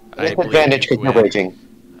high. With believe advantage you because you're win. raging.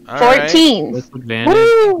 Alright. 14. With advantage?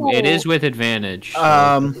 Woo! It is with advantage.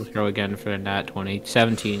 So we'll throw again for nat 20.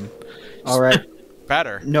 17. All right.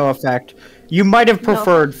 Better. No effect. You might have No.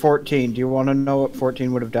 preferred 14. Do you want to know what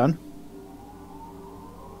 14 would have done?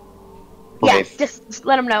 Yeah, Okay. just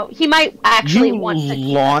let him know. He might actually You want to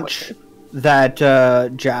launch that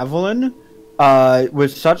javelin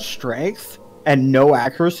with such strength and no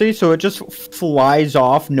accuracy, so it just flies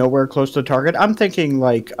off nowhere close to the target. I'm thinking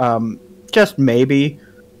like just maybe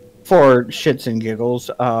for shits and giggles.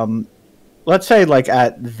 Let's say like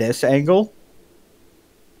at this angle.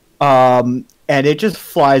 And it just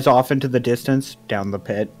flies off into the distance down the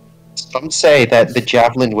pit. Some say that the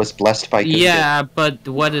javelin was blessed by Gunga. Yeah, but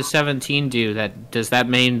what does 17 do? Does that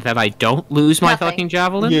mean that I don't lose my Nothing. fucking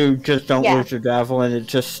javelin? You just don't Yeah. lose your javelin, it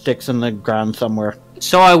just sticks in the ground somewhere.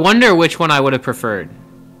 So I wonder which one I would have preferred.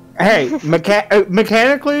 Hey,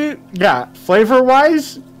 mechanically, yeah,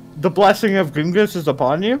 flavor-wise, the blessing of Gungus is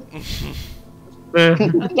upon you.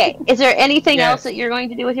 Okay, is there anything Yes. else that you're going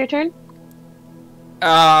to do with your turn?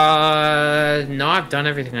 No, I've done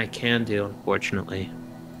everything I can do, unfortunately.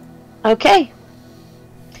 Okay.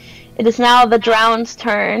 It is now the Drowned's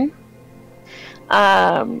turn.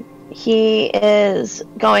 He is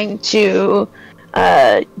going to,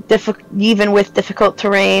 even with difficult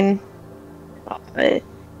terrain.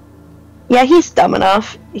 Yeah, he's dumb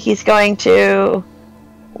enough. He's going to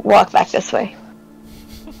walk back this way.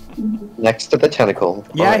 Next to the tentacle.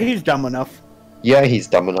 Yeah, Alright. he's dumb enough. Yeah, he's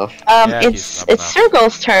dumb enough. Yeah, It's he's dumb it's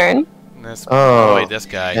Circle's turn. This Oh. boy, this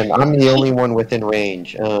guy. And I'm the only one within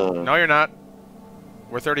range. No, you're not.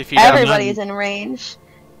 We're 30 feet up. Everybody's in range.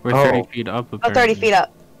 We're Oh. 30 feet up, Oh, apparently. 30 feet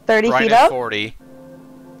up. 30 Brian feet is up? 40.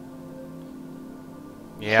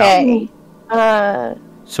 Yeah. Okay.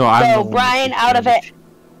 So I'm the So one Brian with out of it, advantage.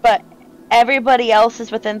 but everybody else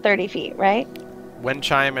is within 30 feet, right? Wind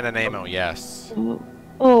chime and an ammo, yes. Ooh.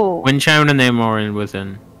 Wind chime and name are in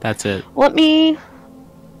within. That's it. Let me.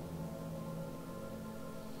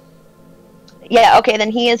 Yeah, okay, then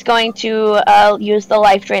he is going to use the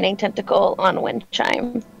life draining tentacle on Wind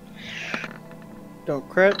Chime. Don't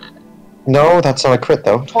crit. No, that's not a crit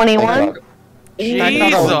though. 21? Thank God.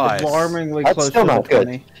 That's not Jesus. alarmingly That's close still to not the good.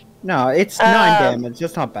 20. No, it's 9 damage.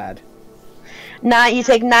 It's not bad. You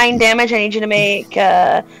take 9 damage. I need you to make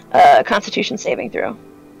a Constitution saving throw.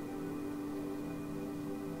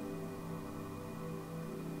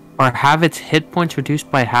 Or have its hit points reduced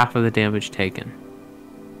by half of the damage taken.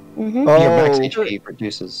 Mm-hmm. Oh, Your max HP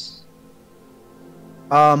reduces.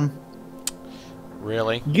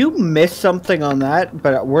 Really? You missed something on that,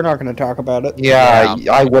 but we're not going to talk about it. Yeah,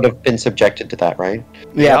 I would have been subjected to that, right?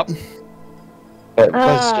 Yeah. But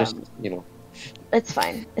that's just, It's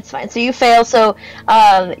fine. It's fine. So you fail. So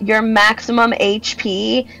your maximum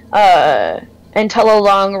HP until a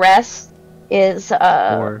long rest is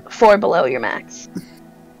 4 below your max.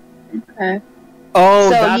 Okay. Oh,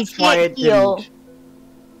 So you that's why can't it heal. didn't.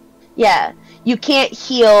 Yeah, you can't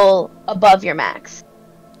heal above your max.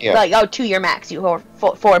 Yeah. Like, to your max, you hold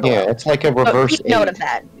 4 below. Yeah, it's like a reverse Keep note 8. of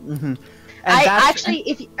that. Mm-hmm.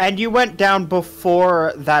 And you went down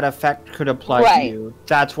before that effect could apply to you.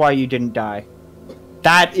 That's why you didn't die.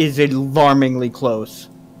 That is alarmingly close.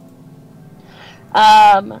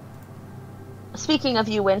 Speaking of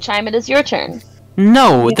you, Windchime, it is your turn.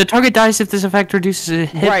 No, the target dies if this effect reduces a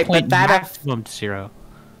hit point but that maximum to 0.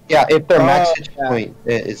 Yeah, if their max hit point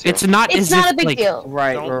is 0. It's not. It's not a big deal.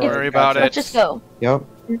 Right. Don't worry about it. Let's just go. Yep.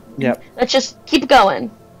 Let's just keep going.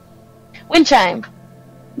 Windchime,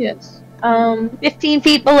 Yes. 15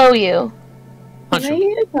 feet below you. Can I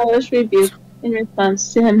get a hellish rebuke in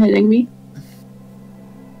response to him hitting me?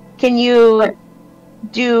 Can you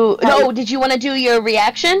do? No. Did you want to do your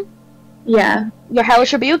reaction? Yeah. Your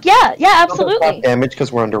hellish rebuke? Yeah. Absolutely. Damage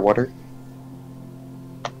because we're underwater.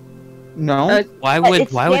 No. Why would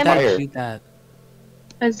it's that damage. do that?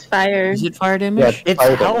 It's fire. Is it fire damage? It's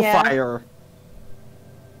fire hellfire.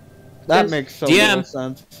 That makes so little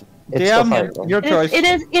sense. It's still fire DM, your choice.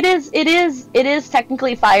 It is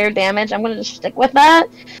technically fire damage. I'm gonna just stick with that.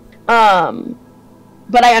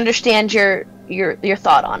 But I understand your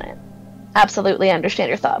thought on it. Absolutely understand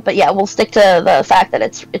your thought. But yeah, we'll stick to the fact that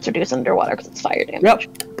it's reduced underwater because it's fire damage.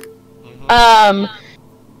 Yep.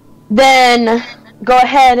 Then go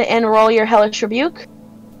ahead and roll your hellish rebuke.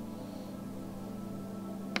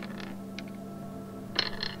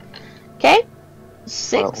 Okay.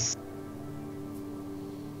 6.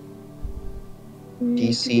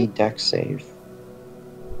 DC Dex save.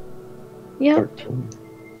 Yeah. 13.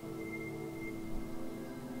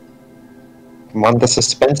 Come on, the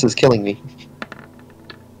suspense is killing me.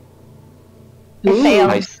 It fails.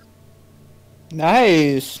 Nice.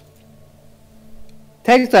 Nice.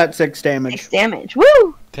 Takes that 6 damage. 6 damage.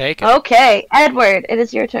 Woo! Take it. Okay, Edward, it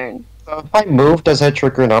is your turn. If I move, does that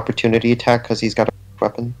trigger an opportunity attack because he's got a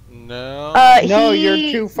weapon? No. No, you're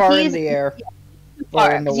too far in the air.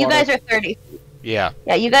 Far. in the You guys water. are 30 feet. Yeah.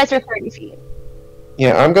 Yeah, you guys are 30 feet.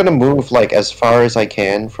 Yeah, I'm gonna move like as far as I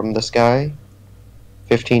can from this guy.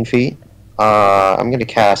 15 feet. I'm gonna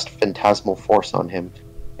cast Phantasmal Force on him.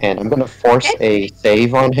 And I'm gonna force a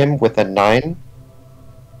save on him with a 9.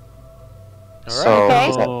 All So, right.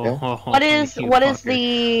 does that fail? What is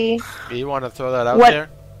the... You want to throw that out What- there?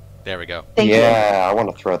 There we go. Thank you. Yeah, I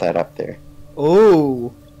want to throw that up there.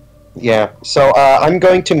 Ooh. Yeah, so I'm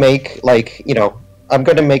going to make, like, I'm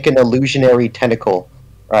going to make an illusionary tentacle,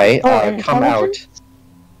 right? Come out.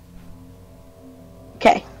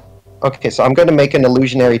 Okay. Okay, so I'm going to make an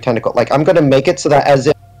illusionary tentacle. Like, I'm going to make it so that as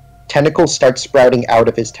if tentacles start sprouting out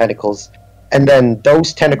of his tentacles, and then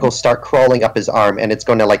those tentacles start crawling up his arm, and it's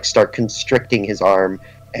going to, like, start constricting his arm,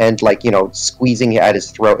 and, like, squeezing at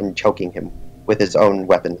his throat and choking him with his own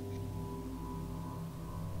weapon.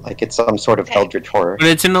 Like it's some sort of eldritch horror. But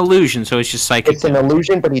it's an illusion, so it's just psychic. It's an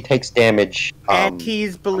illusion, but he takes damage. And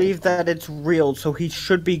he's believed that it's real, so he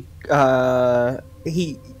should be.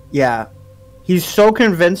 He's so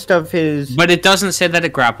convinced of his. But it doesn't say that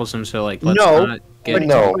it grapples him, so like let's No, not get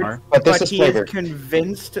no. too far. But this is he flavor. is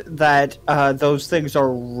convinced that those things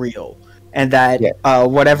are real, and that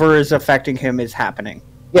whatever is affecting him is happening.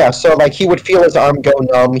 Yeah, so like he would feel his arm go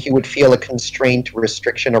numb. He would feel a constraint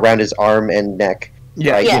restriction around his arm and neck.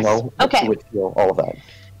 Yeah, right? Yes. Okay. He would feel all of that.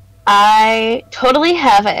 I totally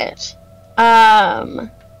have it.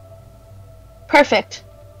 Perfect.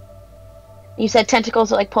 You said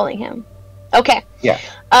tentacles are like pulling him. Okay. Yeah.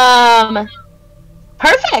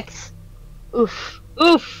 Perfect. Oof.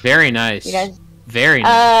 Very nice. You guys. Very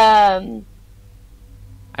nice.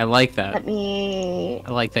 I like Let that. me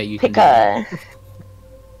I like that you pick can a.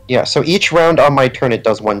 Yeah, so each round on my turn it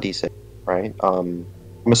does 1d6, right? I'm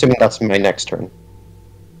assuming that's my next turn.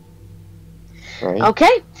 Right?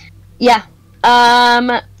 Okay. Yeah.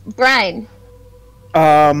 Brian.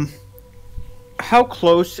 How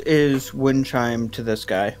close is Windchime to this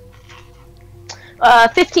guy?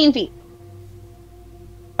 15 feet.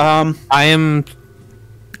 I am.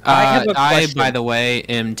 I have a I, question. by the way,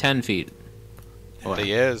 am 10 feet.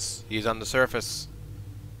 He is. He's on the surface.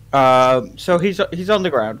 So he's on the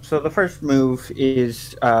ground. So the first move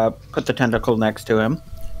is put the tentacle next to him,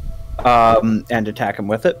 and attack him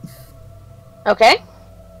with it. Okay.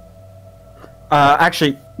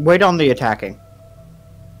 Actually, wait on the attacking.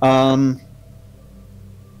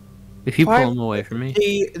 If you pull Why- him away from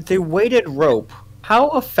me. The weighted rope.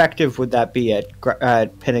 How effective would that be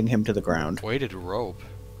at pinning him to the ground? Weighted rope.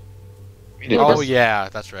 Weighted Oh rope. yeah,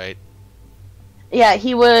 that's right. Yeah,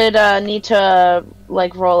 he would need to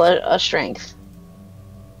like roll a strength,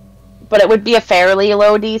 but it would be a fairly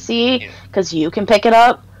low DC because you can pick it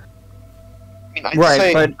up. I mean, I'd Right,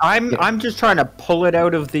 say- but I'm just trying to pull it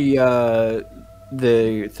out of the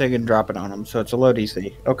the thing and drop it on him, so it's a low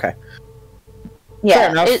DC. Okay.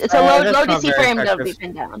 Yeah, it's a low that's not DC for very him to effective. be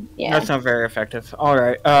pinned down. Yeah. That's not very effective.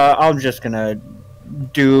 Alright, I'm just gonna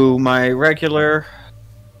do my regular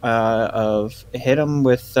of hit him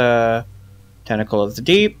with Tentacle of the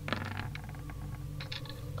Deep.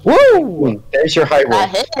 Woo! There's your high roll.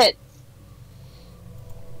 That hit.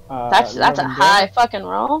 That's a high fucking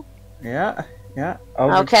roll. Yeah.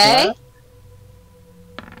 Okay.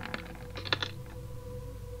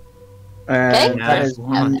 And Okay. that is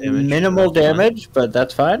Damage. minimal damage, but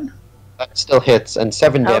that's fine. That still hits, and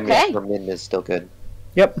 7 damage Okay. for Min is still good.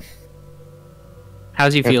 Yep.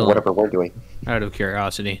 How's he Compared to feeling? whatever we're doing. Out of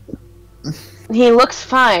curiosity. He looks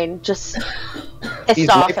fine, just He's pissed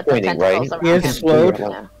off at the life-draining, tentacles right? around He him. is slowed.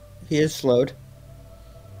 Yeah. He is slowed.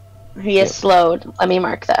 He is slowed. Let me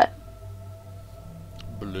mark that.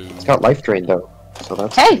 Blue. It's got life drain though, so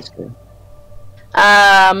that's Hey. good.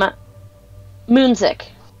 Moonzik.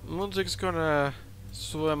 Moonzig's gonna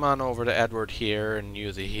swim on over to Edward here and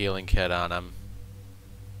use a healing kit on him.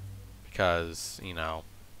 Because, you know,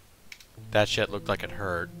 that shit looked like it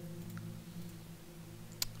hurt.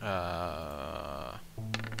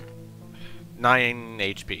 9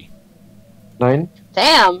 HP. 9?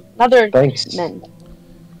 Damn, another Thanks. mend.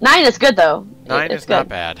 9 is good though. 9 It's is not good.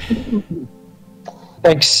 bad.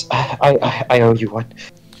 Thanks. I owe you one.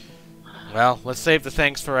 Well, let's save the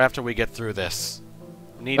thanks for after we get through this.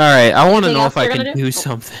 Need Alright, I want to Anything know else if I you're can gonna do do?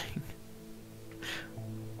 something.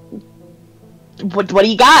 What do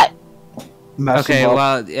you got? Mess Okay, him up.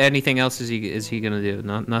 well, anything else is he gonna do?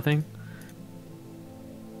 Nothing?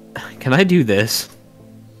 Can I do this?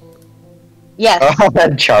 Yes.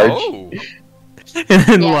 And charge. Oh! And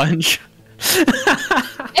then Yeah. lunge.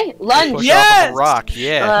 Hey, lunge. Push off Yes! of a rock,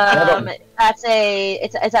 yeah. That's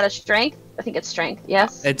is that a strength? I think it's strength.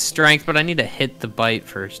 Yes. It's strength, but I need to hit the bite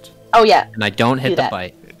first. Oh yeah. And I don't Do hit the that.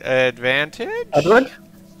 bite. Advantage? Edward?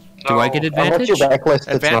 Do I get Unless advantage? you're reckless, it's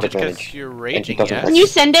not Advantage advantage. because you're And raging, he doesn't yes? Can you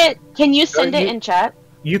send it? Can you send you- it in chat?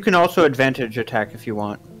 You can also advantage attack if you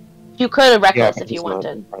want. You could have reckless Yeah, if you he's not,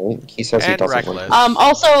 wanted. right? He says he And doesn't reckless. want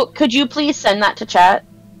Also, could you please send that to chat?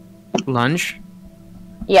 Lunge?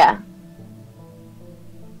 Yeah.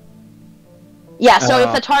 Yeah. So if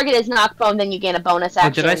Uh, the target is knocked prone, then you gain a bonus Oh,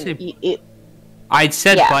 action. did I say- You- I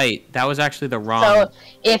said Yeah. bite. That was actually the wrong. So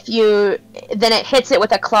if you then it hits it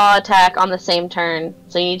with a claw attack on the same turn.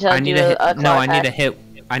 So you need to I do need to hit. a claw No, I attack. need to hit.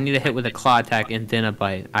 I need to hit with a claw attack and then a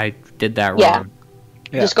bite. I did that Yeah. wrong.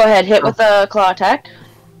 Yeah. Just go ahead, hit with a claw attack.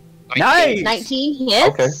 Nice! 19 hits.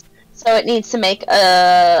 Okay. So it needs to make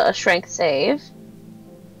a strength save.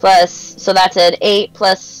 Plus, so that's an 8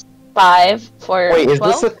 plus 5 for Wait, is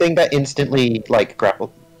 12. this the thing that instantly, like,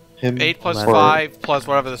 grappled him? 8 plus Or 5 plus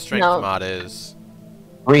whatever the strength No. mod is.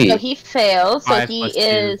 3? So he fails, so 5 he plus 2.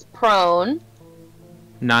 is prone.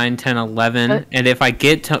 9, 10, 11. And if I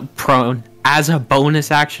get to prone as a bonus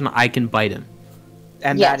action, I can bite him.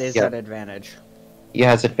 And Yes. that is Yeah. at advantage. He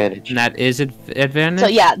has advantage. And that is advantage. So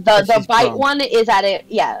yeah, the Because he's bite prone. one is at it.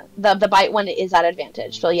 Yeah, the bite one is at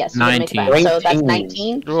advantage. So yes, you can make 19. that. So that's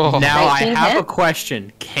 19. 19. Oh. Now I 19 have a hit.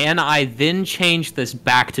 question. Can I then change this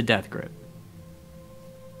back to death grip?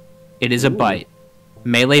 It is a bite.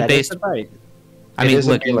 Melee That is based. a bite. I It mean, is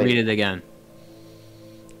a look, you melee. read it again.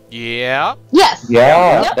 Yeah. Yes.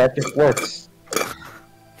 Yeah, Yep. that just works.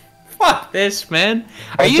 Fuck this, man.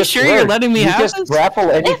 Are It you just sure you're works. letting me you have just this? grapple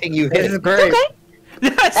anything you This hit. is great. Okay.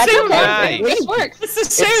 That's That's same okay. Nice. This works. It's the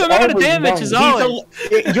same It's amount of always damage nice. as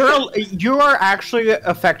He's always. You are actually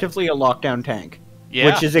effectively a lockdown tank, Yeah.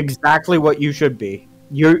 which is exactly what you should be.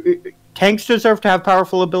 Tanks deserve to have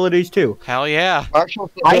powerful abilities too. Hell yeah.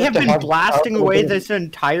 I have been blasting away this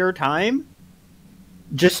entire time,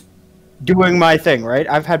 just doing my thing. Right?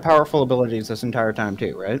 I've had powerful abilities this entire time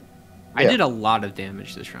too. Right? I Yeah. did a lot of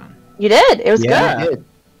damage this round. You did. It was Yeah. good. Did.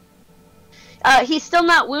 He's still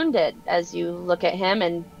not wounded as you look at him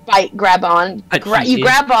and grab on. But he You is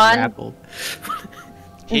grab on. grappled.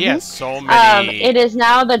 He has so It many. is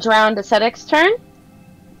now the drowned ascetic's turn.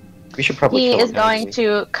 We should probably He kill is him, going actually.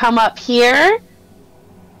 to come up here.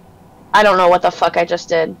 I don't know what the fuck I just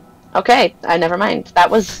did. Okay, never mind. That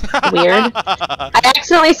was weird. I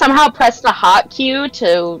accidentally somehow pressed the hotkey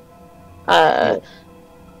to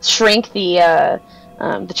shrink the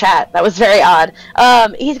chat. That was very odd.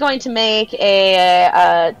 He's going to make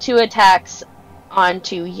a 2 attacks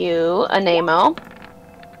onto you, Anemo.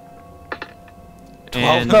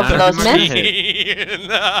 And Both of none those them are miss.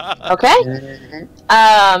 hit. Okay.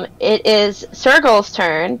 It is Sergal's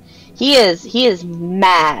turn. He is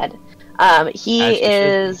mad. He As he should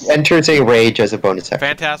is. Enters a rage as a bonus action.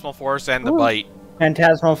 Phantasmal Force and the Ooh. bite.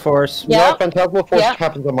 Phantasmal Force. Yeah. No, Phantasmal Force Yep.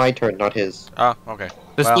 happens on my turn, not his. Oh, okay.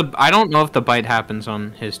 This Well, I don't know if the bite happens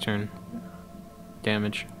on his turn.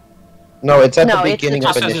 Damage. No, it's at No, the it's beginning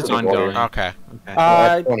just of as it's initiative order. ongoing. okay. Okay.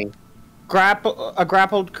 At 20. A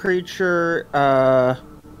grappled creature.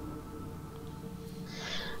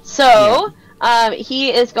 So,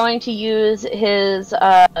 he is going to use his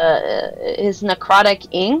necrotic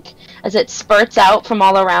ink as it spurts out from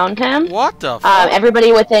all around him. What the fuck?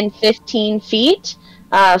 Everybody within 15 feet.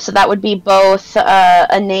 So that would be both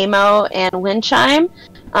Anemo and Windchime.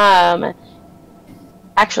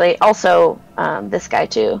 Actually, also this guy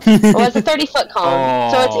too. Well, it's a 30-foot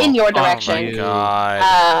cone, so it's in your direction. Oh my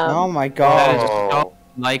god. Oh my That god. is so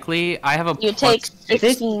likely. I have a You take plus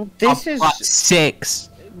 16. This a is plus 6.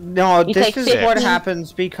 no. You This take is 15. what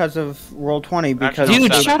happens because of roll 20. Because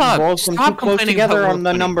Dude, it shut up. rolls them Stop too close complaining together about on the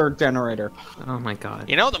roll 20. number generator. Oh my god.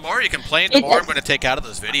 You know, the more you complain, the more I'm going to take out of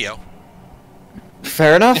this video.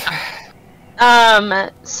 Fair enough.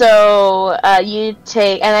 So you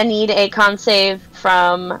take, and I need a con save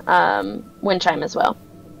from Windchime as well.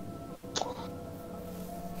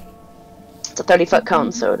 It's a 30-foot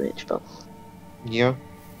cone, so to each both. Yeah.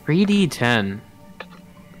 3d10.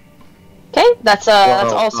 Okay, that's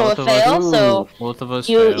also Both a of us- fail. So both of us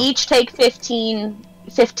you fail. each take 15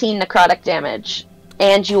 necrotic damage,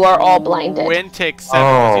 and you are all blinded. Win takes 7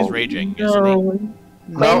 because he's Oh. raging, isn't he?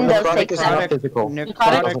 No, Wind does necrotic take is seven. not physical.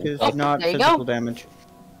 Necrotic is Oh, not there you physical go. damage.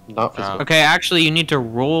 Not physical. Okay, actually, you need to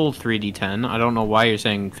roll 3d10. I don't know why you're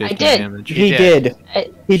saying 15 did. damage. He did. did. I-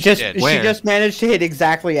 He just did. she Where? just managed to hit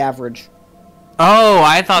exactly average. Oh,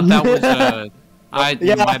 I thought that was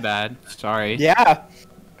Yeah. my bad. Sorry. Yeah,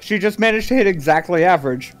 she just managed to hit exactly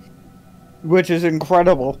average, which is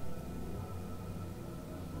incredible.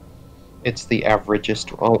 It's the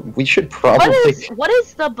averagest. Oh, we should probably. What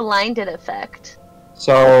is the blinded effect?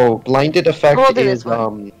 So, blinded effect We'll do is this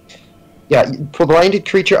one. yeah, blinded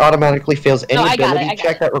creature automatically fails any No, I got it, ability I got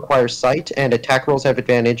check it. that requires sight, and attack rolls have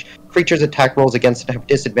advantage. Creatures' attack rolls against it have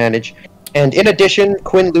disadvantage. And in addition,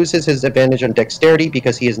 Quinn loses his advantage on dexterity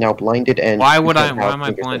because he is now blinded. And Why he would can't why have am I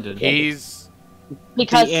fingers blinded? with advantage. He's...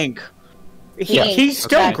 Because The ink. Yeah. He's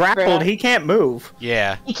still Okay. grappled. He can't move.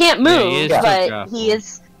 Yeah. he can't Yeah, move, he is but grappled.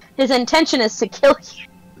 his intention is to kill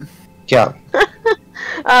you. Yeah.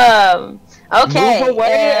 Okay. Move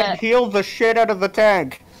away and heal the shit out of the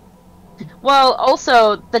tank. Well,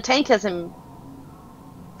 also the tank has him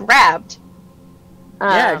grabbed.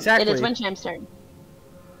 Yeah, exactly. It is Windchime's turn.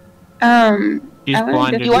 He's I wanna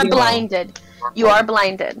blinded. You are as well. blinded. You are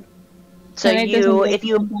blinded. So Can I disengage if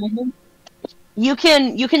you from blinded?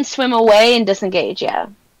 you can swim away and disengage. Yeah.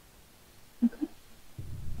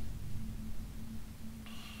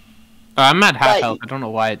 I'm at half But- health. I don't know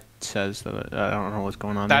why it says that. I don't know what's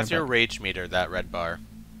going on. That's there, your rage meter, that red bar.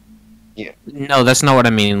 but- No, that's not what I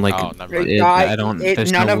mean. Like, Oh, never mind. I don't.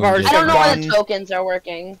 There's none no of ours wounded. I don't know why the Done. tokens are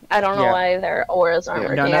working. I don't know Yeah. why their auras aren't Yeah.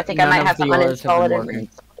 working. None I of- think I none might of have to the auras have uninstall it been and working.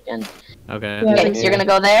 reinstall it again. Okay. Yeah. Okay, so you're gonna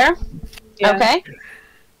go there. Yeah. Okay.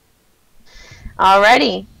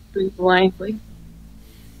 Alrighty. Blindly.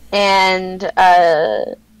 And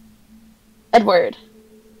Edward.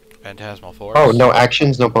 Phantasmal Force. Oh, no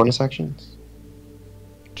actions, no bonus actions.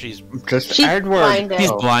 Jeez. Just She's Edward. blinded.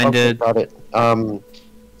 He's blinded. Okay, got it.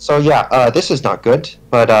 So yeah, this is not good,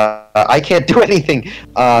 but I can't do anything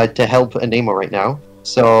to help Anemo right now.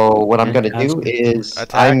 So what I'm gonna do is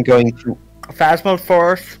Attack. I'm going to. Phasma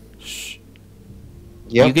Force.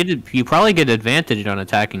 Yep. You probably get advantage on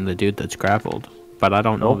attacking the dude that's grappled, but I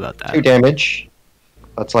don't know about that. 2 damage.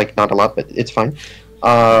 That's like not a lot, but it's fine.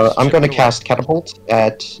 I'm going to cast catapult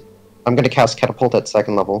at. I'm going to cast catapult at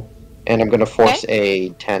 2nd level, and I'm going to force a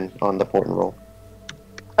 10 on the important roll.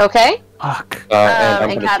 Okay. Fuck. And I'm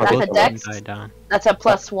and going to Kat, that's a target dex. Die down. That's a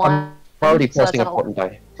 +1. I'm already so that's forcing a an important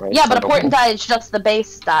die, right? Yeah, So but a don't- portent die is just the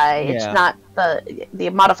base die. It's Yeah. not the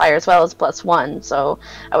modifier as well as +1. So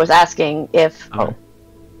I was asking if. Oh.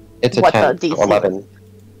 It's a what 10, the DC so 11.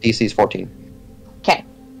 DC's 14. Okay.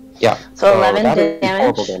 Yeah. So 11 that is damage.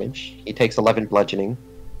 horrible damage. He takes 11 bludgeoning.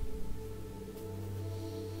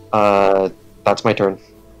 That's my turn.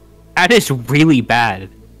 That is really bad.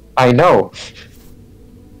 I know.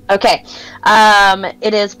 Okay.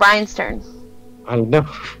 It is Brian's turn. I know.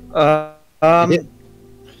 Yeah.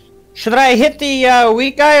 Should I hit the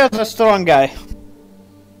weak guy or the strong guy?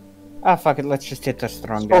 Ah, fuck it. Let's just hit the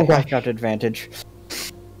strong guy. Strong guy. He's got advantage.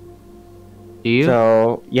 Do you?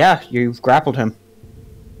 So yeah, you've grappled him.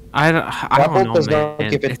 I don't Grapple know, does man.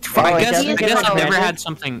 not give it- It's fine. Oh, I it guess doesn't I give guess it I've never advantage? had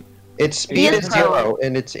something. Its speed is is prone. 0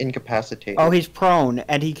 and it's incapacitated. Oh, he's prone,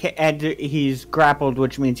 and he's grappled,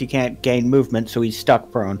 which means he can't gain movement, so he's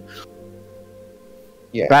stuck prone.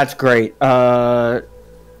 Yeah. That's great. Yeah.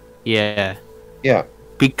 Yeah.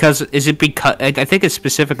 Because I think it's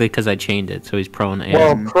specifically because I chained it, so he's prone. And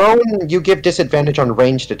Well, prone, you give disadvantage on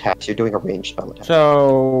ranged attacks. You're doing a ranged spell attack.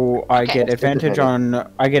 So I Okay. get advantage on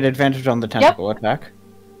the tentacle attack.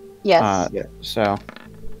 Yes. Yeah. So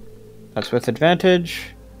that's with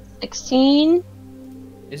advantage. 16.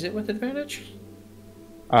 Is it with advantage?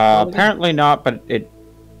 Apparently not, but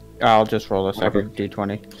I'll just roll a second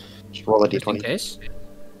d20. Just roll a Just in d20. case.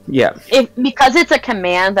 Yeah. Because it's a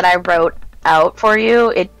command that I wrote out for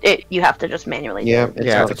you, you have to just manually. Yeah, do it. it's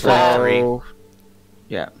Yeah. not So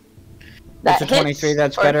yeah. That It's a 23. hits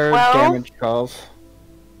That's for better. 12. Damage 12.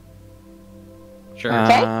 Sure.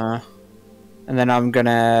 Okay. And then I'm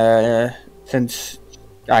gonna, since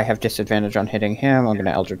I have disadvantage on hitting him, I'm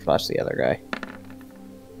gonna Eldritch Blast the other guy.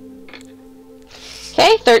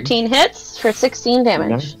 Okay, 13 hits for 16 damage.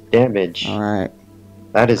 Nice damage. All right.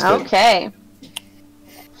 That is good. Okay.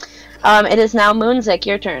 It is now Moonzik,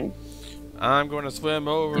 your turn. I'm going to swim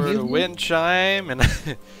over to Wind Chime, and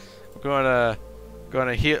I'm going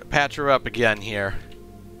to patch her up again here.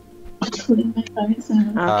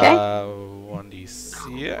 Okay.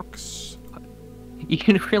 1d6. you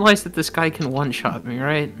can realize that this guy can one-shot me,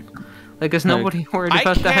 right? Like, is nobody worried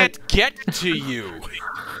about that? I can't get to you.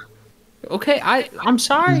 Okay, I'm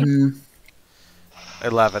sorry.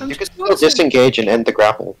 11. You can still disengage and end the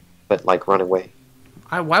grapple, but like run away.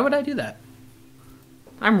 Why would I do that?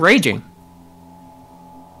 I'm raging.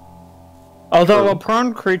 Although a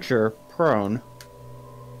prone creature,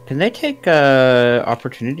 can they take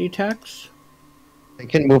opportunity attacks? They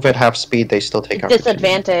can move at half speed. They still take opportunity.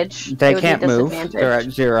 Disadvantage. They It would be can't move. disadvantage. They're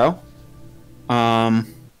at 0.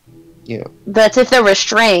 Yeah. That's if they're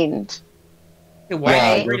restrained. Okay, why are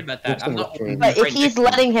Right. you worried about that? I'm not. But if he's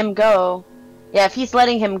letting him go, if he's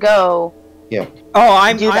letting him go, Oh,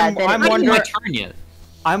 I'm Do that, then I'm not even wondering. my turn yet.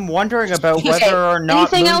 I'm wondering about Okay, whether or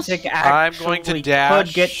not anything else? Moonzik I'm going actually to dash.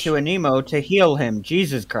 could get to an emo to heal him.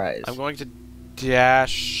 Jesus Christ. I'm going to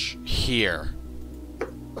dash here.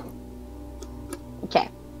 okay.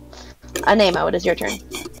 Anemo, it is your turn.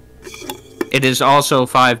 It is also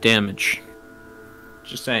 5 damage.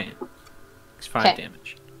 Just saying. It's 5 Okay.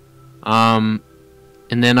 damage.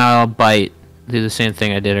 And then I'll bite. Do the same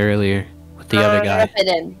thing I did earlier with the other guy. Rip it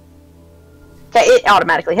in. Okay, it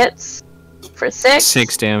automatically hits for 6.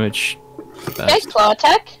 6 damage. Okay, claw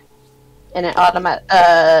attack. And it automatic.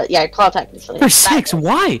 Claw attack. Initially. For 6?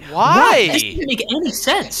 Why? Why? This doesn't make any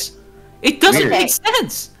sense. It doesn't Weird. make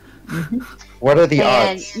sense. What are the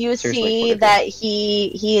And odds? you Seriously, see what are that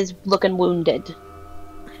he is looking wounded.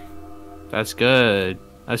 That's good.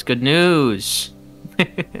 That's good news.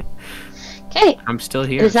 Okay, I'm still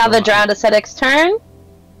here. it is now so the drowned ascetic's turn.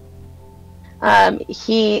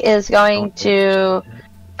 He is going to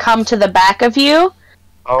come to the back of you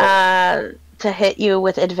to hit you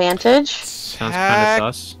with advantage. Sounds kind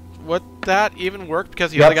of sus. Would that even work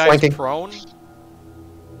because the Yep, other guy flanking. is prone?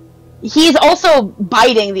 He's also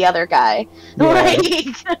biting the other guy. Yeah.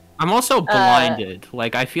 Like, I'm also blinded.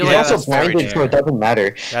 Like, I feel You're like also that's very blinded, so fair. it doesn't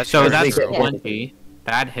matter. That's So very that's true. 20.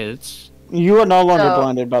 That hits. You are no longer So-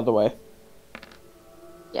 blinded, by the way.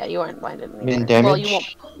 yeah, you aren't blinded anymore. Mean damage? Well, you won't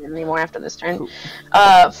be blinded anymore after this turn.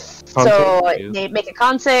 So save. they make a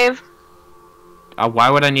con save. Why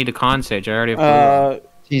would I need a con save? I already have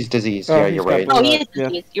He's diseased. Oh, Yeah, he's you're got right. blue. Oh, he is Yeah.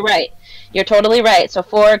 diseased. You're right. You're totally right. So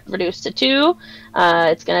 4 reduced to 2.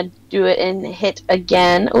 It's gonna do it and hit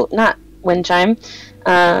again. Oh, not wind chime.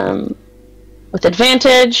 With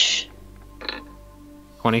advantage.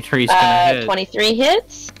 23 is gonna hit. 23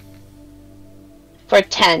 hits. For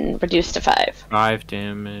 10, reduced to 5. 5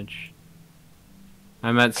 damage.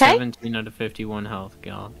 I'm at Okay. 17 out of 51 health,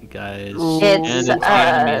 you guys. It's, And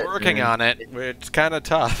uh, Working on it. It's kind of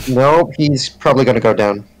tough. No, he's probably going to go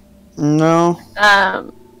down. No.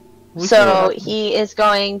 So he is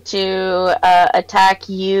going to attack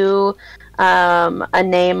you,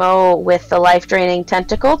 Anemo, with the life-draining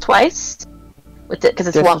tentacle twice. With it, because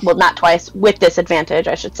it's one, well, not twice, with disadvantage,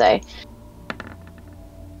 I should say.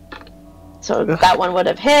 So that one would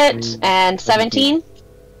have hit, and 17.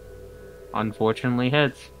 Unfortunately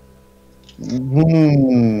hits.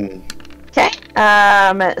 Hmm. Okay.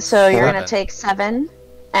 So you're gonna 7. take 7,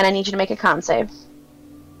 and I need you to make a con save.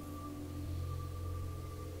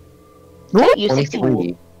 Okay, you 16.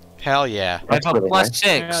 23. Hell yeah. I That's have a really plus nice.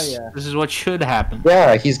 6. Hell yeah. This is what should happen.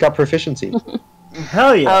 Yeah, he's got proficiency.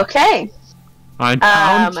 Hell yeah. Okay. I'm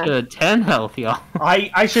down to 10 health, y'all.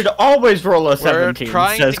 I should always roll a We're 17,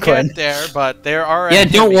 trying says to Quinn. get there, but there are Yeah,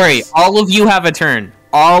 don't worry. activities. All of you have a turn.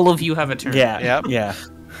 All of you have a turn. Yeah, Yep. yeah.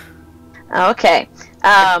 Okay.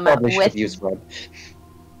 Probably should With use Rub.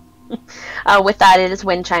 With that, it is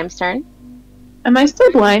Wind Chime's turn. Am I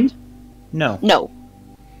still blind? No. No.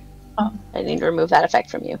 Oh. I need to remove that effect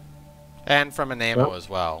from you. And from an ammo as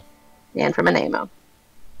well. And from an ammo.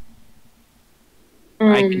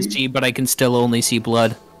 I can see, but I can still only see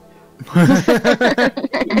blood. The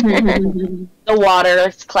water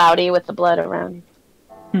is cloudy with the blood around.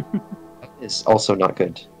 It's also not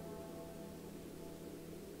good.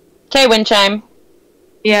 Okay, Wind Chime.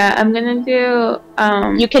 Yeah, I'm gonna do.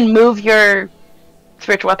 You can move your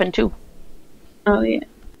spiritual weapon too. Oh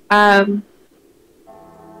yeah.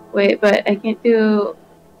 Wait, but I can't do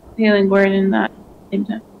healing word in that same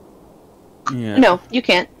time. Yeah. No, you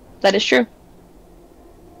can't. That is true.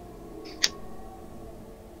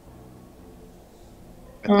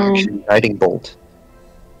 Action guiding bolt.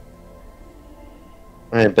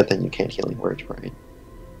 But then you can't healing word, right?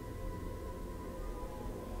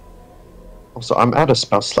 Also, I'm out of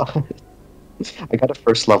spell slot. I got a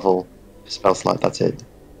first level spell slot. That's it.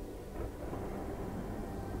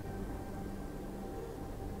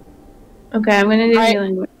 Okay, I'm gonna do Alright.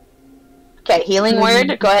 healing word. Okay, healing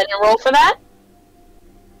word. Go ahead and roll for that.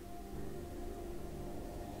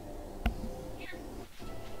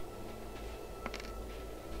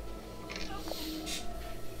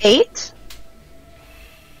 Eight.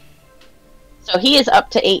 So he is up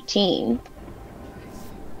to 18.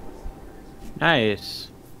 Nice.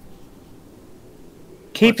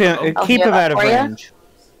 Keep him I'll keep heal him that out of for ya. range.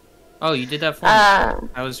 Oh, you did that for me.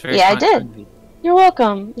 I was very yeah, I did. kind. You're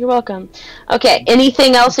welcome. You're welcome. Okay,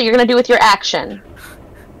 anything else that you're gonna do with your action?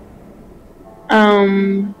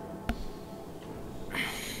 No.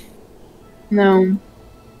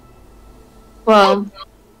 Well.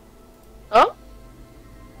 Oh?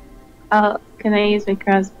 Can I use my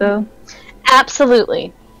crossbow?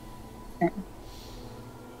 Absolutely.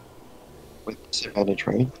 With disadvantage,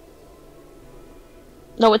 right?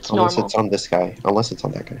 No, it's Unless normal. it's on this guy. Unless it's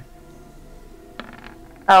on that guy.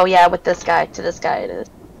 Oh yeah, with this guy. To this guy it is.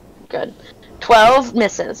 Good. 12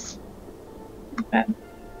 misses. Okay.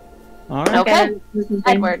 Alright. Okay.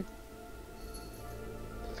 Edward.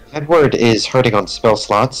 Edward is hurting on spell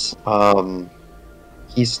slots.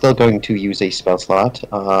 He's still going to use a spell slot.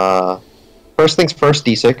 First things first,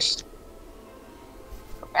 D6.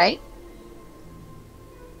 Right?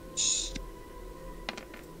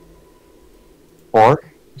 Four.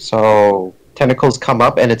 So tentacles come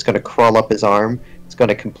up and it's going to crawl up his arm. It's going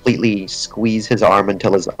to completely squeeze his arm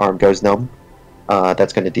until his arm goes numb.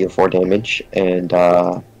 That's going to deal 4 damage. And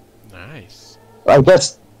Nice. I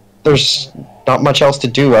guess there's not much else to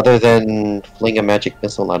do other than fling a magic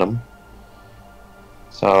missile at him.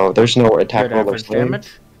 So there's no attack Good roll or average save.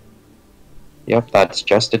 damage. Yep, that's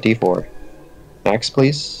just a D4. Max,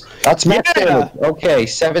 please. That's max Yeah! damage. Okay,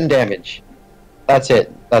 7 damage. That's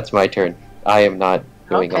it. That's my turn. I am not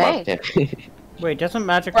doing a lot of damage. Wait, doesn't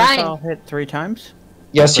magic Brian. missile hit 3 times?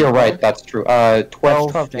 Yes, you're right. That's true. 12,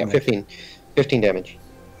 12 yeah, damage. 15. 15 damage.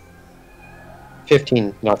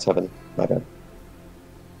 15, not 7. My bad.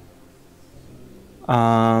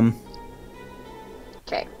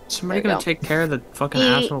 Okay. Somebody There you gonna go. take care of the fucking He-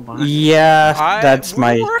 asshole behind. Yeah, that's we're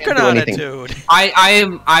my. working do on it, anything. dude.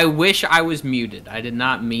 I wish I was muted. I did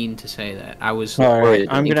not mean to say that. I was. Alright,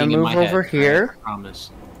 I'm gonna thinking in move my over head. here. I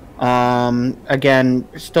promise. Again,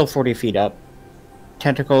 still 40 feet up.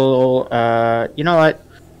 Tentacle, you know what?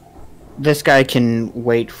 This guy can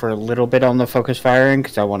wait for a little bit on the focus firing,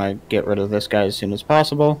 because I want to get rid of this guy as soon as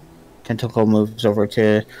possible. Tentacle moves over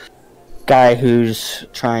to guy who's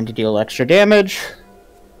trying to deal extra damage.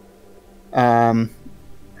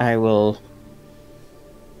 I will...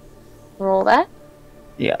 Roll that.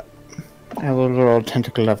 Yeah. I will roll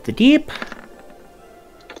Tentacle of the Deep.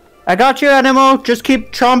 I got you, Animo! Just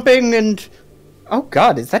keep chomping and... Oh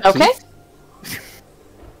god, is that Okay. teeth?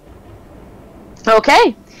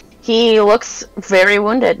 Okay. He looks very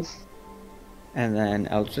wounded. And then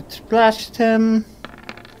Eldritch Blast him.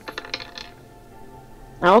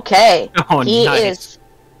 Okay. Oh, He nice.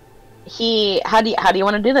 is. How do you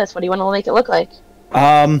want to do this? What do you want to make it look like?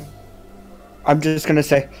 I'm just gonna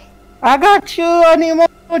say, I got you, Animo.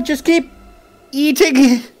 Just keep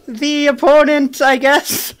eating the opponent, I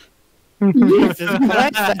guess. Jesus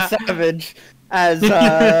Christ, that's savage. As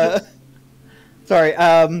sorry.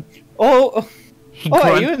 Oh,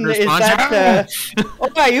 Ayun, is that?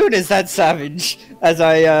 Ayun, is that savage? As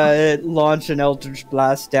I launch an Eldritch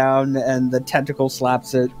Blast down, and the tentacle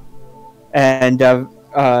slaps it, and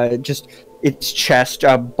just its chest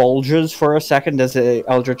bulges for a second as the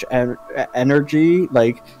Eldritch energy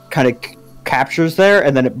like kind of captures there,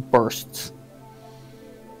 and then it bursts.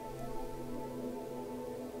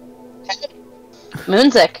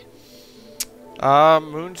 Moonzik.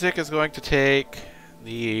 Moonzik is going to take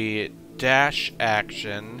the dash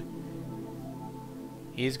action.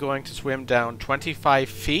 He's going to swim down 25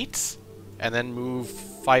 feet and then move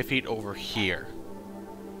 5 feet over here.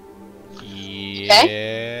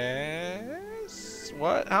 Yes.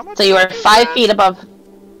 What? How much? So you are 5 feet above.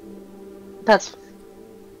 That's.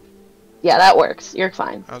 Yeah, that works. You're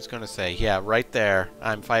fine. I was going to say, yeah, right there.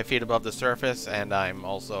 I'm 5 feet above the surface, and I'm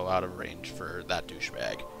also out of range for that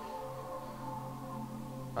douchebag.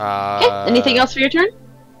 Okay. Anything else for your turn?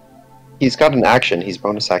 He's got an action. He's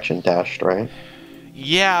bonus action dashed, right?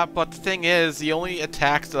 Yeah, but the thing is, the only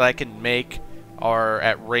attacks that I can make are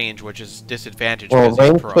at range, which is disadvantage. Well, because he's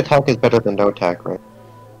ranged prone. attack is better than no attack, right?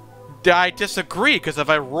 I disagree, because if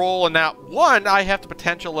I roll a nat 1, I have the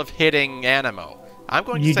potential of hitting Animo. I'm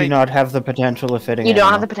going to You say do not have the potential of hitting You don't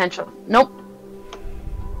Animo. have the potential. Nope.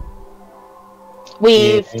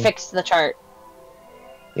 We've fixed the chart.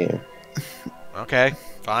 Yeah. Okay,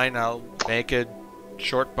 fine. I'll make a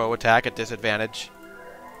short bow attack at disadvantage.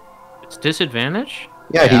 It's disadvantage?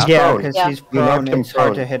 Yeah, he's Yeah, prone. because Yeah. he's You prone, knocked him it's hard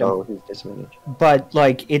prone, to hit him. so he's disadvantaged. But,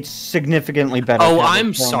 like, it's significantly better Oh, to have a I'm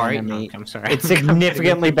prone sorry. enemy. No, I'm sorry. It's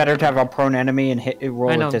significantly better to have a prone enemy and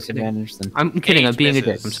roll I know, with disadvantage than... I'm kidding. I'm Eight being a dick.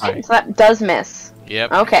 misses. I'm sorry. So that does miss.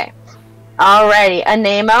 Yep. Okay. Alrighty.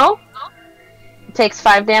 Anemo takes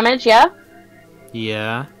 5 damage, yeah?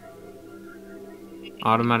 Yeah.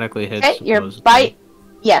 Automatically hits. Okay, your supposedly. bite.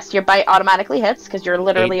 Yes, your bite automatically hits because you're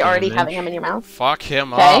literally 8 already damage. having him in your mouth. Fuck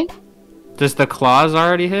him Okay. up. Does the claws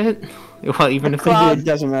already hit? Well, even if they claws- did. It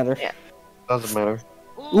doesn't matter. Yeah. Doesn't matter.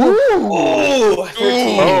 Ooh,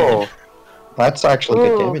 13. Oh, that's actually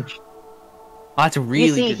good Ooh. damage. Oh, that's really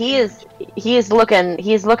You see, good he is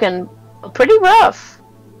looking pretty rough.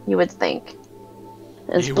 You would think.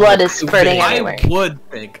 His You blood would is spurting think. everywhere.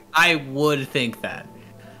 I would think that.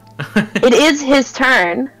 It is his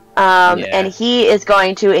turn, and he is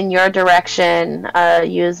going to, in your direction,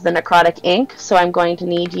 use the necrotic ink. So I'm going to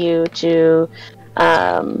need you to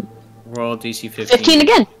Roll DC 15. 15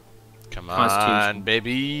 again. Come Constitution. on,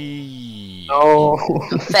 baby. Oh,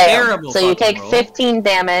 Fail. Terrible So you fucking take roll. 15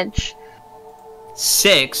 damage.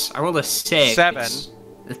 6. I rolled a 6. 7.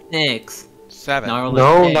 A 6. 7. No, I rolled a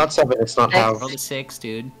no, 6. not 7. It's not I how. rolled a 6,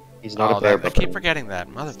 dude. He's not Oh, a bear. I keep forgetting that.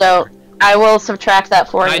 Motherfucker. So I will subtract that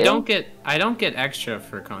for I you. don't get extra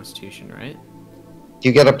for Constitution, right?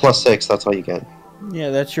 You get a +6. That's all you get. Yeah,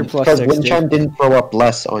 that's your plus Because 6, Wind dude. Chime didn't throw up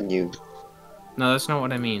less on you. No, that's not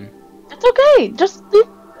what I mean. It's okay. Just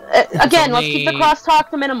again, let's keep the only- crosstalk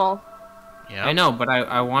to minimal. Yeah. I know, but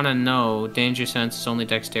I want to know, Danger Sense is only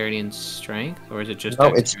Dexterity and Strength? Or is it just No,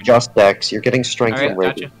 it's Dexterity? just Dex. You're getting strength Alright, from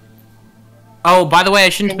Raven. gotcha. Oh, by the way, I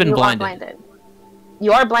shouldn't have And been you are blinded.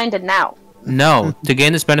 You are blinded now. No, to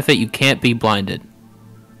gain this benefit, you can't be blinded.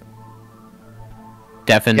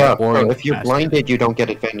 Deafened Yeah, or so if you're incapacitated. blinded, you don't get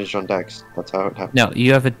advantage on Dex. That's how it happens. No,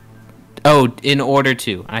 you have a... Oh, in order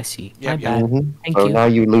to. I see. Yep, My yep. bad. Mhm. Thank So you. now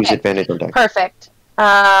you lose Okay. advantage on Dex. Perfect.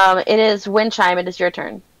 It is Wind Chime. It is your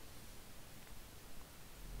turn.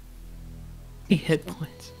 Hit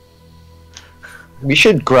points. We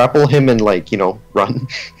should grapple him and, like, run.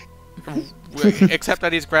 Except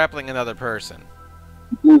that he's grappling another person.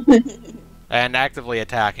 And actively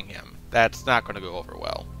attacking him. That's not going to go over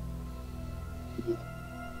well.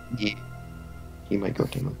 He might go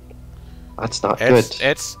down. That's not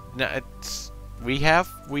It's good. we have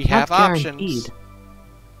Not options. guaranteed.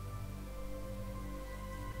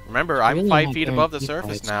 Remember, I'm Really 5 not feet above the guaranteed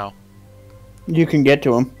surface fights. now. You can get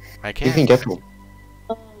to him. I You can't. can get to him.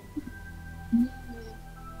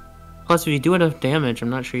 Plus, if you do enough damage, I'm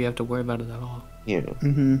not sure you have to worry about it at all. Yeah.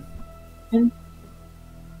 Mm-hmm.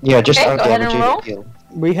 Yeah, just Okay, out go ahead and damage roll. heal.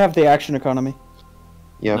 We have the action economy.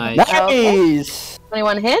 Yeah. Nice. Nice!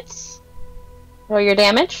 21 hits. Roll your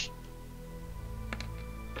damage.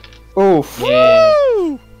 Oof.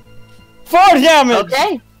 Yeah. 4 damage!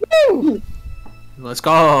 Okay. Let's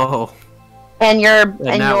go. And your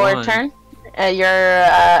that one. turn. Your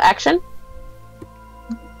action.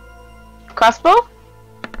 Crossbow.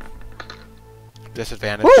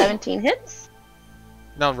 Disadvantage. 17 hits.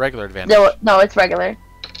 No, regular advantage. No, it's regular.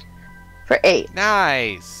 For 8.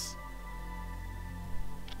 Nice.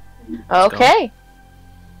 Okay.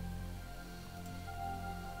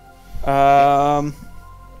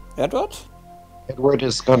 Edward? Edward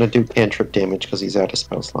is gonna do cantrip damage because he's out of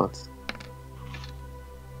spell slots.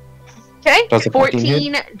 Okay. Does a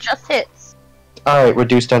 14 14 just hits. Alright,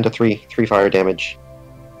 reduced down to 3. 3 fire damage.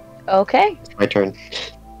 Okay. It's my turn.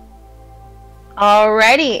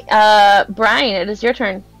 Alrighty. Brian, it is your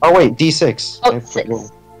turn. Oh wait, D6. Oh, I 6.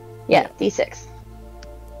 forgot. Yeah, D6.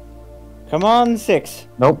 Come on, 6.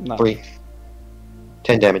 Nope, No. 3.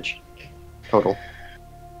 10 damage. total.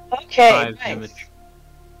 Okay. 5 Nice. damage.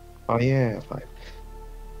 Oh yeah, 5.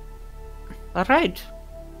 All right.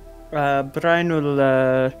 Brian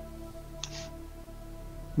will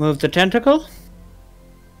move the tentacle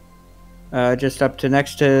just up to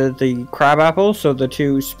next to the crab apple, so the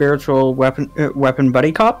two spiritual weapon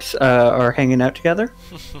buddy cops are hanging out together.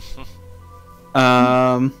 Do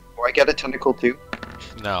I get a tentacle too?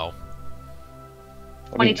 No.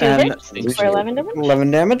 22 and- hits for 11 damage.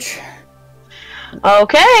 11 damage,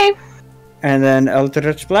 Okay. and then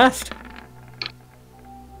Eldritch Blast.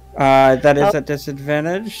 That is at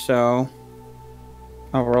disadvantage, so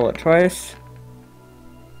I'll roll it twice.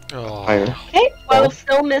 Oh. Higher. Okay. 12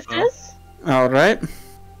 still misses. All right.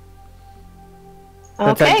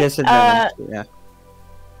 That's at Okay. disadvantage. Yeah.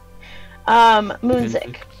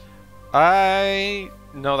 Moonzik. I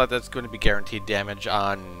know that that's going to be guaranteed damage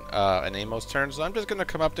on an Amos turn, so I'm just going to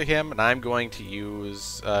come up to him and I'm going to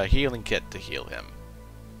use healing kit to heal him.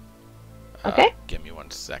 Okay. Give me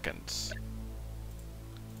 1 second.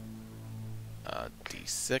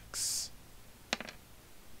 D6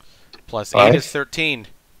 plus 8 5. is 13.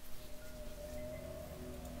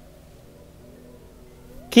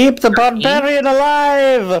 Keep the barbarian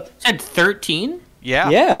alive. Said 13? Yeah.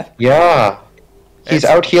 Yeah. Yeah. He's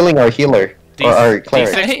It's- out healing our healer. D- Or our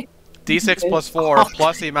cleric. D6 D6 plus 4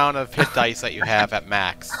 plus the amount of hit dice that you have at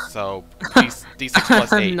max. So D6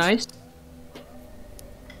 plus 8. Nice.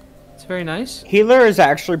 It's very nice. Healer is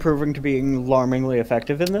actually proving to be alarmingly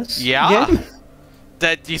effective in this. Yeah. game.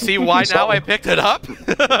 That you see why now I picked it up?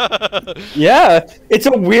 Yeah, it's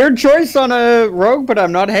a weird choice on a rogue, but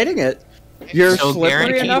I'm not hating it. You're So slippery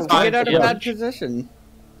guaranteed enough to 5 get out of damage. bad position.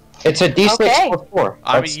 It's a D6 Okay. plus 4.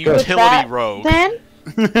 I'm a That's good. utility That- rogue. Then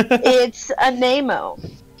it's a Nemo.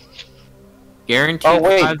 Guaranteed. Oh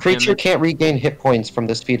wait, 5 creature damage. can't regain hit points from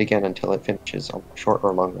this feat again until it finishes on short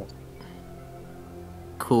or long rest.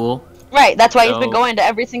 Cool. Right. That's why he's been So- going to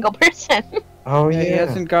every single person. Oh Yeah, he yeah.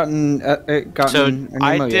 hasn't gotten So, an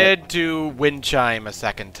I ammo did yet. do wind chime a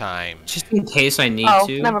second time. Just in case I need Oh,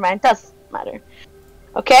 to. never mind. Doesn't matter.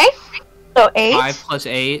 Okay. So 8. 5 plus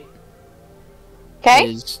 8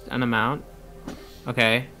 Okay. is an amount.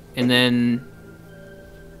 Okay. And then...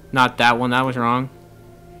 Not that one, that was wrong.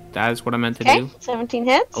 That is what I meant to Okay. do. 17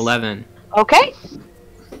 hits. 11. Okay.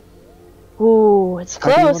 Ooh, it's How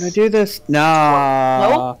do you want to close. do this? Nah.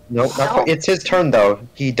 Nope, not No. quite. It's his turn though.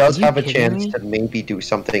 He does Are you have a kidding chance me? to maybe do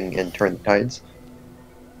something in turn tides.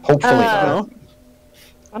 Hopefully Uh, not.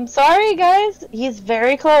 I'm sorry, guys. He's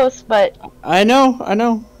very close, but I know.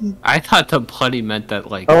 I thought the bloody meant that,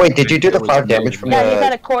 like... Oh, wait, did you do the was 5 damage really from yeah, the- he's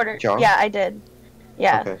at a quarter. John? Yeah, I did.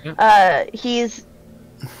 Yeah. Okay. He's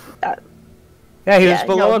Yeah, he Yeah, was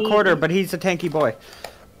below no, a he- quarter, but he's a tanky boy.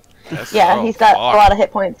 That's yeah, so he's got far. a lot of hit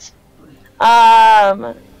points.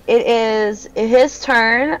 It is his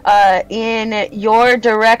turn. In your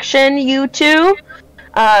direction, you two.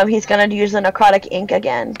 He's gonna use the necrotic ink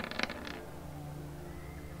again.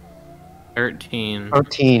 13.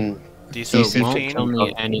 13. So DC it won't 15. kill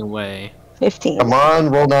me anyway. 15. Come on,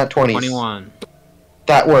 roll that 20. 21.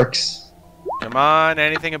 That works. Come on,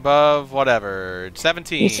 anything above whatever.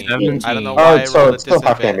 17. 17. I don't know Oh, why I so rolled at it's still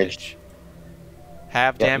half disadvantage.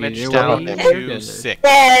 Half Yeah, damage you're down welcome. to 6.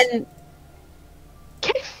 Then,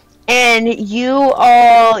 and you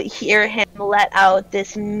all hear him let out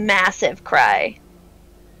this massive cry.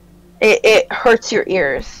 It hurts your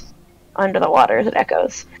ears under the water as it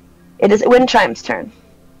echoes. It is Wind Chime's turn.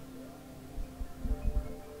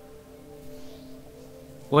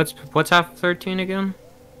 What's half 13 again?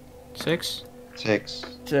 6? 6.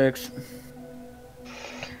 6.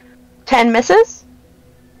 10 misses.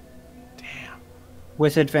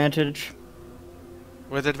 With advantage,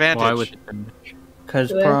 With advantage. Why would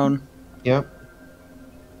because Good. prone. Yep.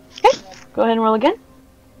 Go ahead and roll again.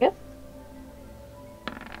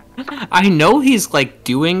 I know he's like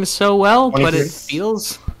doing so well, but it 23.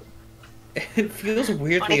 feels It feels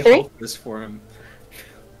weirdly 23? hopeless for him.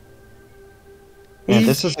 Man,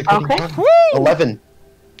 this is a good Okay. one. 11.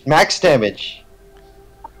 Max damage.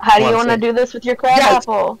 How do you One want to sec. do this with your crab Yes!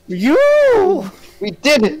 apple? You. We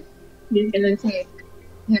did it! He's gonna take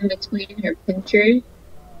him between her pinchers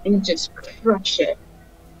and just crush it.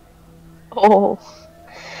 Oh.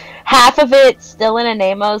 Half of it still in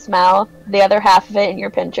Anemo's mouth, the other half of it in your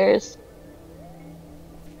pinchers.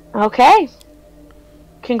 Okay.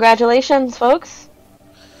 Congratulations, folks.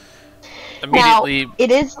 Immediately. Now,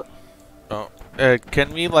 it is...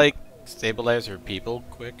 Can we, like, stabilize her people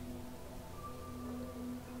quick?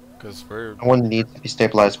 Because we're... No one needs to be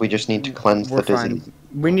stabilized. We just need to cleanse We're the fine. disease.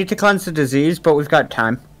 We need to cleanse the disease, but we've got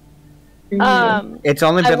time. It's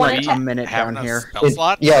only I been wanted like to- a minute Have down enough here. spell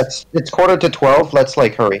slots? Yeah, it's quarter to 12. Let's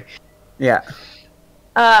like hurry. Yeah.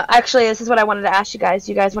 Actually, this is what I wanted to ask you guys.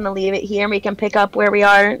 Do you guys want to leave it here and we can pick up where we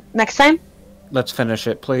are next time? Let's finish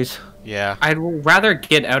it, please. Yeah. I'd rather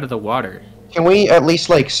get out of the water. Can we at least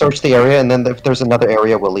like search the area, and then if there's another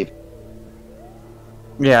area, we'll leave.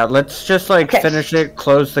 Yeah, let's just like Okay. finish it,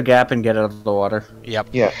 close the gap, and get out of the water. Yep.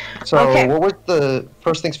 Yeah. So Okay. what was the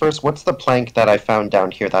first things first? What's the plank that I found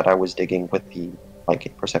down here that I was digging with the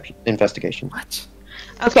like perception investigation? What?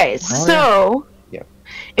 Okay, so Yeah.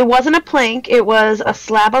 it wasn't a plank; it was a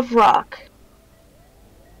slab of rock.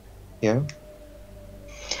 Yeah.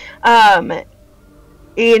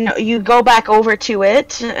 You go back over to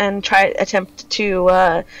it and attempt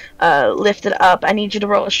to lift it up. I need you to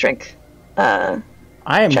roll a strength.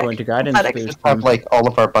 I am Check. going to guidance Athletics. boost Just have him. like all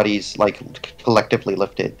of our buddies like collectively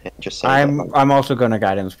lift it and just say. that, like, I'm also going to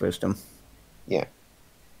guidance boost him.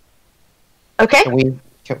 Okay.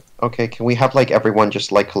 Can we have like everyone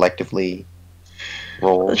just like collectively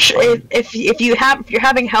roll? If you're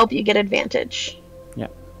having help, you get advantage.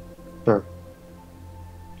 Sure.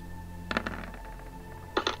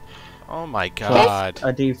 Oh my god.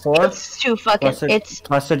 A D4 It's too fucking.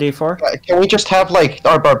 plus a D4. Can we just have like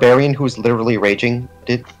our barbarian who's literally raging,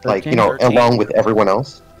 like 13? along with everyone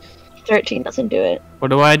else? 13 doesn't do it. What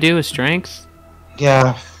do I do with strength?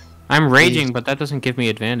 Yeah, I'm raging, but that doesn't give me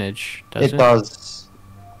advantage, does it? it does.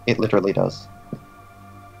 It literally does.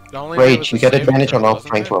 The only way was Rage, the you get saving advantage throw, on all wasn't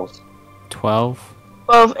strength it? rolls. 12.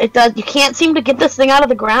 Well, it does. You can't seem to get this thing out of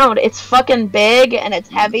the ground. It's fucking big and it's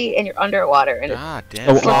heavy, and you're underwater. And God damn.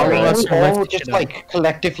 Oh, it's all slippery. of us Can we all lift just it up. like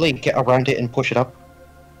collectively get around it and push it up?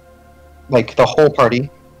 Like the whole party.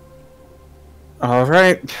 All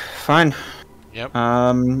right, fine. Yep.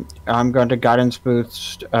 I'm going to guidance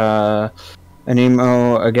boost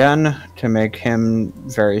Anemo again to make him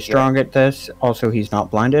very strong at this. Also, he's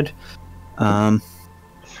not blinded.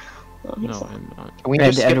 No, I'm not. Can we And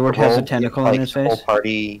just skip Edward the has a roll tentacle if, in his the whole face?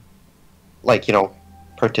 party, like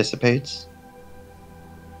participates.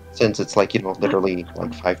 Since it's like literally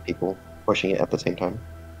like 5 people pushing it at the same time.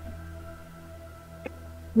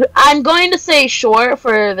 I'm going to say sure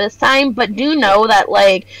for this time, but do know that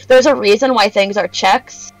like there's a reason why things are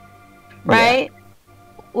checks, right?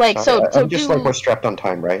 Like so I'm just do, like we're strapped on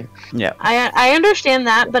time, right? I understand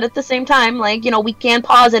that, but at the same time, like we can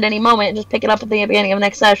pause at any moment and just pick it up at the beginning of the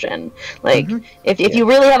next session. Like if you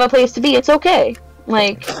really have a place to be, it's okay.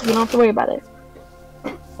 Like you don't have to worry about it.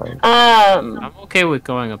 Right. I'm okay with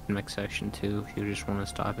going up the next section too, if you just want to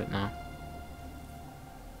stop it now.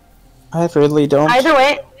 I really don't. Either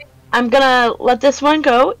way, I'm gonna let this one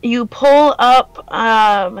go. You pull up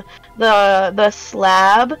the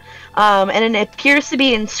slab, and it appears to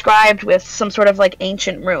be inscribed with some sort of like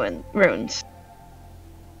ancient runes.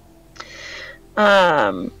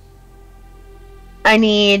 I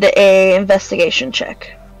need a investigation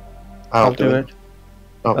check. I'll do it.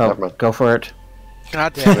 Oh, Oh, never mind. go for it.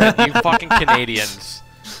 God damn it, you fucking Canadians.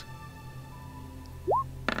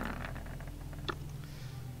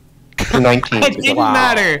 19. It didn't Wow.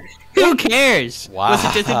 matter. Who cares? Wow. Was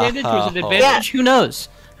it disadvantage? Was it advantage? Yeah. Who knows?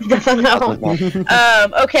 No.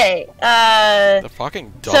 Okay. The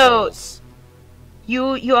fucking doubles.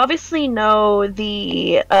 You obviously know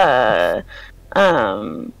the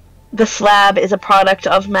slab is a product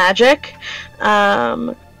of magic.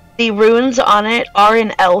 The runes on it are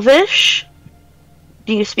in Elvish.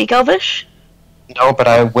 Do you speak Elvish? No, but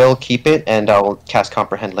I will keep it, and I'll cast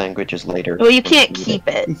comprehend languages later. Well, you can't keep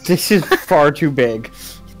it. This is far too big.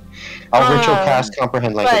 I'll ritual cast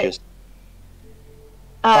comprehend languages.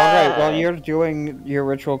 Alright, while you're doing your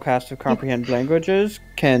ritual cast of comprehend languages,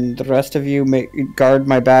 can the rest of you guard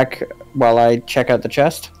my back while I check out the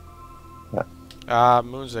chest?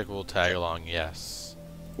 Moonsick will tag along, yes.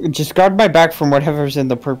 Just guard my back from whatever's in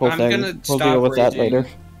the purple I'm thing. gonna We'll stop deal with that raging. later.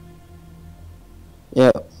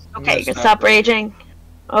 Yeah. Okay, you can stop raging.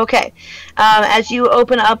 Okay. As you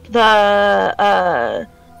open up the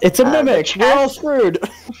It's a the mimic! We're all chest. screwed!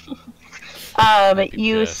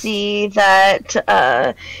 you pissed. see that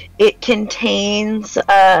it contains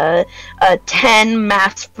 10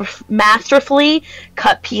 masterfully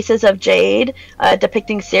cut pieces of jade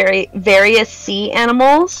depicting various sea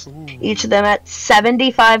animals, each of them at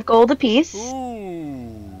 75 gold apiece.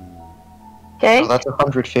 Okay. So that's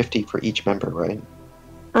 150 for each member, right?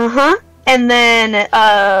 Uh-huh. And then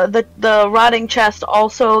the rotting chest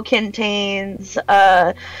also contains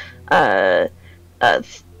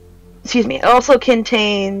it also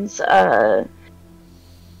contains why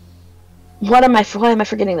am I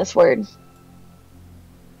forgetting this word?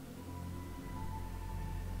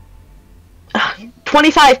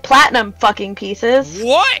 25 platinum fucking pieces.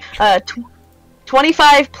 What?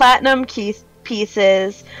 25 platinum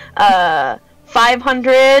pieces.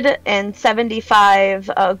 575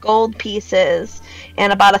 gold pieces,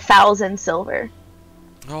 and about 1,000 silver.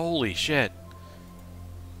 Holy shit.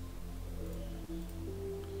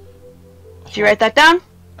 Did you write that down?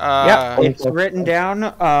 Yep, it's written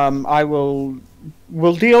down.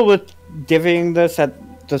 We'll deal with divvying this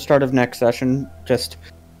at the start of next session. Just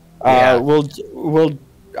I'll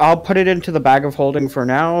put it into the bag of holding for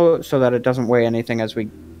now so that it doesn't weigh anything as we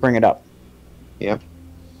bring it up. Yep.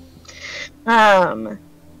 And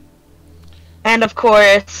of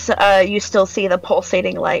course, you still see the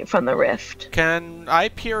pulsating light from the rift. Can I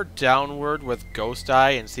peer downward with Ghost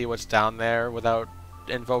Eye and see what's down there without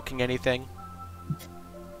invoking anything?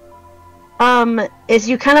 As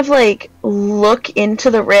you kind of like look into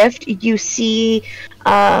the rift, you see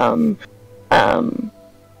blue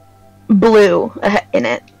in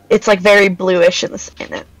it. It's like very bluish in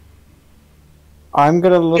it. I'm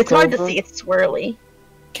gonna look. It's hard to see. It's swirly.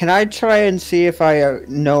 Can I try and see if I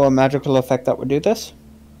know a magical effect that would do this?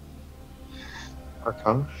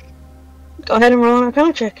 Arcana. Go ahead and roll an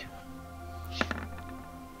Arcana check.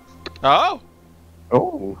 Oh!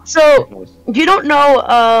 Oh. So, you don't know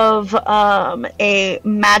of a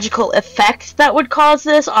magical effect that would cause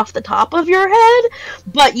this off the top of your head,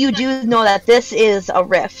 but you do know that this is a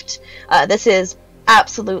rift. This is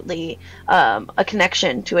absolutely a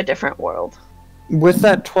connection to a different world. With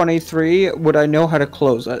that 23, would I know how to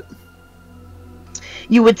close it?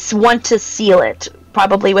 You would want to seal it,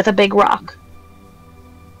 probably with a big rock.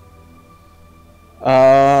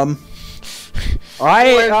 Or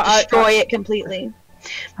destroy it completely.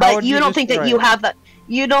 But you don't think that you have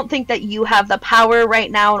the power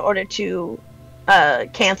right now in order to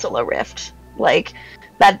cancel a rift. Like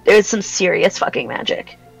that, there's some serious fucking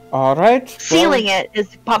magic. All right. Sealing it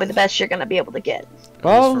is probably the best you're gonna be able to get.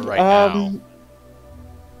 Well, for right now.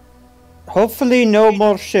 Hopefully no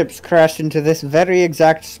more ships crash into this very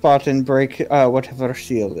exact spot and break whatever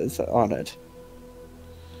seal is on it.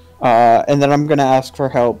 And then I'm gonna ask for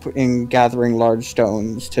help in gathering large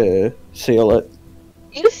stones to seal it.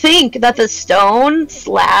 You think that the stone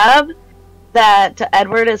slab that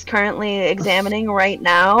Edward is currently examining right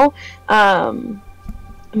now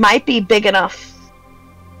might be big enough.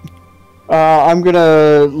 I'm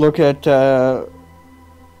gonna look at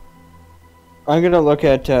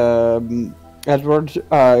Edward,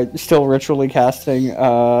 still ritually casting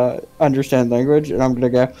understand language, and I'm gonna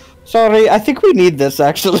go, sorry, I think we need this,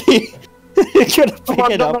 actually.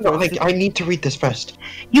 No, I need to read this first.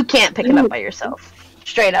 You can't pick it up by yourself.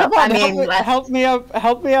 Straight up. Come on, help me out,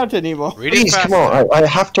 Anemo. Please, come on, I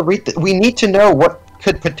have to read we need to know what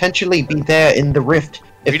could potentially be there in the rift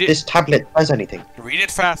if this tablet does anything. Read it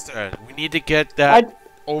faster. We need to get that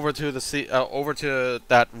over to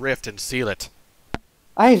that rift and seal it.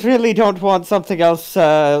 I really don't want something else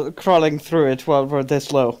crawling through it while we're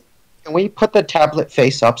this low. Can we put the tablet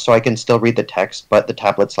face up so I can still read the text, but the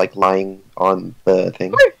tablet's like lying on the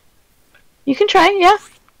thing? Sure. You can try, yeah.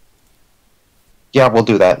 Yeah, we'll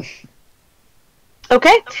do that.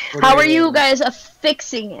 Okay. How are you guys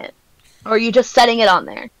affixing it? Or are you just setting it on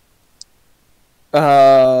there?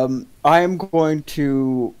 I'm going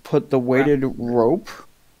to put the weighted rope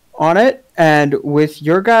on it, and with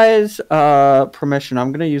your guys' permission,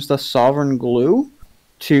 I'm going to use the sovereign glue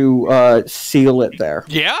to seal it there.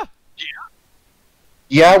 Yeah?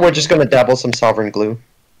 Yeah, we're just going to dabble some sovereign glue.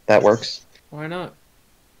 That works. Why not?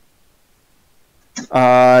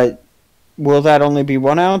 Will that only be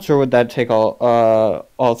 1 ounce, or would that take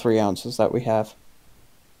all 3 ounces that we have?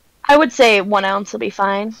 I would say 1 ounce will be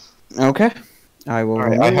fine. Okay. I will.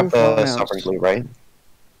 Alright, I have the sovereign glue, right?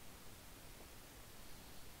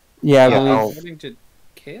 Yeah, According to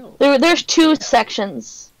Kale. There's 2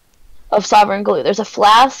 sections of sovereign glue. There's a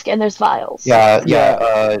flask and there's vials.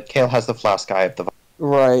 Yeah. Kale has the flask. I have the vial.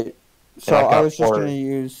 Right. So I was just going to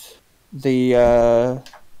use the.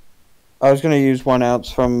 I was going to use 1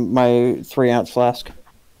 ounce from my 3 ounce flask.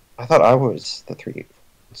 I thought I was the 3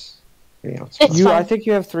 ounce. I think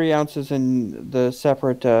you have 3 ounces in the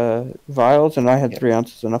separate vials, and I had 3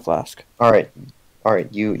 ounces in a flask. All right.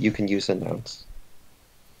 You can use an ounce.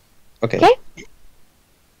 Okay.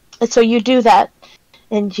 And so you do that,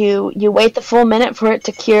 and you wait the full minute for it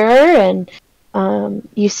to cure, and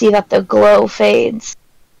you see that the glow fades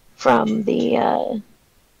from the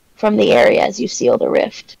area as you seal the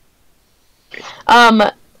rift.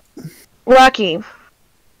 Rocky.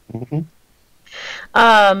 Mm-hmm.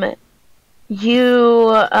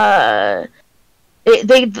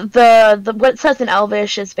 what it says in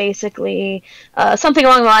Elvish is basically something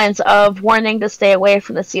along the lines of warning to stay away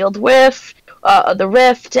from the sealed rift,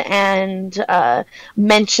 and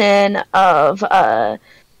mention of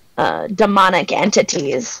demonic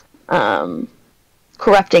entities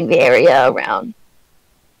corrupting the area around.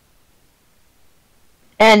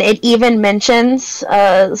 And it even mentions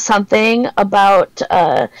something about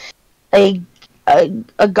a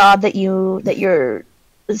god that you're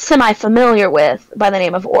semi-familiar with by the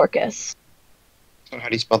name of Orcus. So how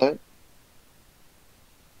do you spell that?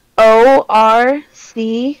 Orcus,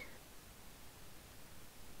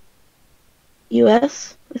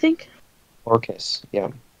 I think. Orcus, yeah.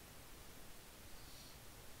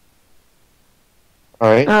 All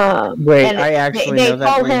right. Wait, I actually know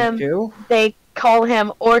that name too. They call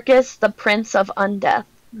him Orcus, the Prince of Undeath.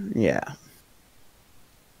 Yeah.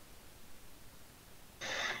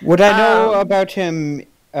 Would I know about him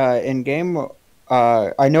in game?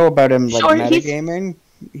 I know about him like metagaming.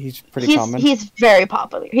 He's pretty common. He's very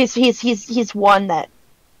popular. He's one that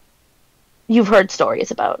you've heard stories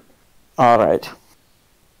about. All right.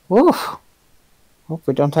 Woo. Hope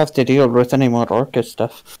we don't have to deal with any more Orcus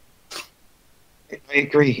stuff. I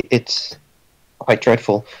agree. It's quite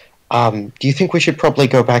dreadful. Do you think we should probably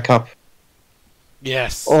go back up?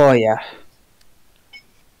 Yes. Oh, yeah.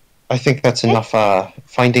 I think that's enough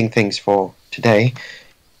finding things for today.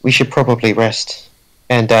 We should probably rest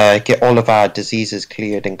and get all of our diseases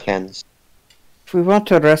cleared and cleansed. If we want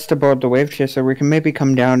to rest aboard the Wave Chaser, we can maybe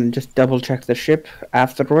come down and just double-check the ship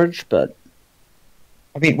afterwards, but...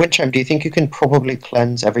 I mean, Windchime, do you think you can probably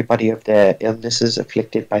cleanse everybody of their illnesses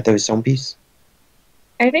afflicted by those zombies?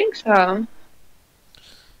 I think so.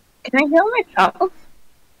 Can I heal myself?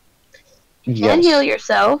 You can heal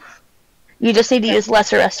yourself. You just need to use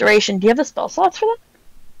Lesser Restoration. Do you have the spell slots for that?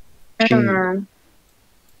 I don't know.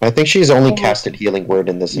 I think she's only casted Healing Word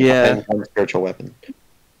in this and one spiritual weapon.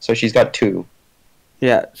 So she's got 2.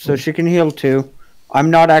 Yeah, so she can heal 2. I'm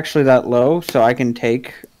not actually that low, so I can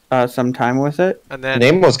take some time with it. And then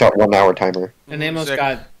Nemo's got 1 hour timer. And Nemo's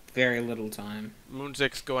got very little time.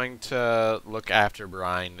 Moonzic's going to look after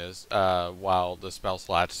Brian while the spell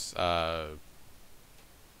slots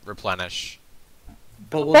replenish.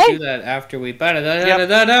 But we'll do that after we...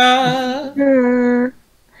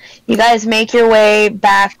 You guys make your way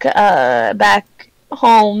back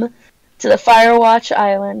home to the Firewatch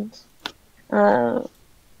Island.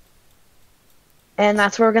 And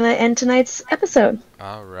that's where we're going to end tonight's episode.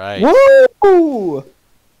 All right. Woo!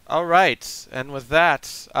 All right. And with that,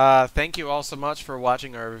 thank you all so much for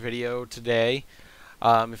watching our video today.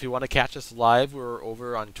 If you want to catch us live, we're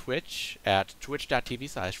over on Twitch at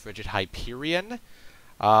twitch.tv/FrigidHyperion.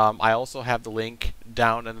 I also have the link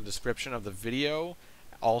down in the description of the video,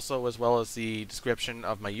 also as well as the description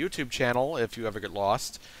of my YouTube channel if you ever get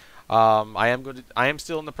lost. I am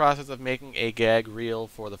still in the process of making a gag reel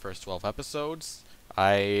for the first 12 episodes.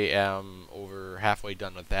 I am over halfway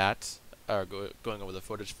done with that, going over the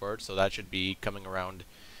footage for it, so that should be coming around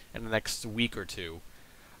in the next week or two.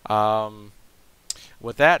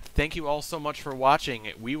 With that, thank you all so much for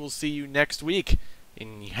watching. We will see you next week,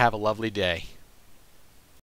 and have a lovely day.